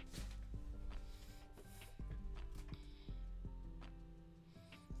O-ring.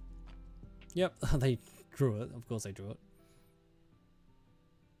 Yep, they drew it. Of course, they drew it.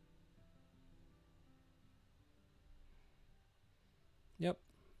 Yep,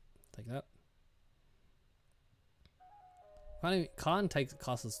 take that. Khan takes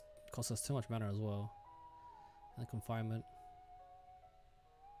costs us too much mana as well. And confinement.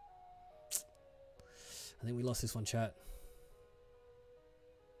 I think we lost this one, chat.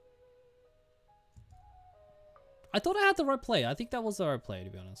 I thought I had the right play. I think that was the right play, to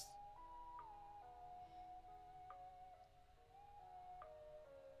be honest.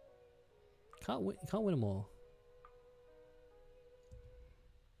 Can't win them all.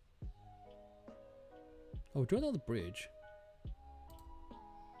 Oh, draw another bridge.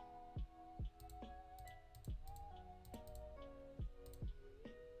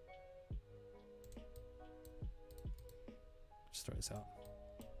 Just throw this out.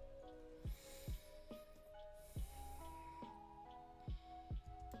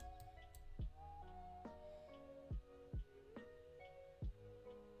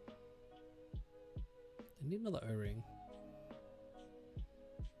 I need another O-ring.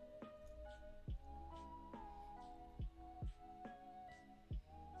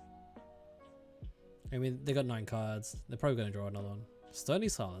 I mean, they got 9 cards. They're probably going to draw another one. Stony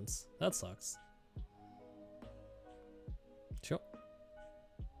Silence. That sucks. Sure.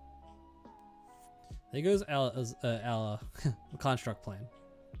 There goes our construct plan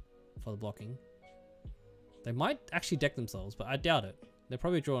for the blocking. They might actually deck themselves, but I doubt it. They're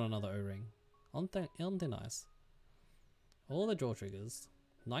probably drawing another O-ring. Aren't they nice? All the draw triggers.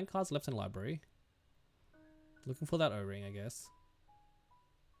 9 cards left in library. Looking for that O-ring, I guess.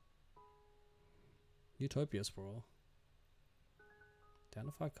 Utopia Sprawl. Down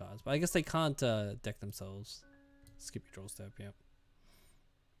to 5 cards. But I guess they can't deck themselves. Skip your draw step, yep.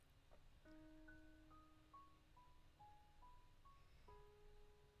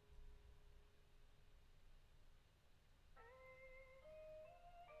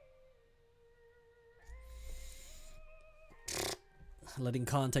 Letting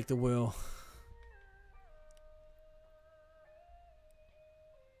Khan take the wheel.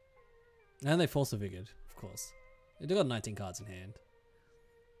 And they force a Vigid, of course. They got 19 cards in hand.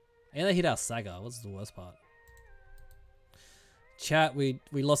 And they hit our Saga. What's the worst part? Chat, we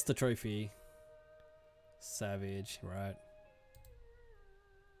lost the trophy. Savage, right?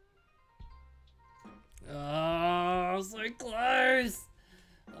 Oh, so close!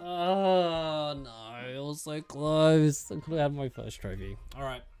 Oh no, it was so close. I could have had my first trophy.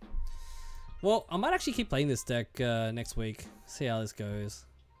 Alright. Well, I might actually keep playing this deck next week. See how this goes.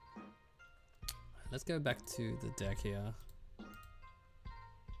 Let's go back to the deck here.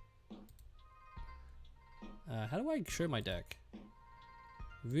 How do I show my deck?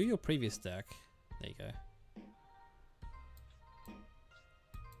 View your previous deck. There you go.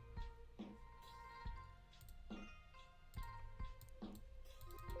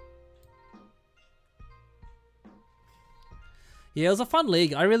 Yeah, it was a fun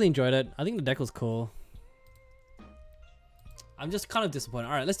league. I really enjoyed it. I think the deck was cool. I'm just kind of disappointed.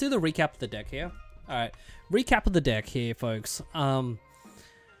 Alright, let's do the recap of the deck here. Alright, recap of the deck here, folks.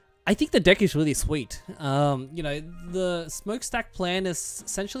 I think the deck is really sweet. You know, the Smokestack plan is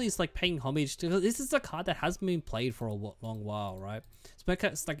essentially like paying homage to... This is a card that hasn't been played for a long while, right?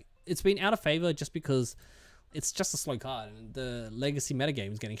 It's been out of favor just because it's just a slow card, and the legacy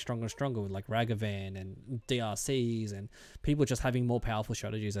metagame is getting stronger and stronger with like Ragavan and DRCs and people just having more powerful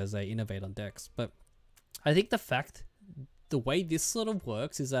strategies as they innovate on decks. But I think the way this sort of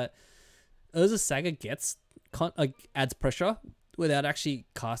works is that Urza Saga adds pressure without actually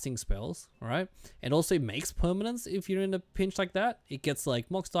casting spells, right? And also makes permanents if you're in a pinch like that. It gets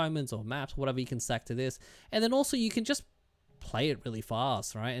like Mox Diamonds or maps, whatever you can stack to this. And then also you can just play it really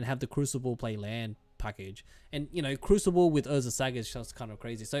fast, right? And have the Crucible play land package. And you know, Crucible with Urza Saga is just kind of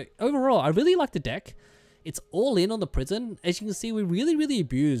crazy. So overall, I really like the deck. It's all in on the prison. As you can see, we really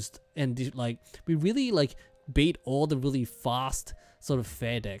abused and like we really like beat all the really fast sort of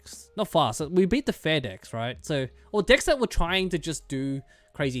fair decks. Not fast, we beat the fair decks, right? So, or decks that were trying to just do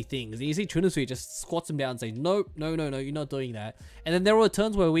crazy things. And you see Trinity just squats them down and says, nope, no, you're not doing that. And then there were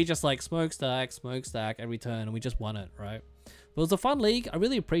turns where we just like smokestack every turn and we just won it, right? But it was a fun league. I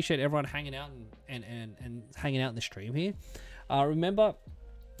really appreciate everyone hanging out and hanging out in the stream here. Remember,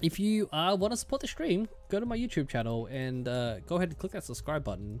 if you want to support the stream, go to my YouTube channel and go ahead and click that subscribe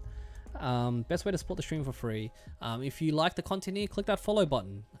button. Best way to support the stream for free. If you like the content here, click that follow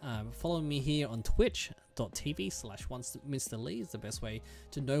button. Follow me here on twitch.tv/OneMrLee is the best way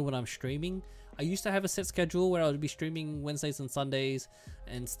to know when I'm streaming. I used to have a set schedule where I would be streaming Wednesdays and Sundays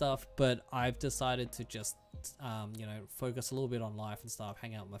and stuff, but I've decided to just you know, focus a little bit on life and stuff,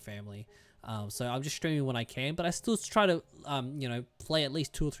 hang out with my family. So I'm just streaming when I can, but I still try to you know, play at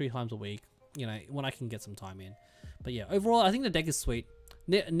least 2 or 3 times a week, you know, when I can get some time in. But yeah, overall I think the deck is sweet.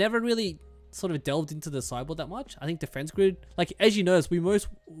 Never really sort of delved into the sideboard that much. I think Defense Grid, like as you notice, we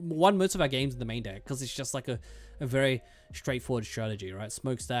won most of our games in the main deck because it's just like a very straightforward strategy, right?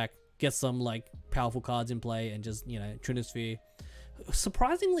 Smokestack, get some like powerful cards in play, and just, you know, Trinisphere.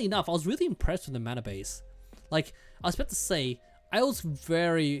 Surprisingly enough, I was really impressed with the mana base. Like I was about to say, I was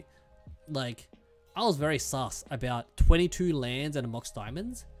very sus about 22 lands and a Mox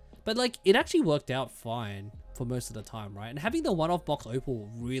Diamonds, But like, it actually worked out fine for most of the time, right? And having the one-off box opal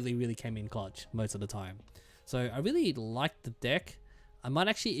really came in clutch most of the time. So I really like the deck. I might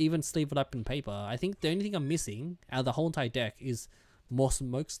actually even sleeve it up in paper. I think the only thing I'm missing out of the whole entire deck is more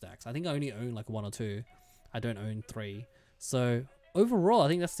smokestacks. I think I only own like 1 or 2. I don't own 3. So overall, I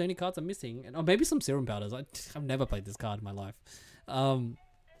think that's the only cards I'm missing. And, or maybe some serum powders. I've never played this card in my life. I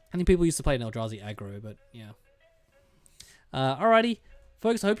think people used to play an Eldrazi aggro, but yeah. Alrighty.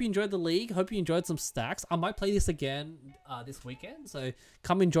 Folks, I hope you enjoyed the league. Hope you enjoyed some stacks. I might play this again this weekend. So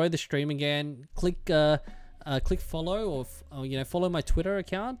come enjoy the stream again. Click follow or you know, follow my Twitter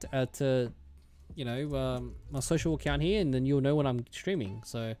account at you know, my social account here, and then you'll know when I'm streaming.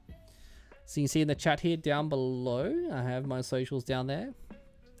 So you can see in the chat here down below, I have my socials down there.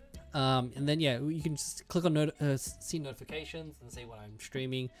 And then yeah, you can just click on see notifications and see when I'm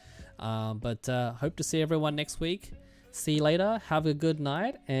streaming. But hope to see everyone next week. See you later. Have a good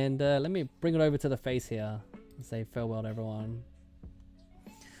night, and let me bring it over to the face here and say farewell to everyone.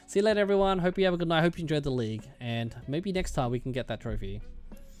 See you later, everyone. Hope you have a good night. Hope you enjoyed the league, and maybe next time we can get that trophy.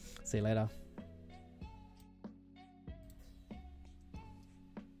 See you later.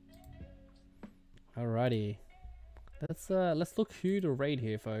 Alrighty, let's look who to raid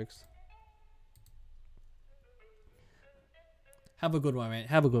here, folks. Have a good one, mate.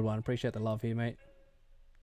 Have a good one. Appreciate the love here, mate.